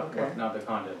 yeah, not, Okay. not the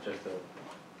content, just the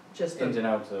Just ins the, and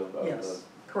outs of the. yes,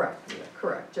 correct, Yeah.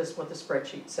 correct, just what the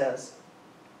spreadsheet says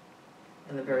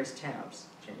in the various tabs.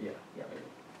 Yeah. Yeah.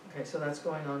 Okay, so that's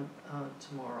going on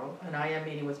tomorrow, and I am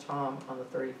meeting with Tom on the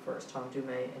 31st, Tom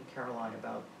Dumay and Caroline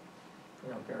about,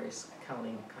 various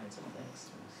accounting kinds of things.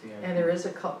 And there is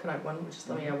let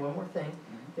me add one more thing.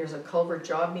 Mhm. There's a culvert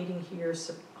job meeting here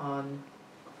on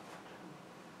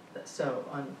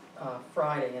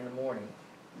Friday in the morning.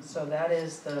 So that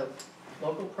is the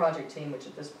local project team, which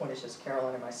at this point is just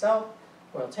Caroline and myself,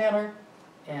 Will Tanner,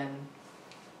 and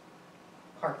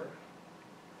Parker.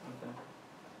 Okay.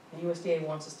 The USDA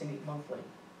wants us to meet monthly.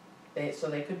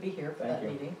 So they could be here for Thank that you.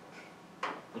 meeting.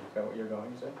 You're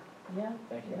going, you said? Yeah,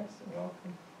 Thank you. yes, you're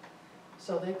welcome.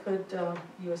 So they could,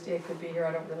 USDA could be here,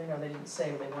 I don't really know, they didn't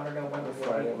say, but they wanna know when On we the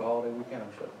Friday of will a holiday weekend,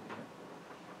 I'm sure they'll be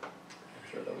here. I'm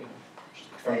sure they'll be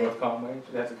here. From Hey. North Conway,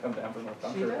 she has to come down from North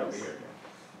Conway, She sure they'll be does. here, be.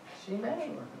 She yeah. may,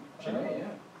 Sure. She may, yeah.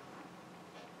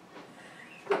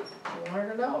 you want her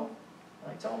to know,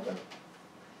 I told her.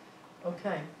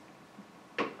 Okay.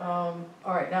 All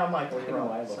right, now Michael, I you're know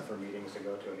on. I look for meetings to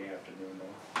go to in the afternoon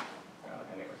though.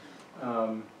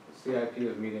 Anyway, CIP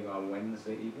is meeting on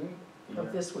Wednesday evening. Of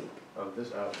here. this week, Of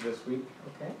this week,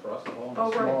 okay? across the hall, on Oh, a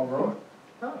right. small road,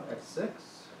 Oh, at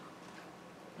 6.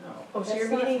 No. oh, so you're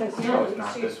That's not meeting, this No, week. it's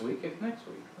not this week, it's next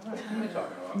week. What am I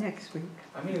talking about? Next week.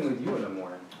 I'm meeting with you in the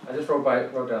morning. I just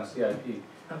wrote down CIP.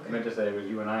 I Okay, meant to say it was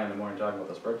you and I in the morning talking about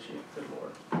the spreadsheet. Good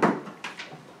lord.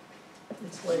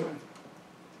 it's late,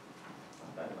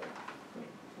 Not that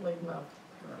late. late enough.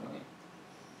 Apparently.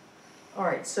 All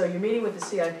right, so you're meeting with the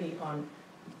CIP on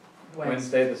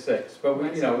Wednesday. Wednesday the 6th, but we,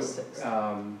 Wednesday the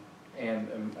 6th.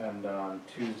 and on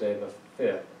Tuesday the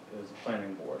 5th, is the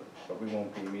planning board, but we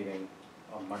won't be meeting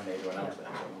on Monday to announce that,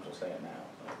 so we'll just say it now,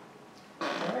 so.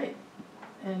 All right,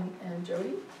 and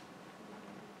Jody?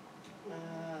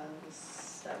 The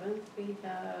seventh, we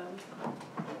have,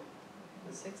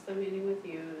 the sixth, a meeting with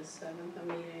you, the seventh, a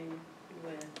meeting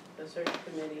with the search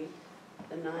committee.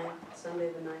 The ninth, Sunday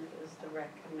the ninth is the rec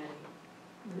committee.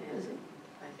 And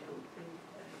I don't think,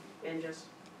 and just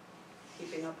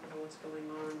keeping up with what's going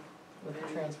on. With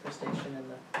the transfer station and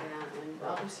the, Yeah, and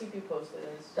I'll just keep you posted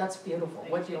as that's beautiful,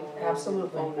 what things you, go along,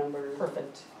 absolutely, phone numbers.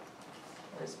 perfect.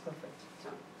 That is perfect. So,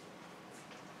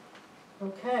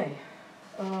 Okay,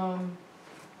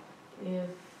 if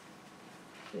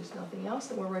there's nothing else,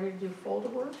 then we're ready to do folder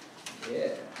work. Yeah,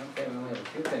 okay, we only have a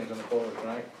few things on the folder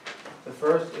tonight. The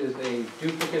first is a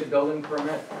duplicate building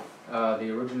permit. The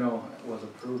original was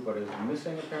approved, but is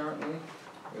missing apparently.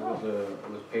 It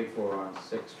was paid for on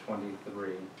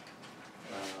 6/23.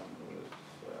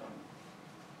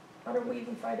 How did we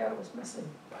even find out it was missing?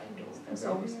 That's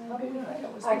always, how did we find out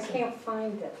it was I missing? can't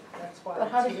find it, that's But why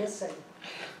how it's did- missing.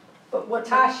 But what?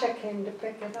 Tasha came to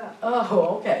pick it up.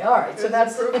 Oh, okay, all right, it so was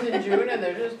that's. approved in June and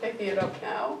they're just picking it up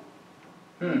now?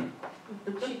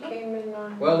 She came in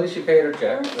on. Well, at least she paid her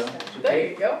check, so. She There paid,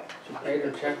 you go. she paid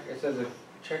her check, it says the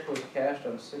check was cashed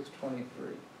on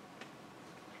 6/23.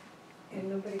 And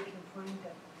nobody can find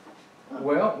it.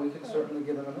 Well, we could certainly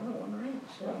give them another one, right?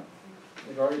 So,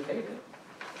 they've already paid it.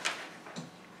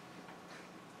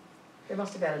 They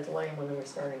must have had a delay when they were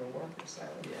starting to work or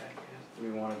something. Yeah, I guess. Do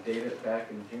we want to date it back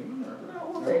in June or? No,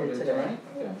 we'll date it today. tonight?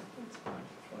 Yeah, Okay. that's fine.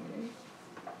 28?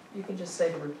 You can just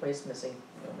say to replace missing,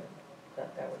 that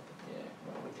would be. Yeah,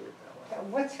 why don't we do it that way?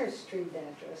 What's her street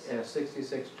address? Yeah,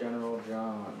 66 General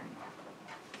John.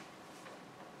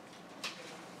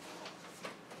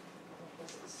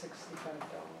 Was it $65?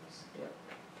 Yep.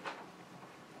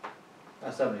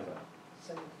 75.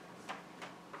 So,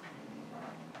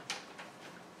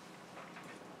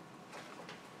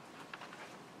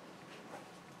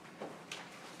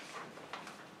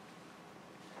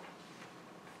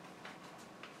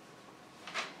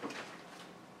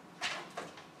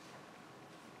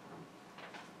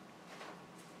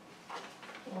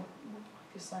 Well,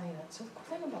 if you're saying that, so the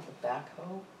thing about the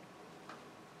backhoe,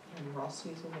 and Ross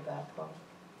using the backhoe.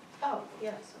 Oh,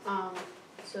 yes,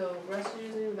 so Russ is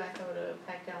using the backhoe to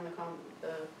pack down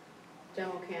the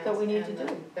demo cans. That we need and to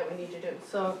do. That we need to do.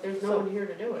 So, There's no so- one here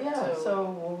to do it, Yeah, so so,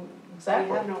 we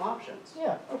exactly. have no options.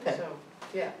 Yeah, okay. So,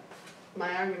 yeah,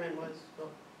 my argument was, well,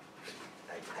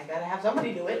 I gotta have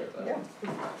somebody do it. Yeah.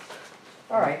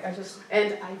 All right, I just,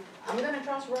 And I'm gonna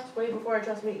trust Russ way before I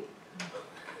trust me.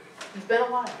 It's been a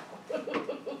while.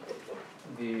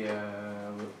 The,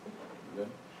 good?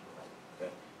 Okay.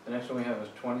 The next one we have is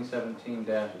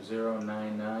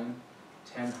 2017-099,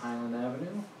 10 Highland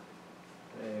Avenue.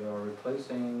 They are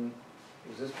replacing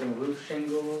existing roof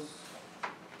shingles,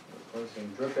 replacing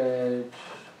drip edge,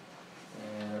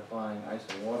 and applying ice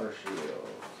and water shields,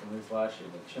 and reflashing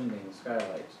the chimney and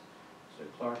skylights. So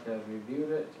Clark has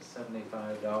reviewed it, it's a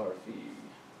 $75 fee.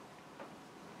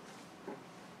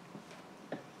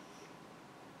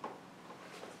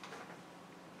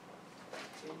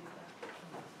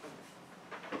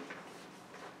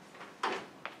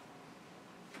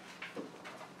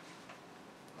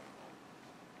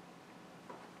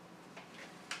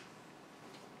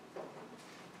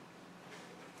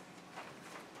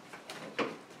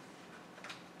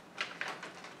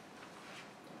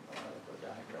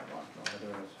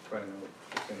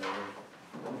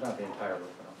 Not the entire roof,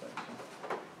 I don't think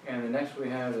so. And the next we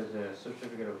have is a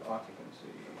certificate of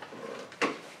occupancy for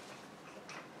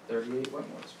 38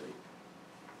 Wentworth Street.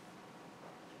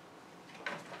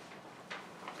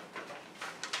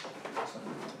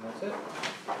 And that's it.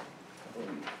 I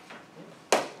believe.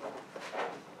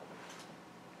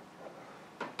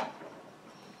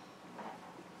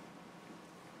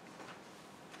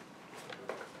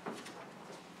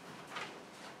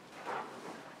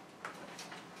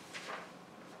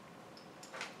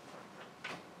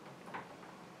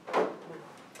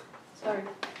 Sorry.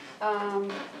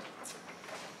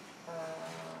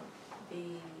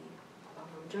 The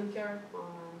junkyard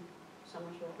on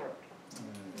Summersville Road.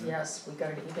 Mhm. yes, we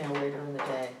got an email later in the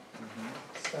day,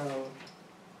 Mhm.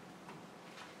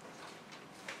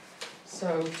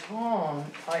 so Tom,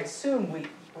 I assume we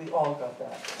all got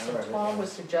that. I So read it, Tom yeah.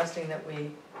 was suggesting that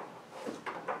we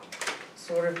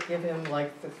sort of give him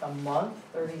like a month,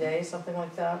 30 days, something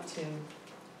like that, to,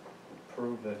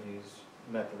 Prove that he's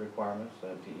met the requirements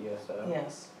of DESF.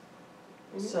 yes.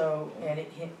 Mhm. So, and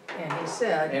he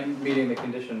said, And meeting the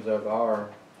conditions of our,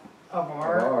 of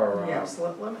our, our, yes,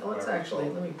 let's our actually,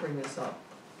 result. let me bring this up.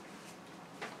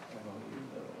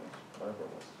 MOU, whatever it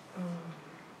was.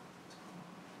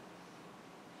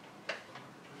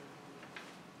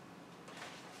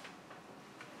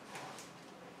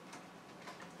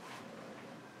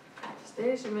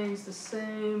 Status remains the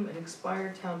same, an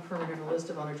expired town permit and a list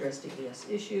of unaddressed DES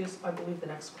issues. I believe the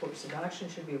next course of action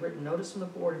should be a written notice from the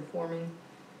board informing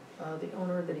the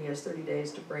owner that he has 30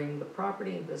 days to bring the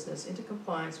property and business into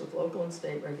compliance with local and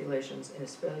state regulations, and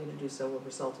his failure to do so will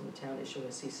result in the town issuing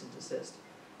a cease and desist.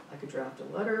 I could draft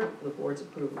a letter for the board's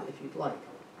approval if you'd like.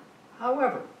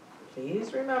 However,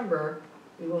 please remember,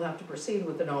 we will have to proceed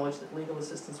with the knowledge that legal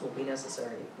assistance will be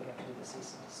necessary if we have to do the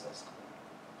cease and desist.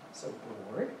 So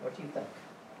board, what do you think?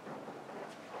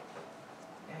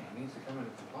 Yeah, he needs to come into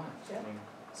compliance. I Yeah. mean,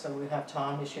 So we'd have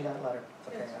Tom issue that letter.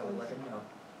 Okay, Yes, I will please. let him know.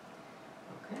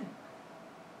 Okay.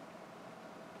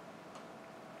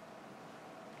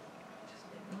 Just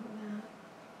make note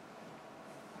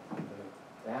of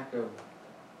the back of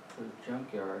the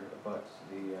junkyard abuts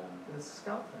the that. The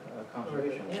scout thing.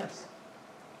 conservation. Yes.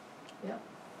 Yep.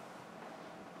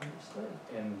 Understood.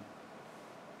 And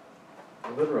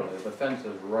literally, the fence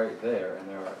is right there, and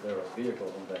there are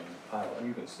vehicles and things piled, and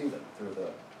you can see them through the,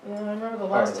 Yeah, I remember the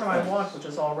Part of last the time I fence. walked, which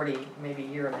was already maybe a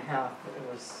year and a half, but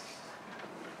it was,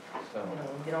 so.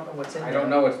 you don't know what's in there. I don't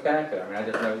know what's back there, I mean, I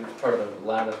just know it's part of the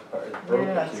lattice part, it's broken,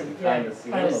 Yeah, so it's you a, can yeah, kind of see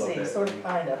in a kind of little see, bit. sort of, and,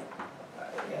 kind of.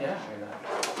 Yeah, I mean,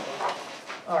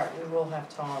 All right, we will have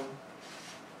Tom,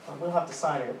 we'll have to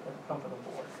sign it, it'll come from the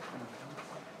board.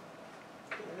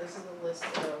 This is a list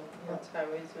of what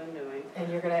highway's been doing.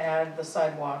 And you're gonna add the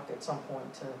sidewalk at some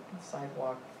point to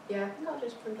sidewalk. Yeah, I think I'll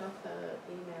just print off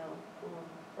the email,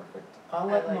 Perfect. I'll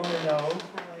let I like Mona know.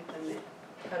 I like the name,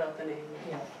 cut out the name,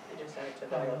 Yeah, and just add it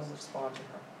to I the will list. respond to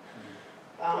her.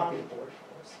 Copy the board,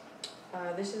 of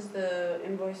course. This is the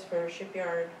invoice for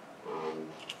shipyard,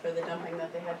 for the dumping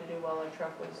that they had to do while our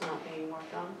truck was not being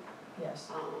worked on.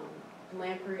 Yes.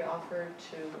 Lamprey offered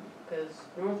to, because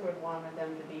Northwood wanted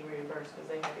them to be reimbursed because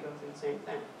they had to go through the same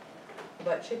thing.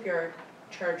 But shipyard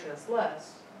charged us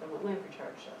less than what Lamprey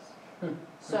charged us.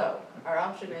 So, our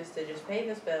option is to just pay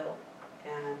this bill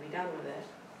and be done with it,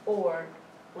 or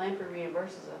Lamprey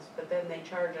reimburses us, but then they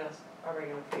charge us a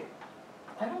regular fee.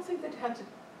 I don't think they'd had to,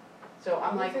 So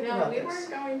I'm What like, do you think no, about we this? weren't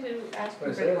going to ask What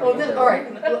you is for it? the. oh, this, all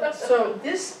right, so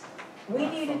this, we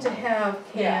needed to have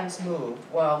cans moved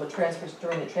while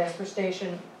during the transfer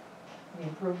station, the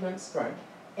improvements, right,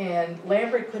 and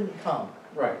Lamprey couldn't come.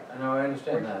 right, I know, I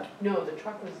understand that. No, the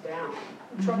truck was down,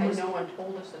 The truck and was, no one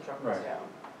told us the truck was Right. down.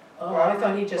 oh, I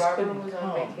thought he just couldn't Barbara was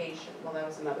come. on vacation, well, that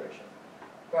was another issue.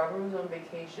 Barbara was on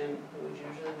vacation, who was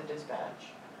usually the dispatch.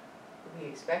 We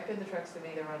expected the trucks to be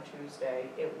there on Tuesday,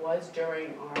 it was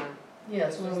during our,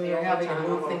 Yes, This when was we the were having to overtime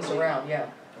move on things opening. around, yeah.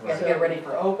 We had to So- get ready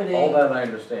for opening. All that I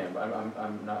understand, but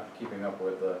I'm not keeping up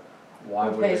with the, why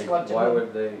Who would pays they, what to why whom?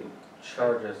 would they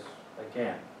charge us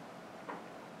again?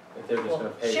 If they're just Well, gonna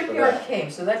pay for Shipyard that.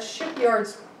 came, so that's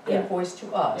shipyard's Yeah. invoice to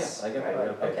Yes, us. I get that, Right, we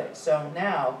gotta pay okay, that. so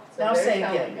now so they're say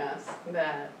telling again, us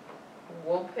that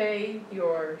we'll pay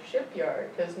your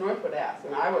shipyard, cause Northwood asked,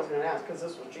 and I wasn't gonna ask, cause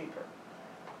this was cheaper.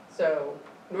 So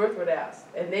Northwood asked,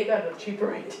 and they got a cheaper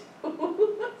rate.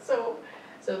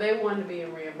 So they wanted to be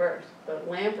reimbursed, but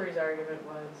Lamprey's argument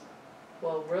was,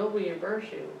 well, we'll reimburse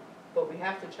you, but we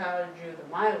have to charge you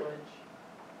the mileage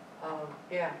of,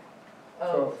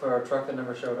 For a truck that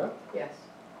never showed up? yes.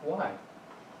 Why?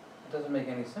 It doesn't make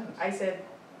any sense. I said,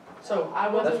 so I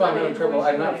wasn't That's why I'm gonna having trouble, invoice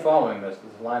I'm you not anyway. following this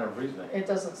line of reasoning. it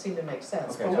doesn't seem to make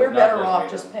sense, Okay, but so we're it's not better just off me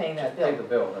just then. paying that Pay bill. the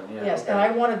bill, then, yeah. Yes, okay. and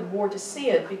I wanted the board to see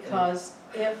it because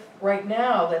if, right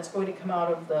now, that's going to come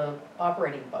out of the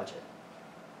operating budget,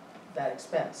 that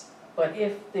expense. But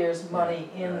if there's money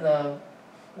in Right. the,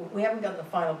 we haven't gotten the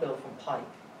final bill from Pike.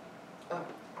 Oh.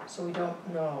 So we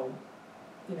don't know,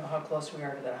 how close we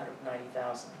are to that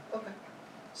 190,000. okay.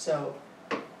 So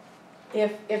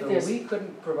if there's. So we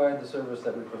couldn't provide the service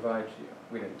that we provide to you.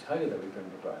 We didn't tell you that we couldn't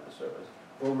provide the service.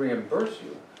 We'll reimburse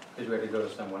you because you had to go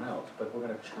to someone else, but we're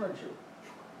gonna charge you.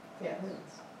 Yes.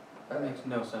 That makes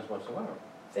no sense whatsoever.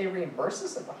 If they reimburse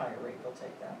us at the higher rate, we'll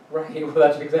take that. Right, well,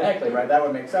 that's exactly right, that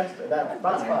would make sense, that's That's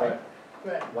fine, fine. but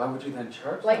Right. why would you then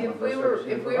charge Like someone if for a we were, service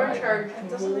you if didn't we were provide? charged That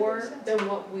doesn't make any more sense. than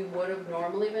what we would have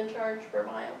normally been charged per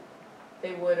mile,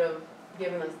 they would have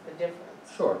given us the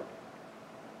difference. Sure,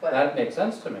 But, that makes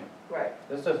sense to me. right.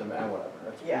 This doesn't matter, whatever,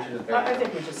 we Yeah. should just pay. I it.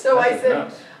 think we just. So I That's said,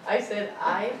 nuts.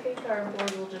 I think our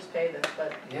board will just pay this,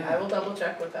 but I Yeah. will double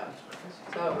check with them.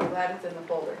 So I'm glad it's in the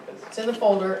folder, because It's in the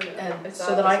folder, I and saw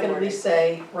so it that I this can at morning. least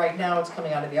say, right now it's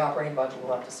coming out of the operating budget,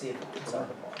 we'll have to see if it comes out of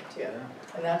the warrant. Yeah.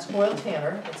 And that's Hoyle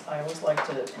Tanner, I always like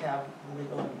to have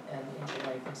legal and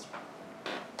engineering things,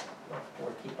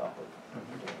 or keep up with what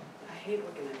we're doing. I hate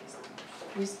looking at these numbers.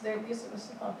 this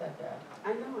is not that bad.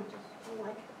 I know, I just don't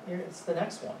like it. Here, it's the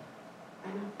next one. I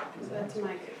know, so that's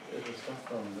my, Is the stuff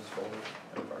from this folder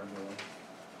in front of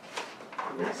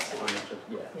you? next one.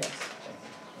 Yeah. Yes.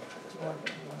 Do you want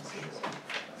to see this one?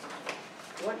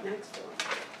 What next one?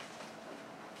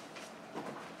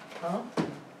 Huh?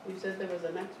 You said there was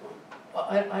a next one. Well,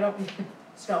 I don't,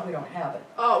 Scott, we don't have it.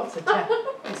 Oh.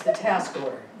 It's the task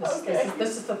order. Okay.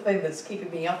 This is the thing that's keeping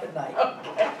me up at night.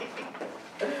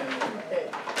 Okay.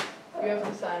 You have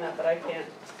to sign up, but I can't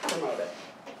promote it.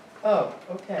 Oh,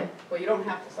 okay. Well, you don't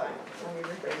have to sign it, let me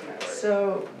rephrase my word.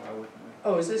 So, Why wouldn't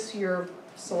oh, is this your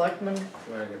selectmen, we?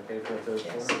 When I get paid for it, there's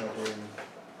Yes.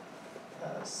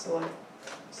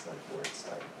 select board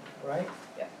stipend, right?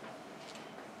 Yeah.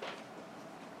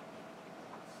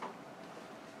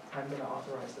 I'm gonna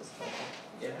authorize this, but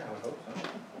Yeah, I would hope so. I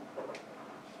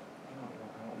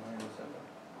don't mind December.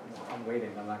 I'm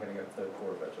waiting, I'm not gonna get third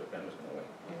quarter, but I'm just gonna wait.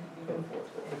 you Go can, fourth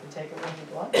you quarter. can take it when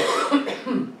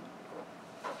you'd like.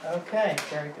 Okay,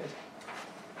 very good.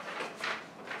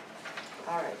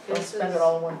 All right, Don't this spend is, it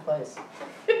all in one place.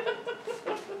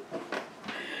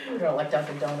 You know, like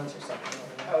Dunkin' Donuts or something.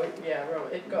 oh, yeah,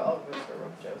 it all goes for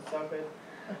road shows, it's all good.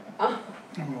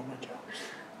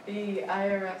 The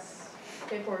IRS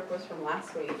paperwork was from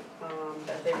last week,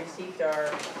 that they received our.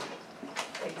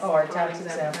 Oh, our tax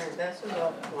exempt exempt. return. This was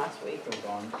all from last week. Go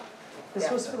bonds. This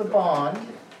Yeah. was for the bond.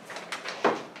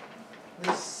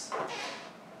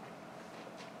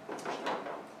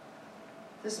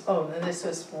 And this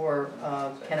is for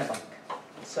Kennebunk.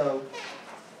 So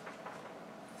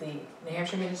the New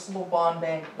Hampshire Municipal Bond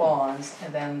Bank bonds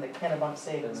and then the Kennebunk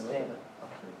Savings Bank.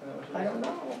 I don't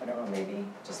know, maybe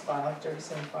just file, dirty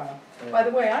same file. By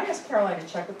the way, I asked Caroline to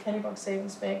check with Kennebunk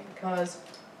Savings Bank because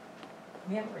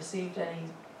we haven't received any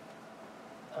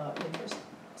interest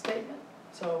statement,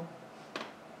 so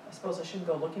I suppose I shouldn't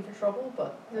go looking for trouble,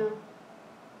 but. No,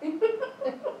 I'll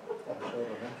show it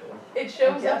eventually. it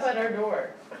shows Yes. up at our door.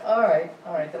 All right,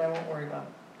 then I won't worry about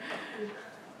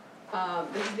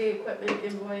it. This is the equipment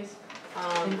invoice.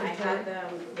 I Inventory? had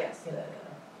them, yes,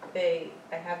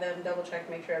 I had them double check,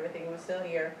 make sure everything was still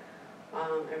here.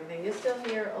 Everything is still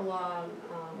here along,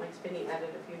 Mike Spinney added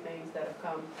a few things that have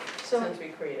come So, since we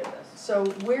created this. so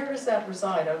where does that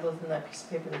reside, other than that piece of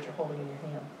paper that you're holding in your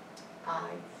hand? I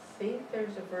think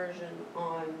there's a version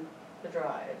on the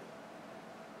drive.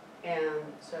 And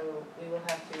so we will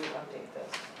have to update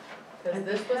this. Because I'd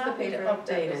this be was the happy to paper that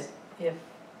update was. it if,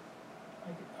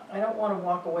 I don't wanna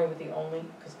walk away with the only,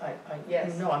 cause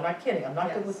Yes. no, I'm not kidding, I'm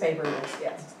not good with Yes. paper,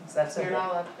 Yes. it's that You're simple.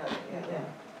 not allowed to touch it, yeah.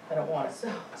 Yeah, I don't want it.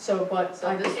 So But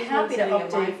I'd this be has happy been to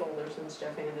sitting in my update. folder since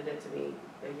Jeff handed it to me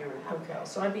a year and a half ago. Okay,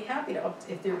 so I'd be happy to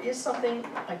if there is something,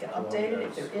 I can update it,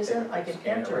 if there isn't, I can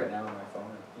enter Right it. now on my phone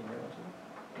and email it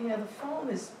to you. Yeah, the phone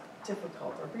is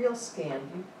difficult, a real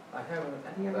scan, I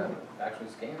haven't, actually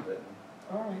scanned it.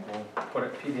 all right, We'll put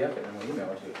it PDF it and we'll email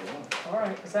it to you if you want. all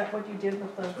right, is that what you did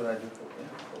with That's the, what I do for,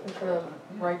 yeah. with the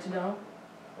right to know?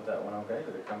 Was that one okay?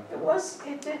 Did it come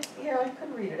through? It did, yeah, I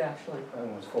could read it actually. That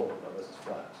one was full, but this is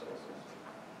flat, so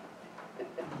this is.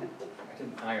 I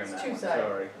didn't iron It's that one, two-sided.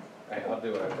 sorry. I'll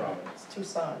do it, I promise. It's two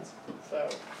sides. So,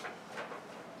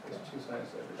 There's two sides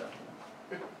to every document.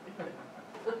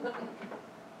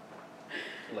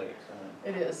 It's late, sorry.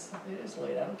 It is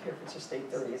late, I don't care if it's just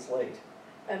 8:30, it's late.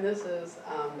 and this is,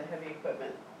 the heavy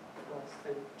equipment list,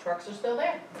 and trucks are still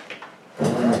there.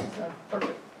 All right,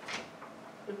 perfect.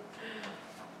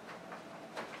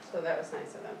 So that was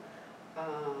nice of them.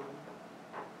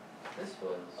 This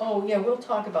was. Oh, yeah, we'll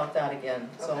talk about that again,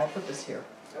 so I'll Okay. put this here.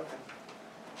 Okay.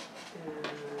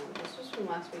 And this was from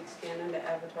last week, scan into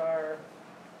Avatar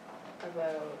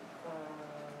about,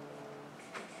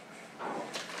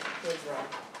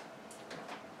 Woodruff.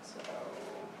 So.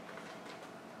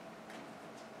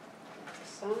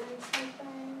 Sign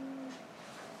something.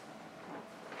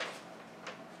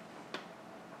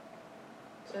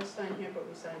 It says sign here, but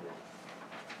we signed it.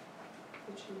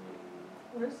 Which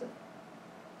What is it?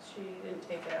 she didn't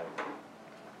take out.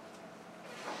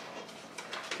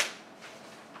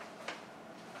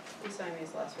 We signed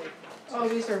these last week. Oh,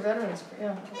 these are veterans,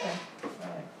 yeah, okay, all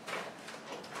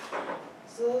right.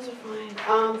 So those are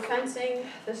fine. Fencing,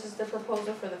 this is the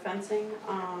proposal for the fencing.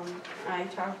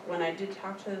 When I did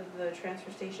talk to the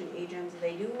transfer station agents,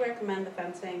 they do recommend the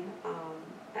fencing.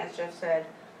 As Jeff said,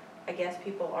 I guess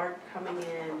people aren't coming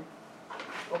in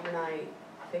overnight.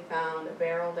 They found a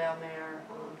barrel down there,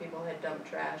 people had dumped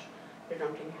trash. They're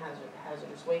dumping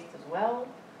hazardous waste as well,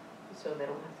 so they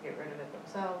don't have to get rid of it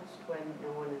themselves. When no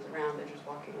one is around, they're just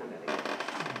walking under the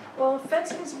gate. Well,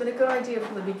 fencing's been a good idea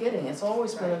from the beginning, it's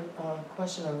always been a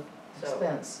question of So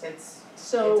expense. it's a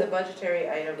So, budgetary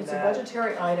item it's a that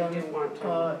budgetary item, you want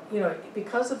to. you know,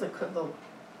 because of the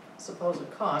supposed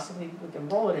cost, we can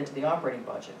roll it into the operating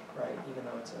budget, right? Even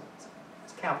though it's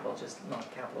capital, just not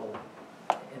capital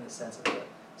in the sense of the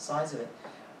size of it.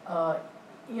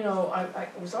 You know, I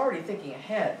was already thinking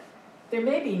ahead. There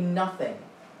may be nothing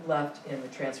left in the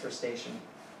transfer station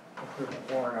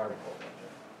improvement warrant article,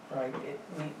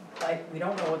 right? We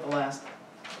don't know what the last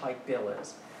Pike bill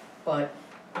is, but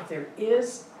if there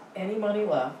is any money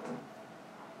left,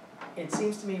 it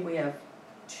seems to me we have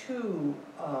two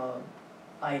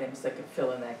items that could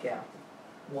fill in that gap.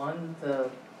 One,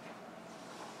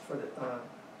 for the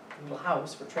little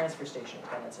house for transfer station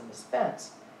tenants and this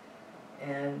fence.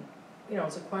 And, you know,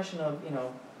 it's a question of, you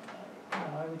know,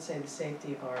 I would say the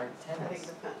safety of our I tenants.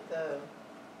 think the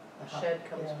shed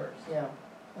comes Yeah, first. Yeah,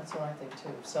 that's what I think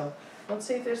too. So let's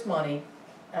see if there's money.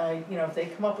 You know, if they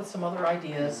come up with some other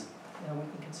ideas, you know,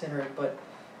 we can consider it. But,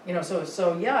 you know,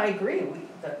 so yeah, I agree.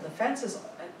 The fence is,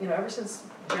 you know, ever since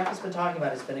Jeff has been talking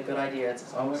about it, it's been a good idea.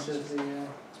 It's How much is the,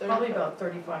 it's probably about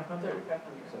 3,500. 3,500.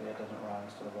 so that doesn't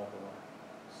rise to the level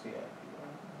of CIP?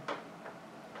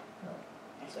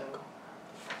 So,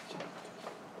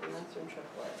 and that's from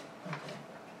AAA. Okay.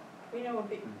 We know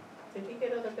did he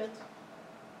get other bids?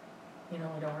 You know,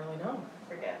 I don't really know.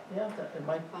 Forget. Yeah, it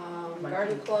might. Might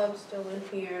Garden be. Club still in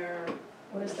here.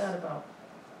 What is that about?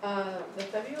 The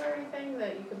February thing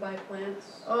that you could buy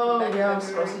plants. Oh, back in yeah,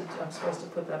 February. I'm supposed to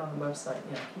put that on the website,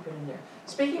 yeah, keep it in there.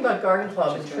 Speaking about garden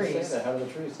club and Just gonna say trees, that, how did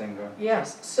the trees thing go?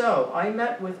 yes, so I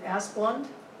met with Asplund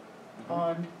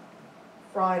on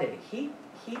Friday. He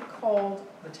called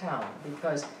the town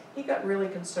because he got really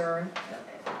concerned,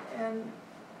 and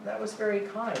that was very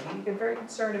kind. He got very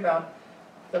concerned about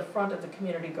the front of the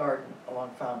community garden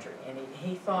along Foundry, and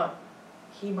he thought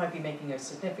he might be making a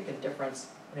significant difference,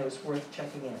 and it was worth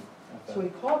checking in. So Okay. we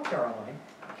called Caroline.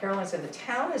 Caroline said, the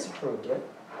town has approved it,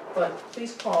 but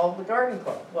please call the garden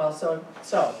club. Well, so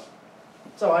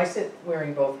I sit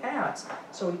wearing both hats.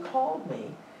 So he called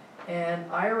me,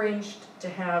 and I arranged to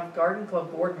have garden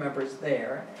club board members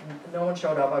there. And no one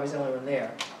showed up, I was the only one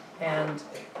there.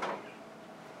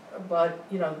 But,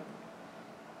 you know,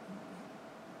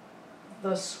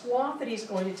 the swath that he's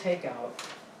going to take out,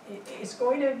 it's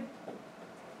going to,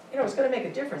 you know, it's gonna make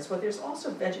a difference, but there's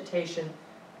also vegetation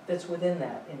that's within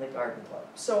that in the garden club.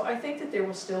 So I think that there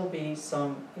will still be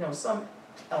some, you know, some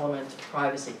element of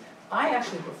privacy. I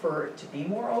actually prefer it to be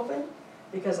more open,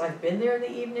 because I've been there in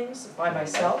the evenings by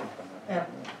myself, and,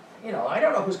 you know, I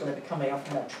don't know who's gonna be coming up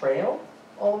from that trail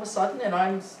all of a sudden, and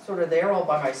I'm sort of there all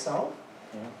by myself.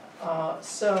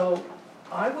 So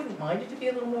I wouldn't mind it to be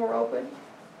a little more open,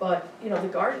 but, you know, the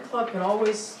garden club can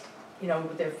always, you know,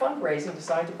 with their fundraising,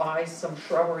 decide to buy some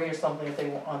shrubbery or something if they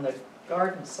want on the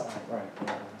garden side. Right.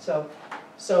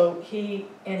 So he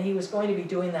was going to be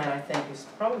doing that, I think, he's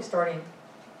probably starting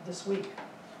this week.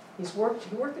 He worked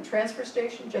the transfer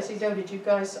station, Jesse Doe, did you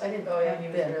guys, I didn't know, Oh, yeah, have he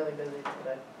you was been? really busy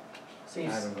today. So I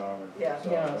he's, haven't gone over.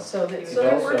 yeah, so He's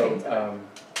they're working. He's also,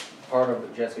 part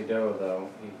of Jesse Doe though,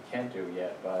 he can't do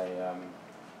yet by,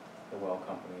 the well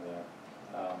company there.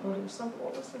 Well, there was some,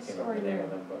 what was the Can't remember story the name there? of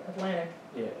them, but, Atlantic,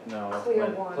 yeah, no.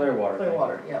 Clearwater. Clearwater. thank you.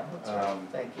 Clearwater, yeah, that's right,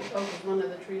 thank you. Oh, because one of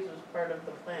the trees was part of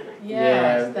the planning.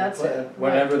 Yes, that's but it,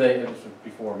 Whenever they, it was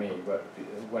before me, but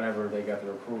whenever they got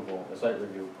their approval, the site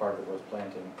review, part of it was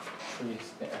planting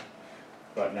trees there.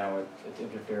 But now it's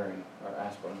interfering, or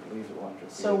Aspen believes it will interfere.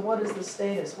 So what is the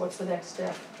status, what's the next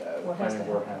step? what has to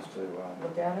Planning board happen? has to,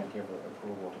 Look at it? give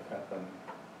approval to cut them.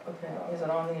 Okay, is it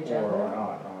on the agenda? Or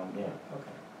not, yeah,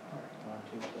 Okay, all right. on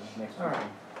Tuesday, next All right. Tuesday.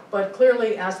 But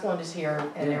clearly Asplund is here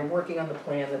and Yeah. they're working on the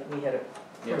plan that we had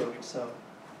Yeah. approved, so.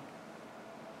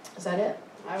 Is that it?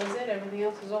 That was it, everything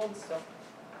else is old stuff.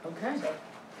 Okay.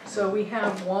 So we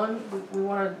have one, we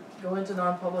wanna go into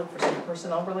non-public for some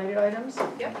personnel related items.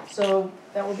 Yep. So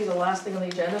that will be the last thing on the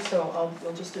agenda, so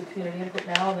we'll just do community input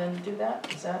now and then do that.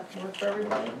 Does that work for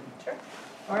everybody? Sure.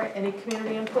 All right, any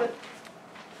community input?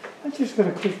 I just got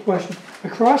a quick question.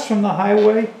 Across from the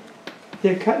highway,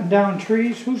 they're cutting down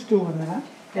trees. Who's doing that?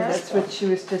 Yeah, that's what she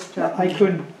was just talking I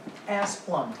couldn't,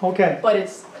 Asplund, okay. but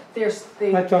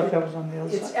I thought that was on the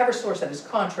other it's side. Eversource that is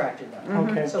contracted them.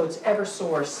 Okay, So it's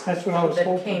Eversource that's what I was that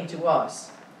hoping. came to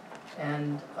us.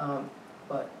 And,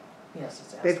 but, yes,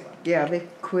 it's They've, Asplund. yeah, they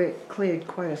cleared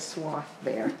quite a swath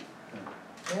there.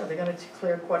 Yeah, they're gonna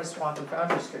clear quite a swath of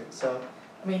Foundry Street, so,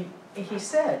 I mean, he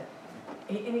said,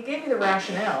 and he gave me the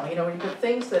rationale, you know, when you put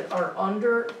things that are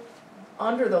under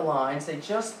the lines, they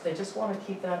just wanna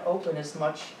keep that open as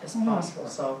much as possible,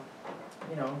 so,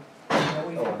 you know,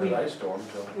 we. Oh, and the ice storm,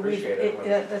 so we- appreciate it.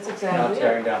 That's Not exactly it.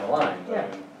 tearing down the line, but I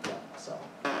Yeah. mean, So,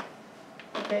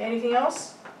 Okay, anything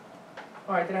else?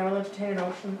 All right, then I will entertain a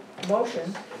motion,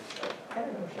 and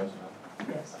a motion,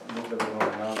 yes. Move that we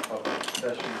go to non-public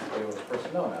session to deal with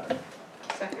personnel matter.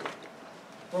 Second.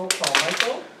 Roll call,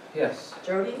 Michael, Yes.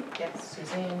 Jody? Yes.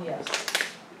 Suzanne, yes.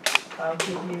 I'll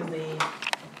give you the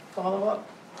follow-up,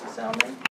 Salman.